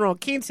wedding, funeral,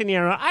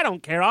 quinceanera. I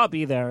don't care. I'll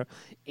be there.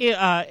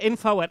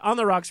 Info at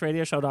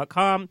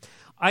OnTheRocksRadioshow.com.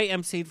 I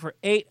emceed for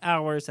 8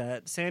 hours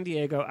at San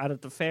Diego out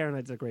at the fair, and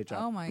I did a great job.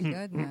 Oh my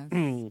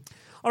goodness.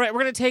 All right,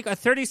 we're going to take a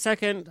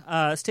 30-second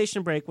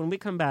station break. When we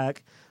come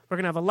back, we're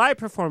going to have a live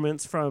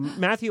performance from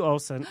Matthew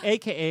Olson,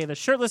 a.k.a. the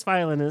shirtless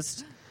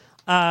violinist,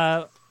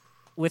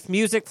 with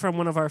music from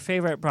one of our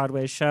favorite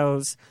Broadway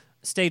shows.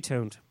 Stay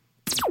tuned.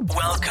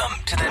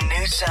 Welcome to the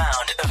new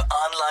sound of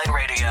online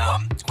radio.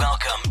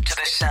 Welcome to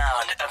the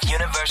sound of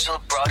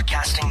Universal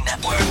Broadcasting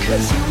Network.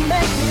 'Cause you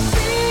make me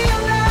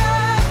feel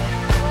like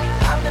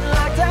I've been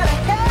locked out of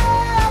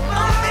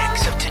hell.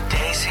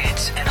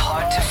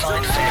 to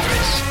find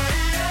favorites.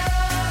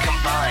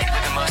 Combined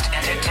with the most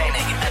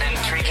entertaining and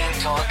intriguing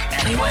talk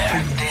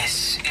anywhere.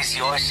 This is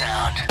your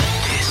sound.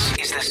 This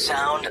is the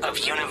sound of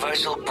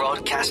Universal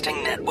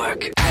Broadcasting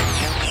Network at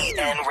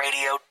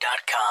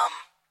UPNradio.com.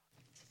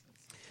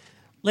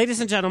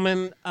 Ladies and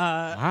gentlemen.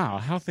 Wow,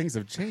 how things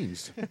have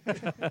changed.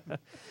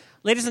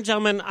 Ladies and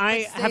gentlemen,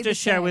 I have to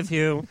share with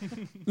you,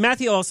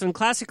 Matthew Olson,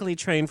 classically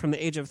trained from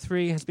the age of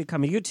 3, has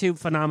become a YouTube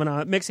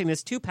phenomenon, mixing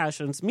his two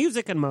passions,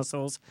 music and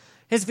muscles.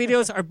 His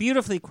videos are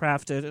beautifully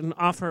crafted and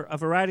offer a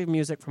variety of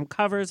music from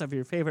covers of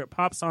your favorite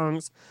pop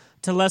songs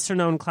to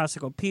lesser-known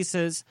classical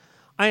pieces.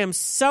 I am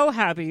so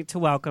happy to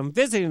welcome,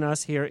 visiting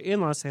us here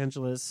in Los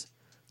Angeles,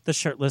 the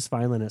shirtless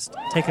violinist.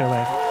 Take it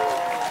away.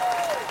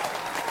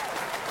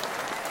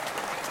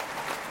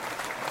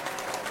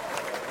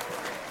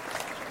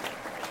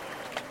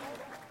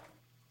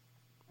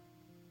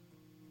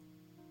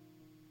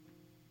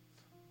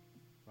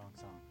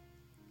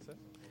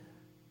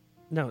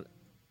 No,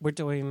 we're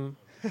doing...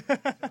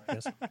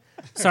 Yes.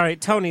 Sorry,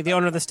 Tony, the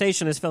owner of the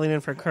station, is filling in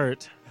for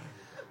Kurt.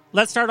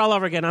 Let's start all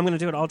over again. I'm going to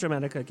do it all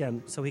dramatic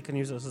again so he can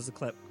use this as a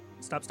clip.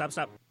 Stop.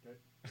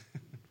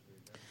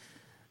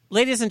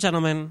 Ladies and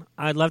gentlemen,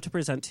 I'd love to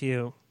present to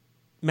you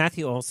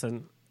Matthew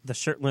Olson, the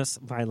shirtless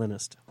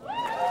violinist.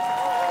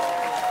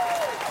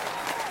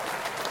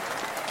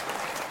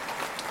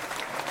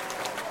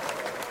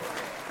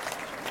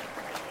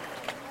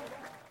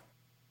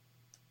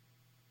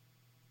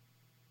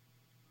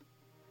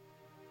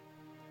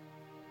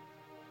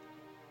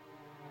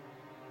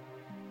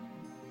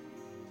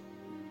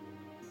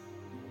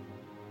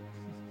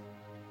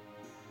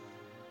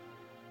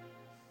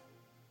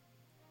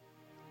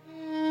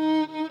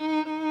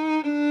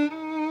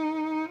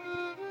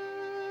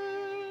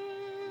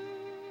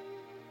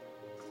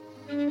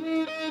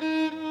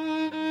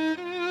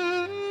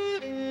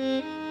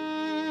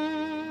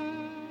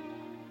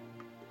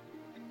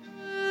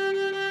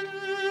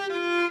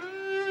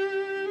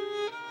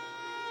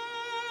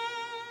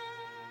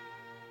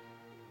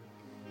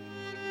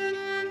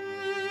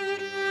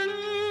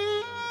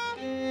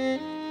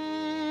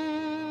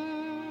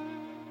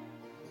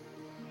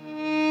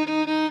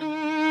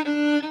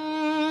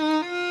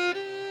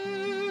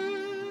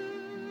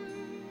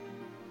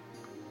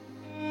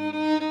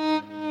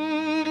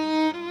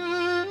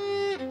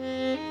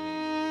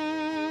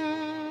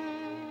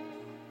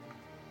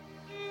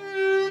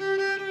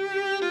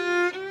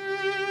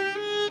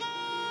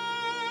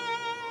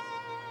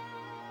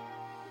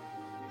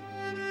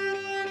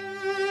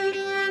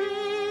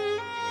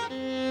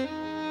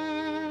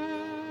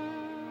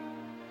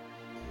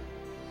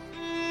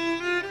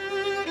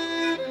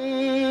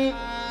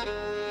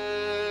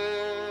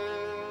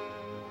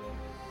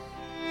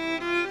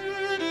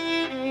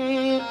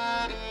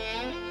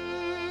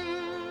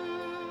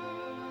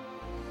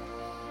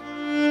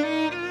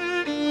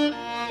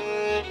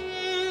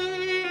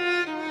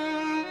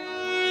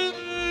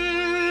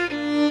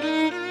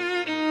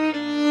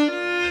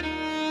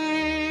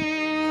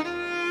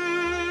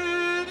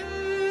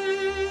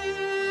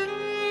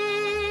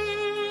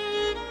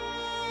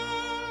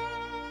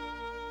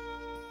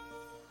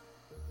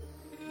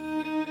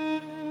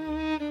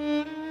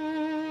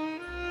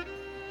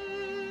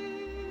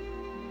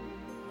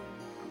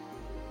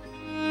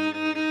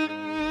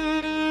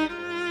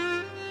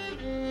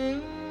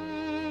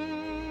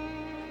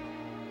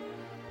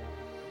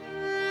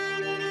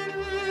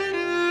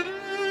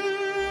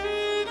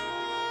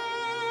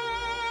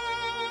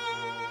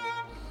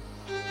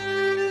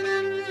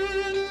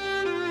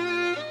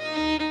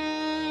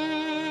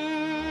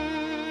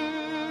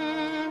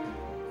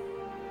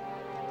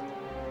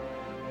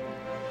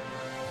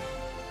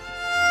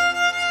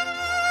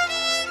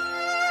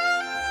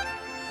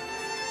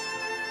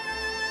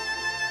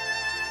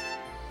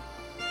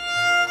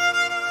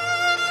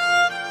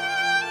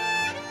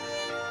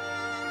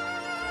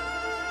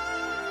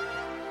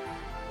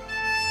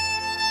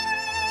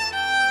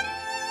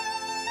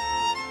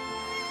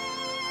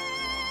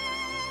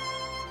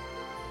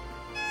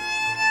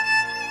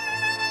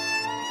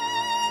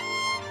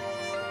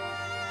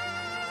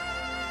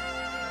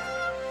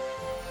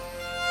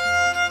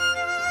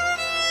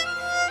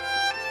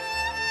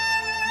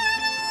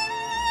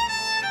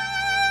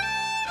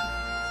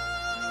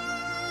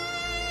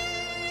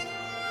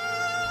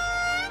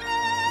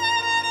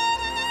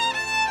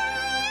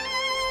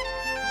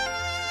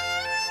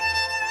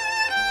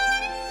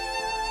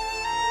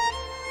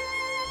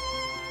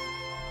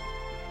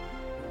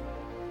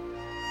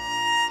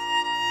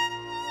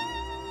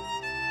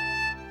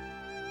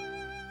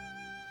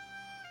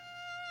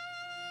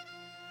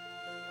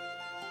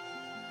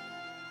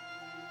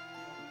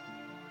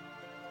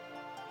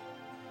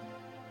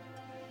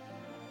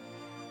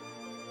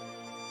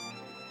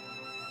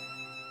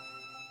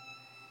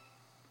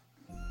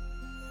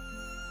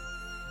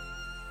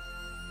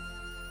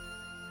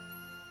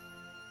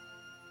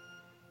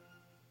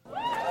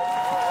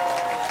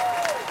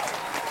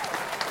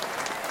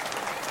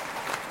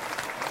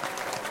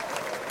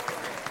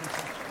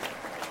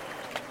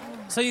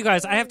 So you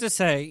guys, I have to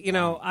say,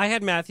 I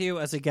had Matthew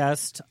as a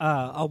guest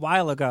a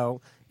while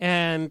ago,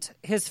 and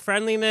his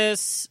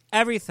friendliness,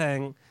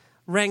 everything,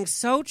 rang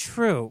so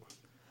true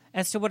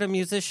as to what a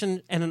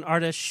musician and an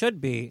artist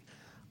should be.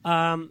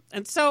 And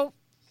so,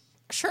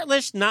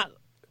 shirtless, not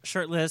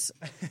shirtless,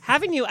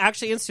 having you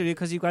actually in studio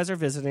because you guys are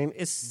visiting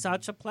is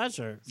such a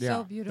pleasure. Yeah,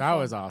 So beautiful. that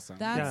was awesome.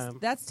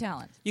 That's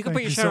talent. You can Thank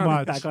put your you shirt so on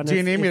much. back on. Do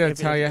you need me to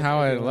tell you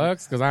how it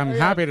looks? Because I'm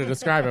happy to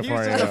describe it for you.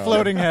 He's just a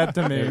floating head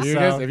to me,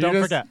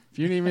 don't forget. If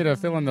you need me to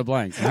fill in the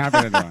blanks, I'm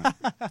happy to do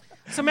it.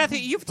 So, Matthew,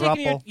 you've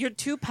taken your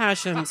two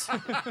passions.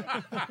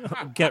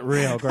 Get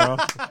real, girl.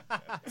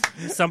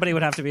 Somebody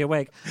would have to be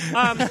awake.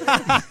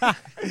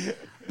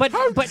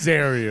 But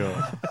Dare you?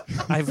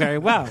 I very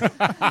well.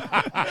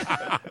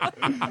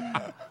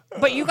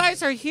 But you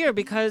guys are here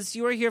because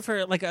you are here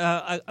for like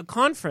a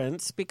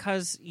conference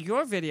because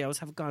your videos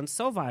have gone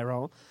so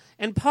viral.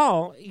 And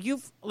Paul,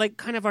 you've like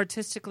kind of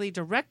artistically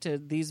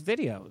directed these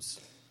videos.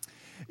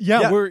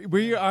 Yeah,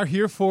 we are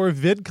here for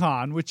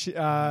VidCon, which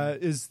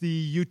is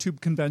the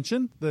YouTube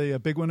convention, the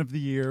big one of the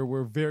year.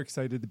 We're very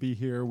excited to be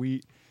here.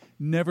 We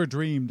never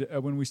dreamed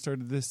when we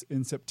started this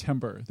in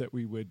September that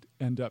we would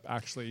end up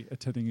actually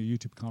attending a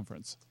YouTube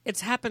conference.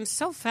 It's happened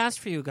so fast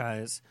for you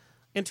guys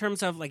in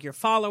terms of like your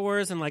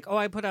followers and like,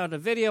 I put out a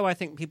video, I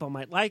think people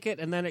might like it,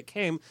 and then it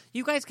came.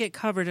 You guys get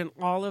covered in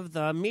all of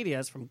the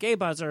medias, from Gay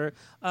Buzzer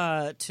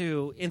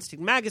to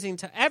Instinct Magazine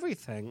to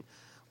everything.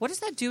 What does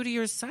that do to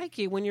your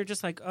psyche when you're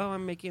just like,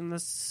 I'm making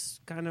this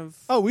kind of...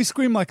 Oh, we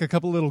scream like a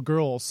couple little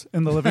girls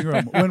in the living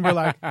room when we're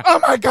like, oh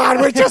my God,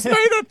 we just made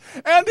it!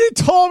 Andy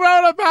told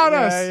out about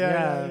us!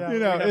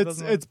 Yeah.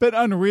 It's been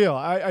unreal.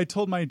 I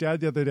told my dad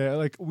the other day,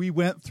 like, we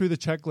went through the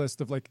checklist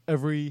of like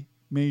every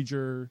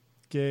major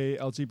gay,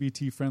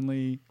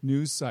 LGBT-friendly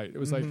news site. It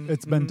was like,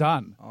 it's been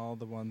done. All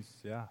the ones,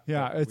 yeah.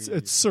 Yeah, it's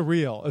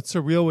surreal. It's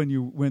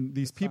surreal when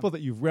these people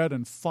that you've read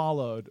and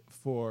followed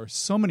for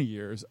so many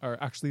years are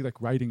actually like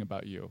writing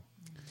about you.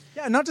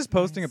 Yeah, not just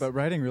posting about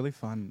writing really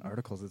fun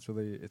articles. It's a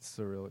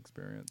surreal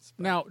experience.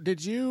 Now,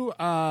 did you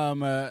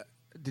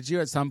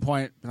at some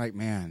point be like,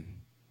 man,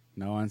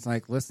 no one's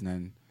like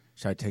listening?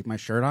 Should I take my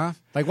shirt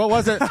off? Like, what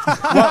was it?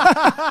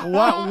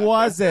 what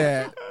was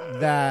it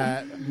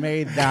that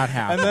made that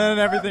happen? And then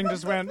everything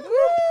just went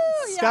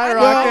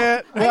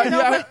skyrocket.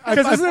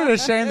 Because isn't it a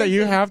shame that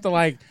you have to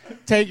like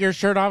take your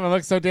shirt off and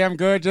look so damn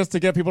good just to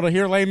get people to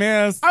hear Les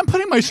Mis? I'm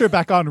putting my shirt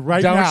back on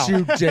right now.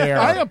 Don't you dare!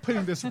 I am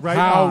putting this on.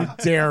 How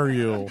dare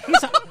you?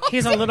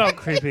 He's a little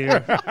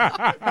creepier.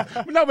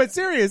 No, but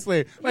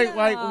seriously,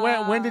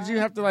 when did you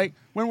have to like?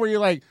 When were you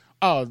like,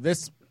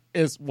 this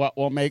is what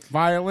will make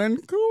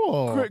violin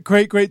cool?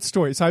 Great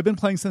story. So I've been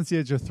playing since the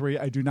age of 3.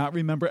 I do not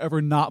remember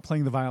ever not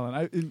playing the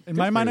violin. In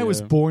my mind, I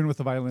was born with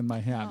the violin in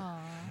my hand. Aww.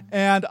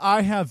 And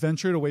I have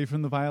ventured away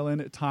from the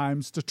violin at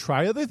times to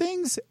try other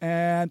things,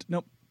 and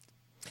nope.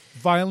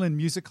 Violin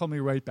music called me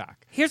right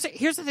back. Here's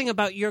the thing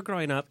about your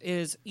growing up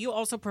is you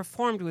also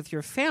performed with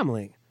your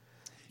family.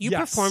 You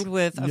performed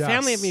with a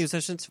family of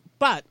musicians,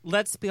 but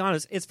let's be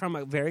honest, it's from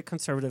a very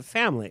conservative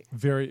family.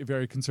 Very,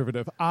 very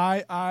conservative.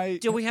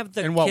 Do we have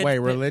the in what way?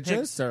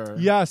 Religious or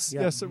yes,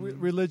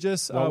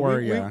 religious. What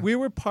were you? We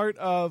were part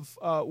of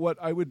what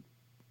I would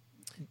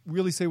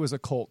really say was a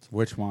cult.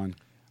 Which one?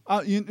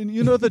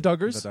 You know the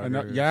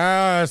Duggars?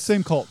 Yes.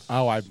 Same cult.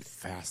 Oh, I'm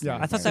fascinated.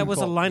 Yeah. I thought that was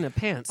a line of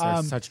pants.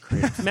 Such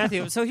creative.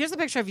 Matthew, so here's a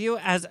picture of you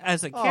as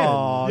a kid.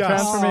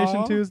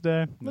 Transformation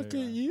Tuesday. Look at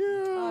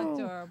you.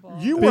 Adorable.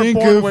 You were Being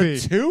born goofy.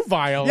 with 2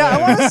 violins. Yeah,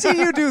 I want to see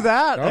you do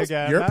that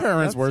again. Your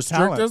parents were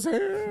strict talent. as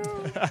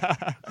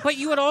hell. But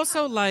you would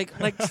also like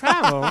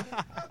travel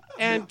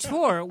and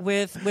tour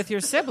with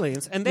your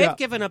siblings, and they've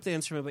given up the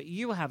instrument, but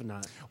you have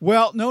not.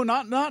 Well, no,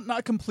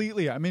 not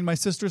completely. I mean, my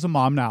sister's a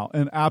mom now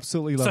and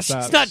absolutely loves that.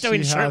 So she's not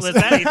doing shirtless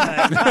anything.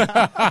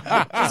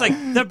 She's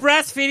like, the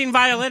breastfeeding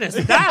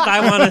violinist. That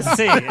I want to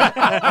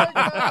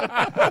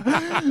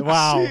see.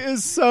 Wow. She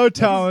is so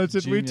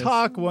talented. Genius. We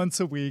talk once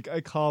a week.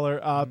 I call her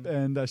up,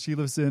 and she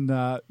lives in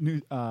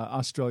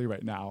Australia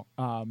right now.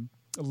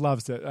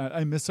 Loves it.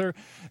 I miss her.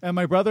 And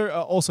my brother,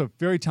 also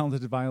very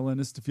talented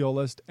violinist,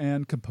 violist,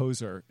 and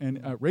composer,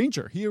 and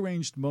arranger. He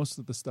arranged most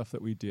of the stuff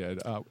that we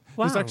did.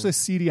 There's actually a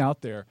CD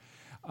out there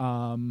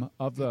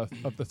of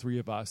the 3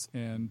 of us,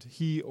 and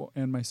he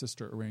and my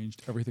sister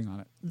arranged everything on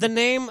it. The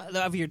name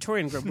of your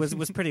touring group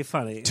was pretty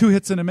funny. 2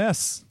 hits and a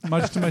miss,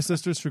 much to my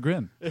sister's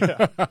chagrin.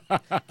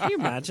 Can you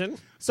imagine?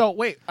 So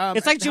wait,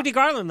 it's like Judy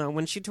Garland though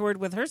when she toured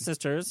with her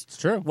sisters. It's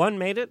true. One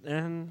made it,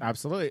 and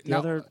absolutely. The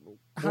other.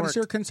 How does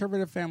your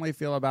conservative family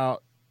feel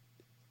about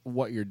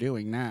what you're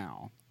doing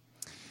now?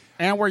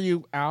 And were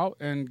you out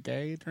and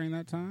gay during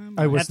that time?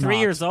 I was at 3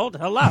 not. years old.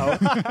 Hello.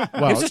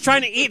 You're just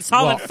trying to eat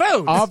solid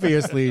food.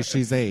 Obviously,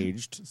 she's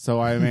aged. So,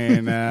 I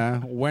mean,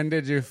 when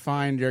did you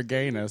find your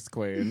gayness,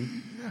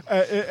 Queen?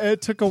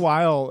 It took a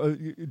while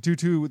due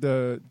to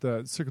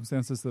the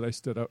circumstances that I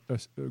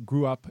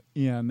grew up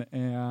in,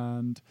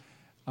 and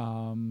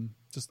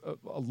just a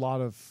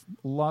lot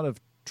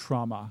of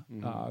trauma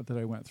that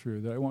I went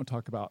through that I won't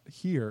talk about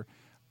here.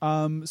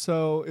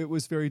 So it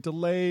was very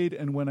delayed,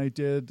 and when I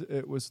did,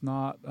 it was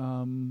not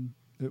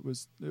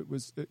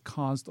It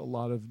caused a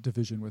lot of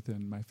division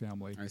within my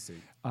family. I see.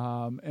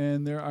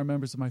 And there are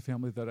members of my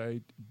family that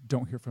I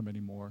don't hear from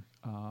anymore.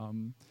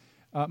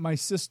 My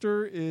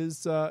sister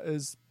is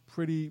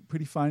pretty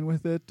fine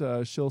with it.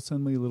 She'll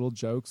send me little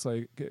jokes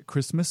like at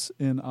Christmas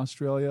in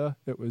Australia.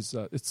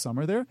 It's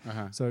summer there,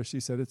 so she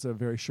said it's a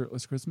very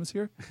shirtless Christmas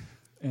here.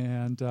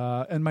 And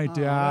my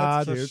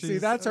dad. That's See,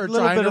 that's her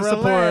little trying bit to of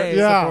relay.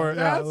 support.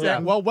 Yeah.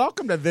 Well,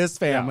 welcome to this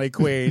family,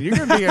 Queen. You're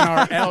going to be in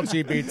our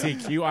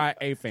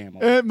LGBTQIA family.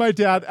 And my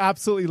dad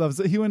absolutely loves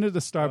it. He went into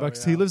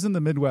Starbucks. He lives in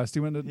the Midwest. He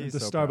went into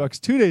Starbucks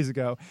 2 days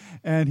ago,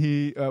 and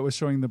he was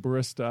showing the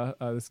barista,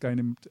 this guy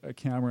named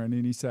Cameron,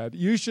 and he said,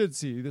 "You should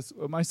see this.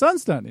 What my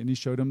son's done." And he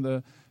showed him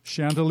the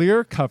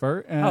chandelier cover.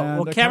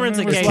 And Cameron's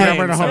a gay.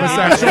 Cameron a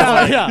homosexual.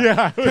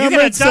 Yeah. You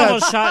get a double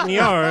shot in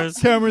yours.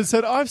 Cameron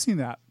said, "Oh, I've seen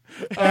that."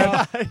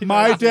 And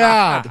my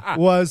dad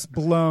was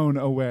blown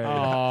away.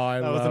 Oh,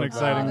 that was an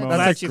exciting moment.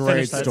 That's a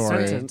great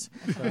story.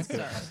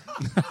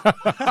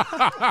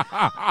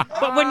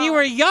 But when you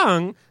were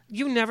young,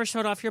 you never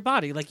showed off your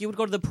body. Like you would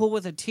go to the pool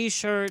with a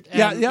T-shirt. And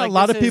Yeah. like, a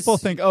lot of people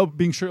think,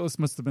 being shirtless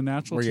must have been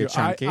natural. Were to you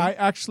chunky? I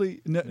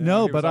actually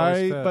no,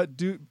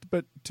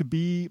 but to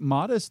be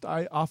modest,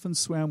 I often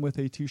swam with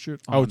a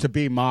T-shirt on. Oh, to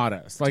be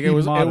modest, like it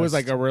was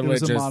like a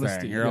religious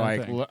thing. You're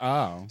like,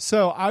 oh.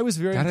 So I was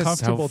very That is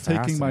uncomfortable so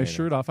taking my fascinating.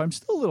 shirt off. I'm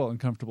still a little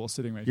uncomfortable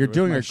sitting right You're here. with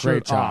doing my a shirt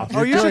great job. off.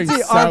 You're you should doing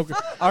see so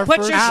our Put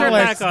first your shirt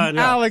Alex, back on.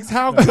 Alex,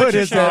 how good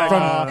is it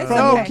It's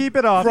No, okay. keep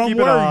it off. from keep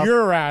it where off.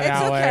 you're at, It's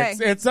Alex?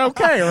 okay. It's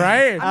okay,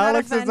 right? I'm not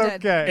Alex is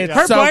offended. okay. It's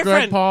Her so boyfriend,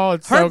 good, Paul.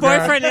 It's her so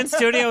boyfriend good. in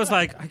studio was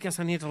like, "I guess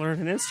I need to learn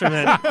an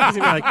instrument." He's gonna be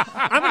like,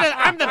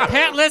 "I'm the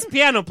pantless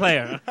piano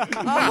player."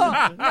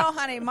 Oh, no,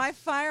 honey, my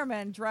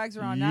fireman drags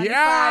around 95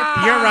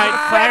 Yeah! You're right,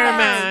 pounds.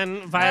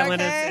 fireman,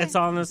 violin. Okay. It's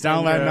all in the same.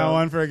 Don't let no girl.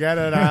 one forget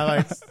it,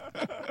 Alex.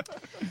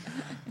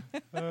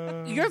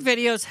 Your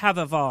videos have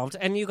evolved,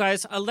 and you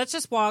guys, let's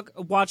just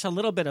watch a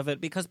little bit of it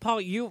because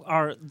Paul, you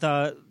are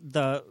the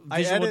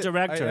visual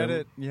director. I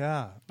edit.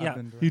 Yeah. Yeah.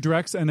 He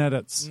directs and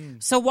edits.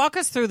 So walk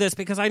us through this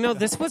because I know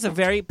this was a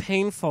very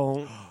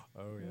painful.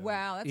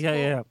 Wow, that's Yeah, cool.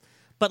 yeah.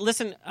 But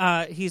listen,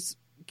 he's.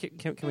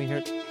 Can we hear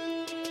it?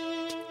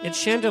 It's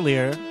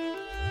chandelier.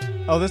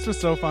 Oh, this was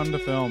so fun to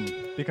film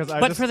because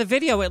But for the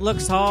video, it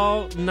looks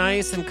all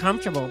nice and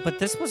comfortable. But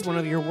this was one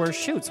of your worst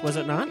shoots, was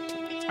it not?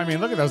 I mean,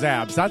 look at those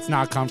abs. That's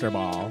not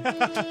comfortable.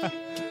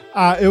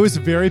 It was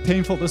very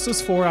painful. This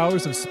was 4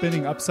 hours of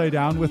spinning upside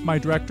down with my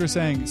director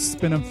saying,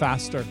 "Spin them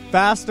faster."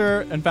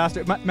 faster and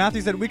faster.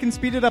 Matthew said we can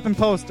speed it up in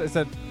post. I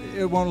said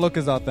it won't look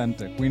as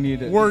authentic. We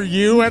need it. Were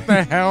you at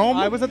the helm?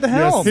 I was at the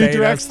helm. He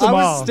directs them I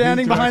was all.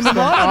 standing He behind the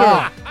directs them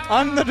monitor.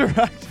 I'm the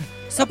director.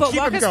 So, but Keep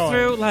walk him us going.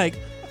 through, like,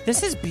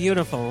 this is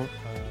beautiful.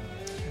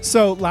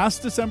 So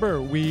last December,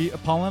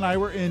 Paul and I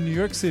were in New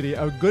York City.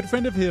 A good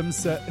friend of him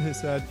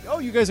said, "Oh,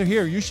 you guys are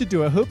here. You should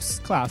do a hoops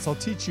class. I'll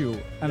teach you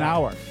an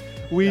hour."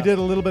 We did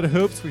a little bit of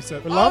hoops. We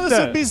said, loved this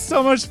it. would be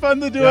so much fun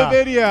to do a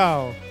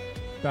video."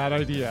 Bad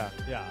idea.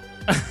 Yeah.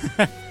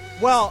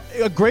 Well,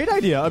 a great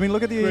idea. I mean,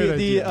 look at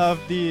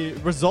the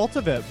result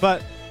of it.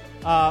 But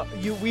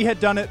we had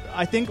done it.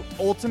 I think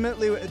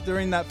ultimately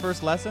during that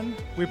first lesson,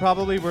 we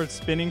probably were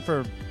spinning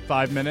for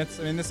 5 minutes.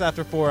 I mean, this is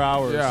after 4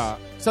 hours. Yeah.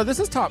 So this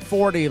is top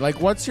 40. Like,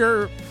 what's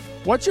your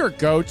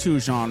go-to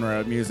genre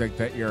of music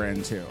that you're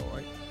into?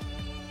 Like,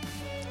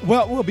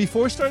 Well,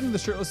 before starting the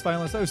Shirtless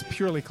Violinist, I was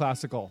purely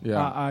classical. Yeah.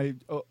 I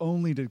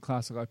only did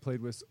classical. I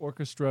played with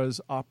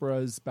orchestras,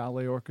 operas,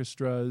 ballet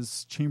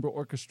orchestras, chamber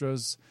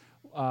orchestras.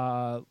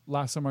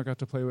 Last summer, I got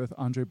to play with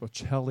Andre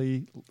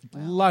Bocelli.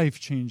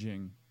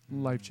 Life-changing.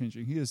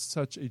 He is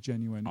such a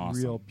genuine,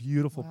 real,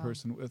 beautiful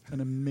person with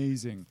an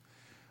amazing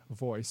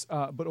voice,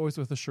 but always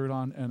with a shirt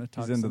on and a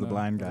tux. He's into and the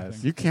blind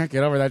guys. you can't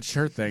get over that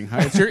shirt thing.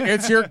 Huh?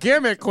 It's your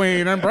gimmick,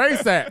 Queen.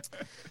 Embrace it.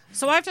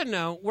 So I have to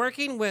know,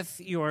 working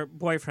with your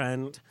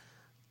boyfriend,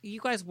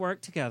 you guys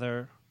work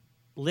together,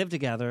 live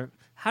together.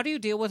 How do you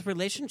deal with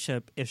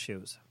relationship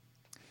issues?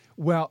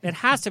 Well, It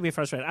has to be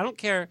frustrating. I don't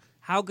care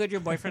how good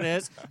your boyfriend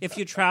is. If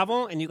you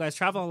travel, and you guys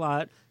travel a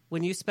lot,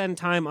 when you spend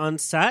time on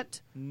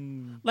set,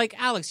 like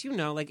Alex, you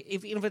know, like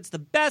even if it's the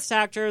best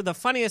actor, the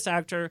funniest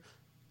actor,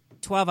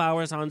 12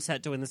 hours on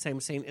set doing the same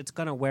scene, it's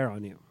going to wear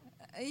on you.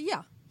 Yeah,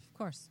 of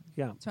course.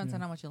 Yeah. Depends on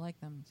how much you like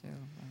them, too.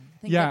 I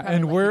think yeah, they probably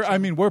and like we're each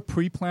other. we're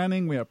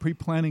pre-planning. We have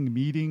pre-planning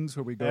meetings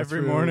where we go Every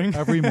through morning.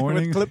 every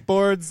morning with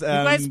clipboards. You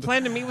And, guys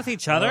plan to meet with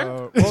each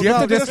other? Do you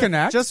have to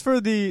disconnect? Just for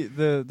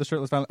the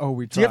shirtless violin. Oh,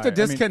 we Do you have to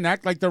try. I mean,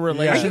 disconnect like the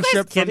relationship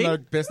from kidding? the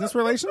business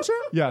relationship?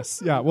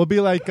 Yes, yeah, we'll be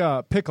like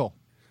pickle.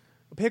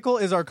 pickle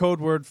is our code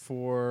word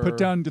for Put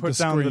down the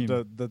screen.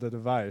 the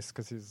device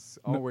because he's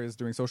always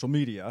doing social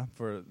media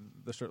for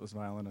the shirtless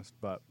violinist.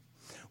 But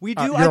we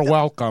do. You're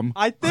welcome.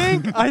 I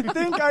think we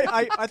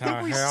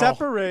hell?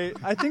 separate.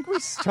 I think we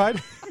try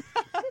to.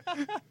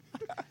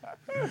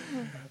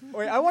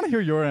 Wait, I want to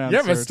hear your answer.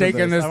 You have a stake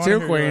in this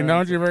too, Queen.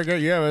 Don't you? you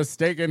forget? You have a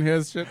stake in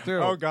his shit too.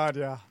 Oh God,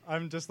 yeah.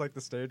 I'm just like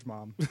the stage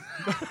mom.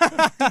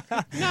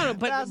 No,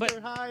 but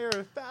Faster, higher,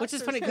 which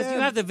is faster, funny because you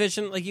spin. have the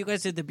vision. Like you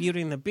guys did the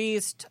Beauty and the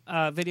Beast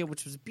video,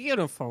 which was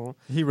beautiful.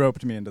 He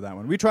roped me into that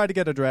one. We tried to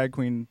get a drag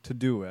queen to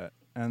do it,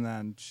 and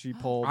then she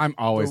pulled. I'm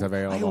always the-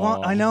 available.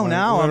 I know Like,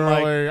 now. I'm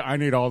like, Literally, I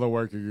need all the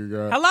work you can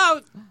get.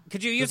 Hello,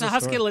 could you use This a is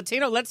husky story.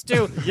 Latino? Let's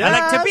do. I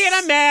like to be in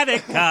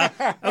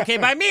America. Okay,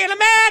 by me in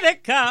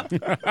America.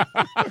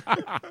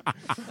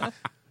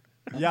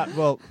 yeah.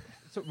 Well,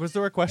 so was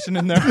there a question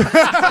in there?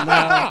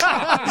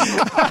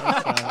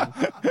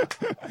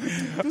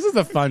 This is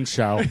a fun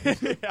show.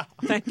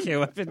 Thank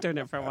you. I've been doing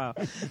it for a while.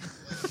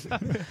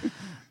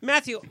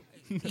 Matthew,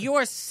 you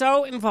are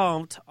so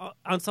involved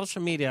on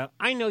social media.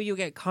 I know you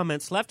get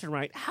comments left and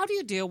right. How do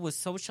you deal with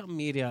social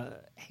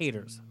media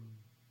haters?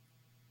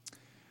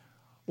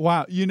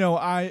 Wow,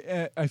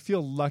 I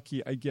feel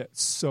lucky. I get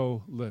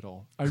so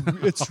little.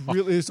 It's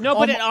really No,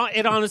 but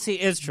it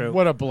honestly is true.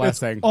 What a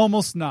blessing. It's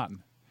almost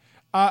none.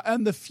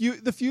 And the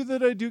few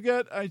that I do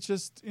get, I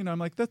just I'm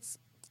like that's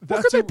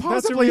could they a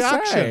possibly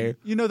reaction. say?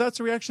 That's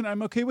a reaction.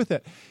 I'm okay with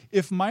it.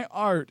 If my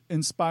art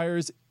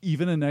inspires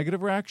even a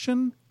negative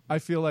reaction, I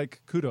feel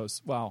like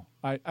kudos. Wow,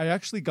 I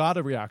actually got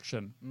a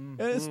reaction.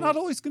 And it's not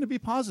always going to be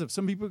positive.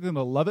 Some people are going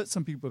to love it.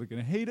 Some people are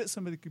going to hate it.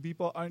 Some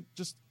people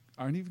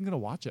aren't even going to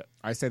watch it.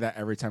 I say that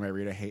every time I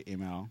read a hate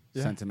email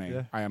sent to me.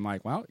 Yeah. I am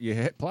like, well, you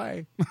hit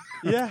play.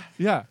 yeah.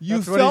 Yeah, you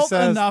That's what he felt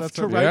says. enough That's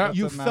to what- write. yeah.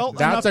 You That's a felt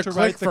That's enough a to click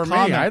write the for me.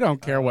 comment. I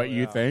don't care what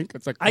you think.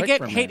 It's a click I get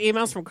for me. hate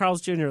emails from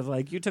Carl's Jr.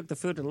 like, you took the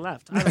food and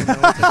left. I don't know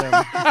what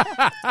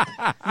to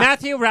do.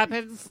 Matthew,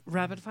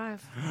 rapid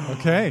five.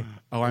 Okay.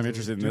 Oh, I'm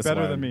interested in Do this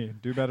better one. than me.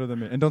 Do better than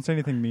me. And don't say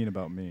anything mean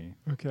about me.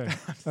 Okay.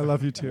 I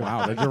love you too.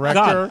 Wow, the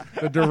director.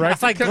 The director.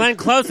 It's like Glenn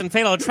Close and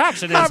Fatal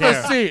Attraction is Have here.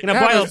 a seat. You know,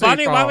 Have a Boyle seat,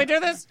 Bunny, why Carl. we do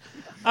this?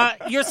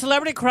 Your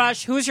celebrity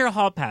crush, who's your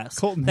hall pass?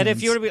 Colton That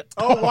if you were to be...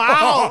 Oh,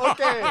 wow.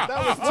 Okay. That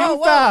was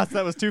too fast.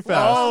 That was too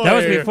fast. That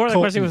was before the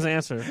Colton. question was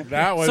answered.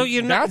 That was. So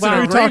you know, that's well, an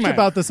We talked agreement.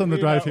 about this on the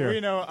drive We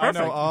here. know, I know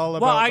Perfect. all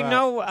about Well, I that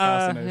know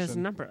fascination. his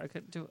number. I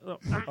could do it.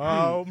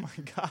 Oh, my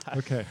God.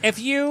 Okay. If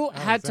you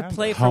had to Alexander.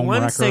 play for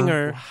one Homewrecker.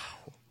 singer...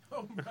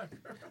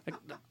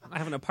 I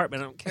have an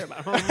apartment. I don't care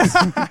about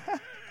homes.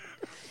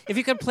 If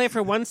you could play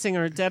for one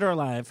singer, dead or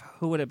alive,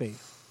 who would it be?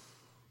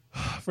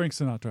 Frank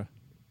Sinatra.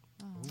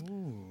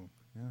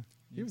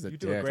 He was a You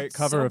do dick. a great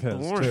cover of his,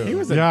 boring. too. He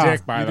was a Yeah.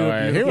 dick, by You the do a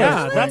way. He beautiful was,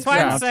 Yeah, that's why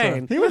I'm yeah.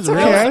 saying. He was That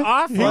was okay.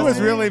 awful. He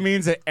was really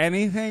means at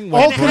anything.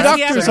 All with has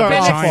he conductors ever are been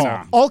awful.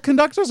 China. All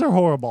conductors are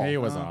horrible. He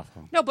was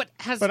awful. No, but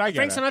has But I get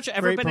Frank it. Sinatra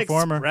ever Great been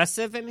performer.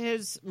 expressive in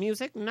his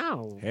music?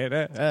 No. Hit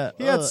it.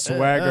 He had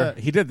swagger.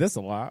 He did this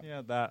a lot.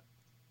 Yeah, that.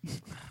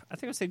 I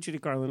think I would say Judy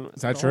Garland.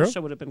 Is that the whole true?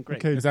 show would have been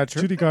great. Okay. Is that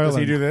true? Judy Does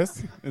he Garland. do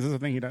this? Is this a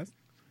thing he does?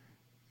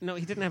 No,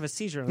 he didn't have a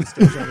seizure on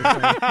stage.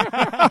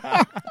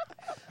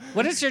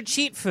 What is your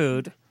cheat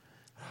food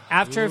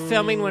after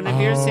filming one of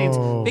your scenes?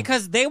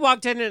 Because they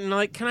walked in and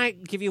like, can I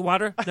give you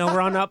water? No,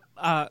 we're on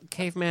a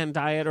caveman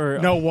diet or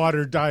No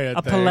water diet.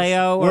 a thanks.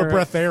 paleo We're or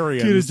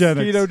breatharians.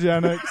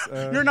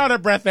 Ketogenics. You're not a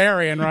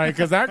breatharian, right?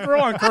 Because that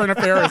girl on Current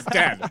Affair is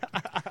dead.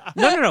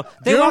 no.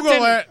 They Google walked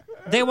in. it.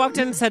 They walked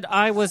in and said,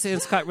 I was in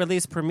Scott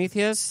Ridley's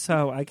Prometheus,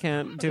 so I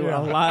can't do a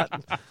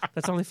lot.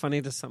 That's only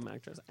funny to some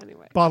actors.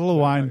 Anyway. Bottle of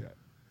wine.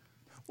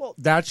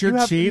 That's your You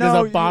have- cheat no,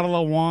 is a you- bottle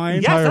of wine?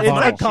 Yes, Entire that's It's my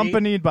bottle. cheat.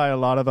 accompanied by a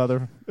lot of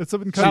other. It's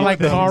Not like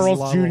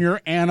Carl's Jr.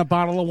 and a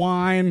bottle of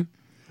wine.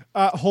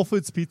 Whole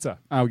Foods Pizza.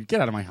 Oh,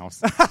 get out of my house.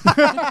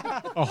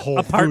 A Whole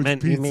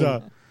Apartment, Foods you mean.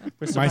 pizza.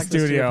 We're still My back to the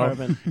studio.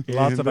 apartment.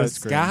 Lots In of the ice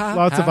cream. sky.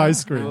 Lots of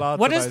ice cream.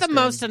 What is the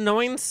most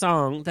annoying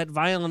song that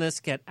violinists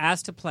get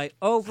asked to play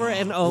over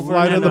and over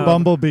Flight of and the over?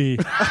 Bumblebee.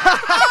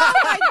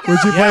 Would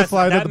you play Yes,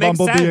 Flight of that the makes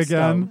Bumblebee sense,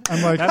 again? though.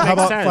 I'm like, That how makes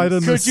about sense. Flight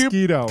of the Could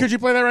Mosquito? you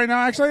play that right now,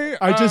 actually?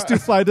 I just do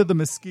Flight of the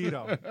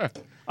Mosquito.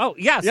 Oh,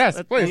 yes.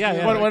 Yes, please.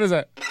 Yeah. What is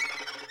it?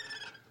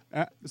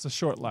 It's a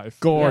short life.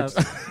 Gorge.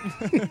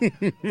 Yes.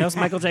 That was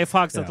Michael J.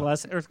 Fox at the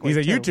last earthquake. He's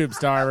a too. YouTube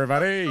star,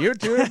 everybody.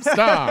 YouTube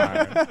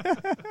star.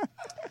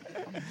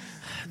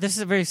 This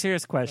is a very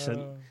serious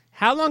question.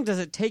 How long does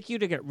it take you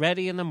to get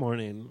ready in the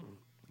morning?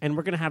 And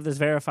we're going to have this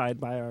verified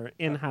by our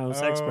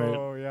in-house expert.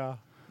 Oh, yeah.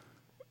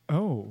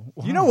 Oh.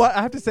 You know what?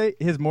 I have to say,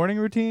 his morning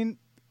routine,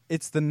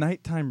 it's the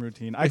nighttime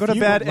routine. I If go to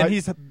you bed, like- and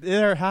he's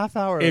there half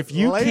hour If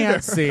you later.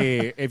 can't see,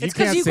 if you It's because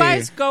can't you see,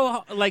 guys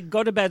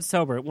go to bed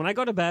sober. When I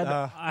go to bed,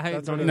 I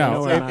that's don't what even it know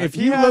is. where I'm if at.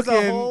 He you has look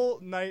a in- whole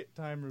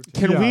nighttime routine.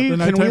 Can Yeah, we the can we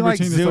nighttime like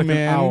routine is zoom like an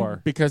in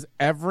hour. because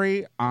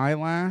every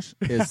eyelash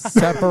is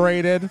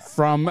separated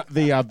from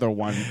the other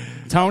one.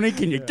 Tony,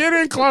 can you get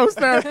in close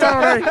there,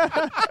 Tony?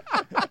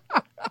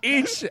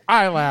 Each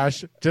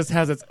eyelash just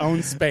has its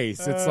own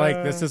space. It's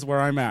like this is where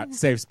I'm at,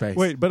 safe space.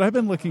 Wait, but I've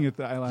been looking at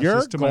the eyelashes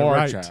You're to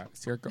gorgeous. my right.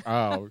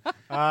 You're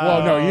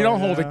well, no, you don't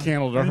hold a yeah.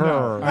 candle to I know.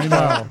 her. I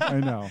know. I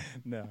know.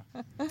 No.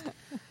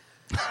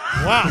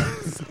 Wow.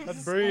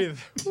 Let's breathe.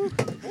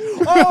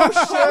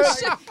 Oh,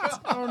 shit.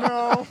 Oh,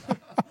 no.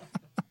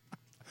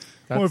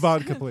 More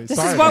vodka, please.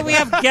 This is why we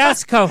have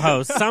guest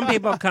co-hosts. Some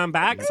people come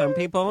back, some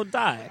people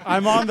die.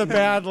 I'm on the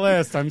bad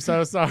list. I'm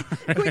so sorry.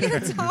 Can we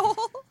get a towel?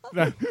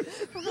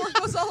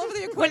 Goes all over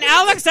the equipment. When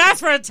Alex asks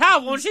for a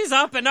towel, when she's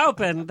up and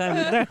open,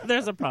 then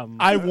there's a problem.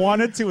 I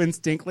wanted to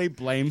instinctively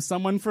blame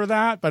someone for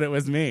that, but it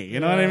was me.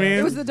 You know what I mean?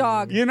 It was the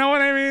dog. You know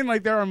what I mean?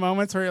 Like, there are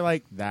moments where you're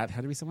like, that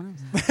had to be someone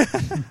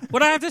else.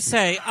 What I have to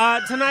say,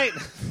 tonight,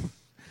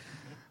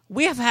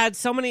 we have had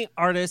so many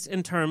artists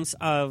in terms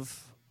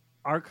of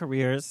our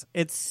careers.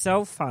 It's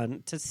so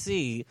fun to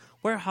see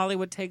where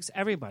Hollywood takes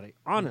everybody,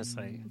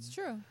 honestly. It's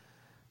true.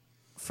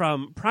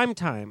 From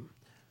primetime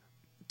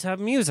to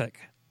music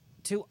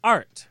to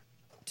art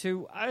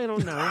to, I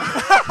don't know.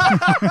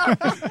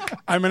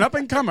 I'm an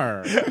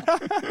up-and-comer.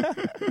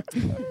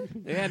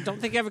 Yeah,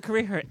 don't think you have a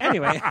career here.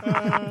 Anyway.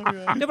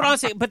 No, but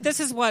honestly, but this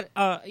is what,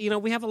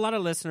 we have a lot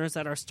of listeners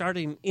that are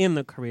starting in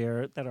the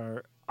career, that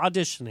are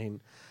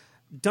auditioning.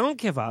 Don't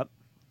give up.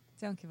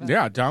 Don't give up.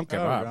 Yeah, don't give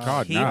up.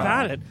 God, Keep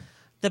at it.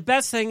 The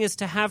best thing is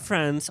to have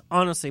friends,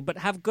 honestly, but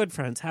have good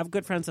friends. Have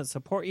good friends that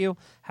support you.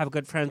 Have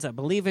good friends that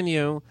believe in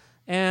you.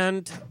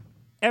 And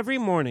every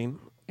morning,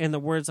 in the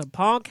words of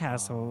Paul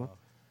Castle,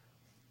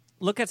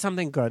 look at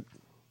something good,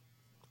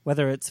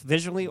 whether it's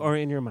visually or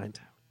in your mind.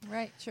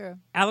 Right, true.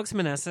 Alex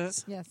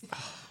Meneses. Yes.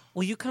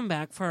 Will you come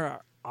back for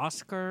our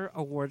Oscar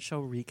award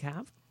show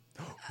recap?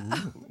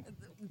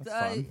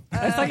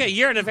 It's like a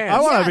year in advance. I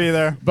want to be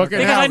there. Book it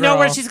because out, I know girl.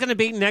 where she's going to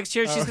be next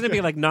year. She's going to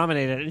be like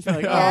nominated. And she's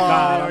like, oh,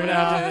 God, we're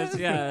gonna do this.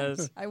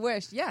 Yes. I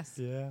wish. Yes.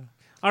 Yeah.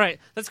 All right,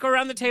 let's go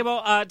around the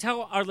table.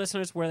 Tell our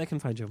listeners where they can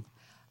find you.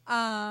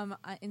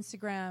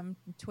 Instagram,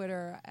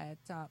 Twitter at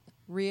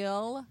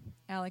Real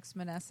Alex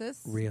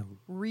Meneses.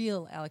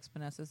 Real Alex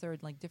Meneses. There are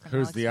like different.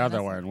 Who's Alex the other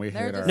Meneses. one? We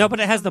hate her. No,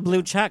 but it has the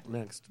blue check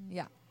next.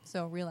 Yeah.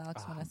 So Real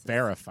Alex Meneses.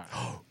 Verify.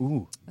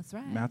 Ooh. That's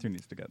right. Matthew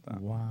needs to get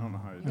that. Wow. I don't know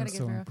how You gotta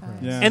get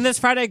verified. Yeah. And this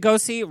Friday, go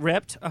see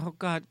Ripped. Oh,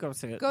 God, go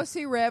see it. Go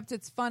see Ripped.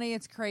 It's funny.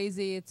 It's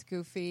crazy. It's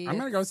goofy. I'm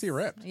going to go see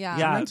Ripped. Yeah.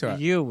 Yeah, into it.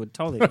 you would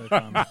totally go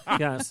come.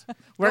 Yes.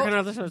 Where can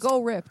our listeners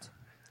Go Ripped.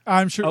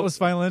 I'm Shirtless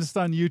Violinist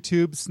on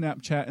YouTube,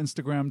 Snapchat,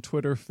 Instagram,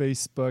 Twitter,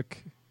 Facebook.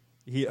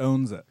 He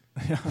owns it.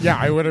 Yeah,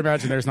 I would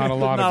imagine there's not a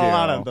lot of you. Not a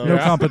lot of those. No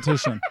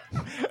competition.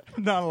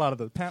 Not a lot of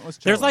those. Pantless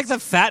There's cellists. like the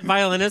fat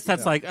violinist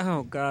that's like,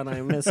 oh, God,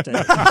 I missed it.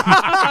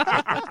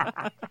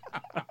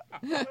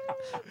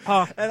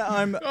 And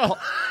I'm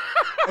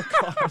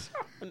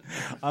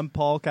I'm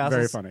Paul Castle.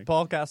 Very funny.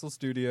 Paul Castle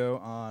Studio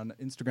on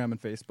Instagram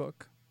and Facebook.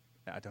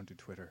 I don't do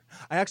Twitter.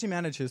 I actually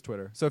manage his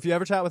Twitter. So if you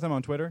ever chat with him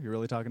on Twitter, you're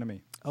really talking to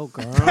me. Oh,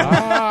 God.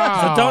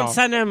 So don't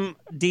send him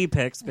D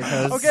pics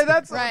because... Okay,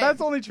 that's Right.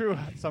 only true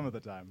some of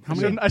the time. I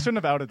many- shouldn't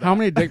have outed that. How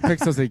many dick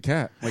pics does he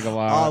get? Like a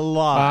lot. A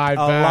lot. I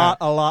bet.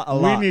 A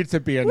lot. We need to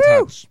be in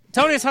touch.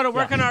 Tony Soto,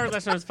 where can our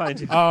listeners find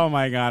you? Oh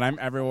my God, I'm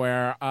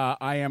everywhere.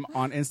 I am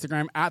on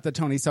Instagram at the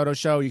Tony Soto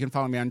Show. You can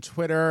follow me on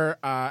Twitter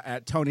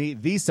at Tony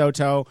the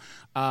Soto,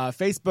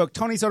 Facebook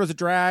Tony Soto's a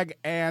Drag,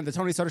 and the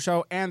Tony Soto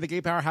Show and the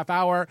Gay Power Half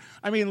Hour.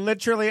 I mean,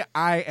 literally,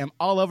 I am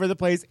all over the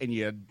place, and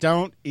you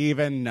don't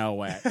even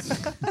know it.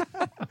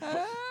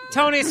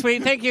 Tony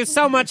Sweet, thank you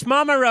so much.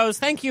 Mama Rose,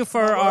 thank you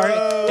for our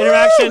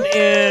interaction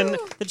in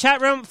the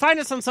chat room. Find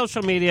us on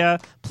social media.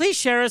 Please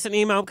share us an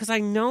email because I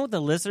know the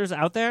listeners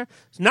out there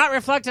is not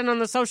reflecting on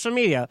the social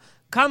media.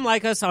 Come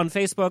like us on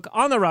Facebook,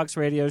 On The Rocks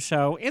Radio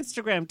Show,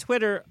 Instagram,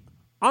 Twitter,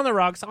 On The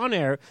Rocks, On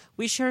Air.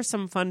 We share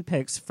some fun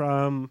pics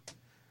from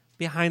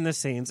behind the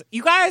scenes.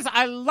 You guys,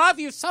 I love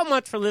you so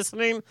much for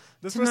listening.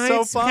 This was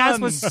so fun. Cast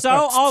was so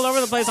all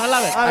over the place. I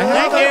love it.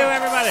 Thank you,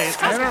 everybody.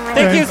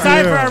 Thank you, Thank Cy,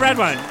 you. for our red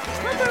one.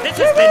 This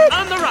has been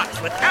On The Rocks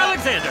with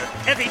Alexander,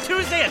 every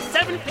Tuesday at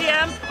 7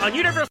 p.m. on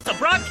Universal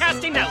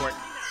Broadcasting Network.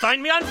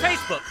 Find me on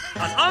Facebook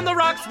on The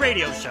Rocks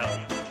Radio Show.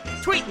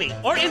 Tweet me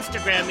or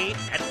Instagram me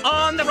at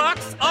On The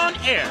Rocks On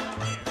Air.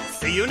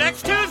 See you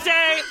next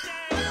Tuesday.